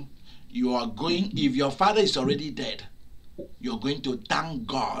of you. You are going, if your father is already dead, you're going to thank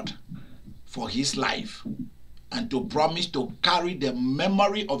God for his life and to promise to carry the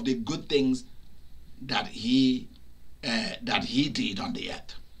memory of the good things that he did on the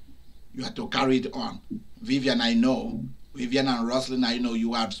earth. You have to carry it on. Vivian and Roslyn, I know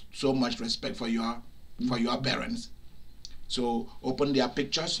you have so much respect for your parents. So open their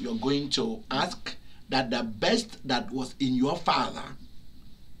pictures. You're going to ask that the best that was in your father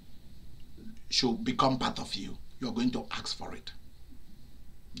should become part of you. You're going to ask for it.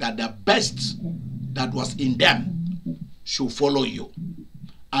 That the best that was in them should follow you.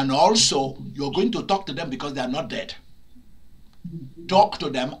 And also, you're going to talk to them because they are not dead. Talk to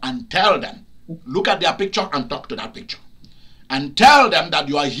them and tell them. Look at their picture and talk to that picture. And tell them that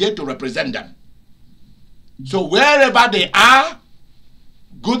you are here to represent them. So wherever they are,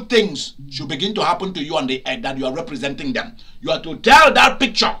 good things should begin to happen to you on the earth, that you are representing them. You are to tell that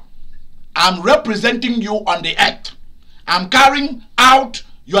picture, I'm representing you on the earth. I'm carrying out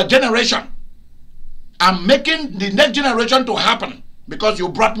your generation. I'm making the next generation to happen because you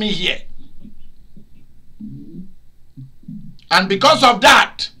brought me here. And because of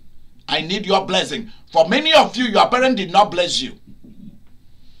that, I need your blessing. For many of you, your parents did not bless you.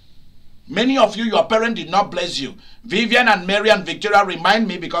 Many of you, your parents did not bless you. Vivian and Mary and Victoria remind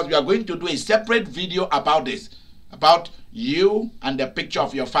me because we are going to do a separate video about this. About you and the picture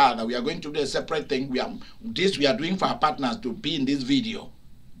of your father. We are going to do a separate thing. We are doing for our partners to be in this video.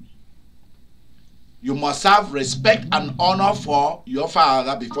 You must have respect and honor for your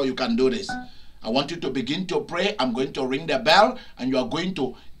father before you can do this. I want you to begin to pray. I'm going to ring the bell and you are going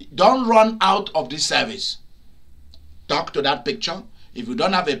to, don't run out of this service. Talk to that picture. If you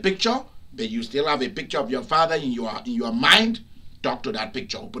don't have a picture, but you still have a picture of your father in your mind, talk to that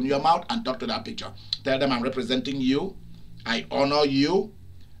picture. Open your mouth and talk to that picture. Tell them I'm representing you. I honor you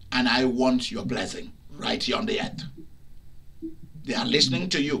and I want your blessing right here on the earth. They are listening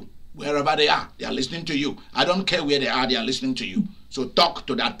to you. Wherever they are listening to you. I don't care where they are listening to you. So talk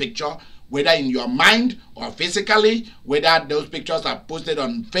to that picture, whether in your mind or physically, whether those pictures are posted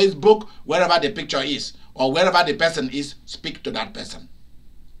on Facebook, wherever the picture is, or wherever the person is, speak to that person.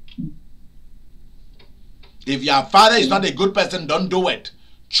 If your father is not a good person, don't do it.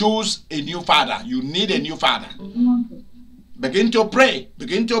 Choose a new father. You need a new father. Begin to pray.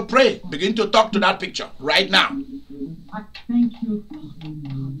 Begin to pray. Begin to talk to that picture right now. I thank you.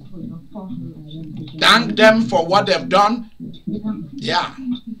 Thank them for what they've done. Yeah.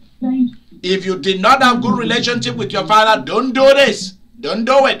 If you did not have good relationship with your father, don't do this. Don't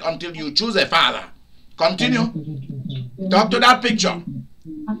do it until you choose a father. Continue. Talk to that picture.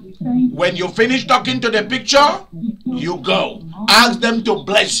 When you finish talking to the picture, you go. Ask them to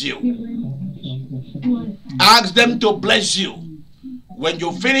bless you. Ask them to bless you. When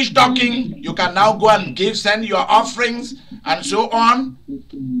you finish talking, you can now go and send your offerings and so on.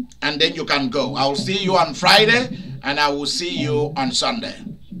 And then you can go. I will see you on Friday and I will see you on Sunday.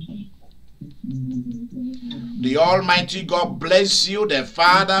 The Almighty God bless you, the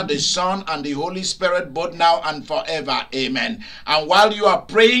Father, the Son, and the Holy Spirit, both now and forever. Amen. And while you are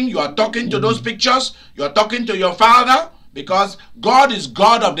praying, you are talking to those pictures, you are talking to your Father, because God is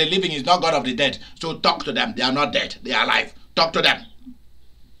God of the living, He's not God of the dead. So talk to them. They are not dead. They are alive. Talk to them.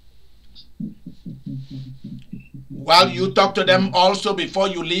 While you talk to them also before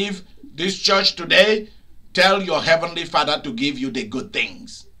you leave this church today, tell your Heavenly Father to give you the good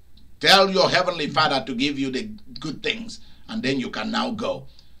things. Tell your Heavenly Father to give you the good things. And then you can now go.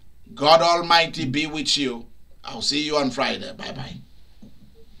 God Almighty be with you. I'll see you on Friday. Bye-bye.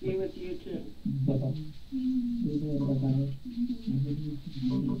 Be with you too.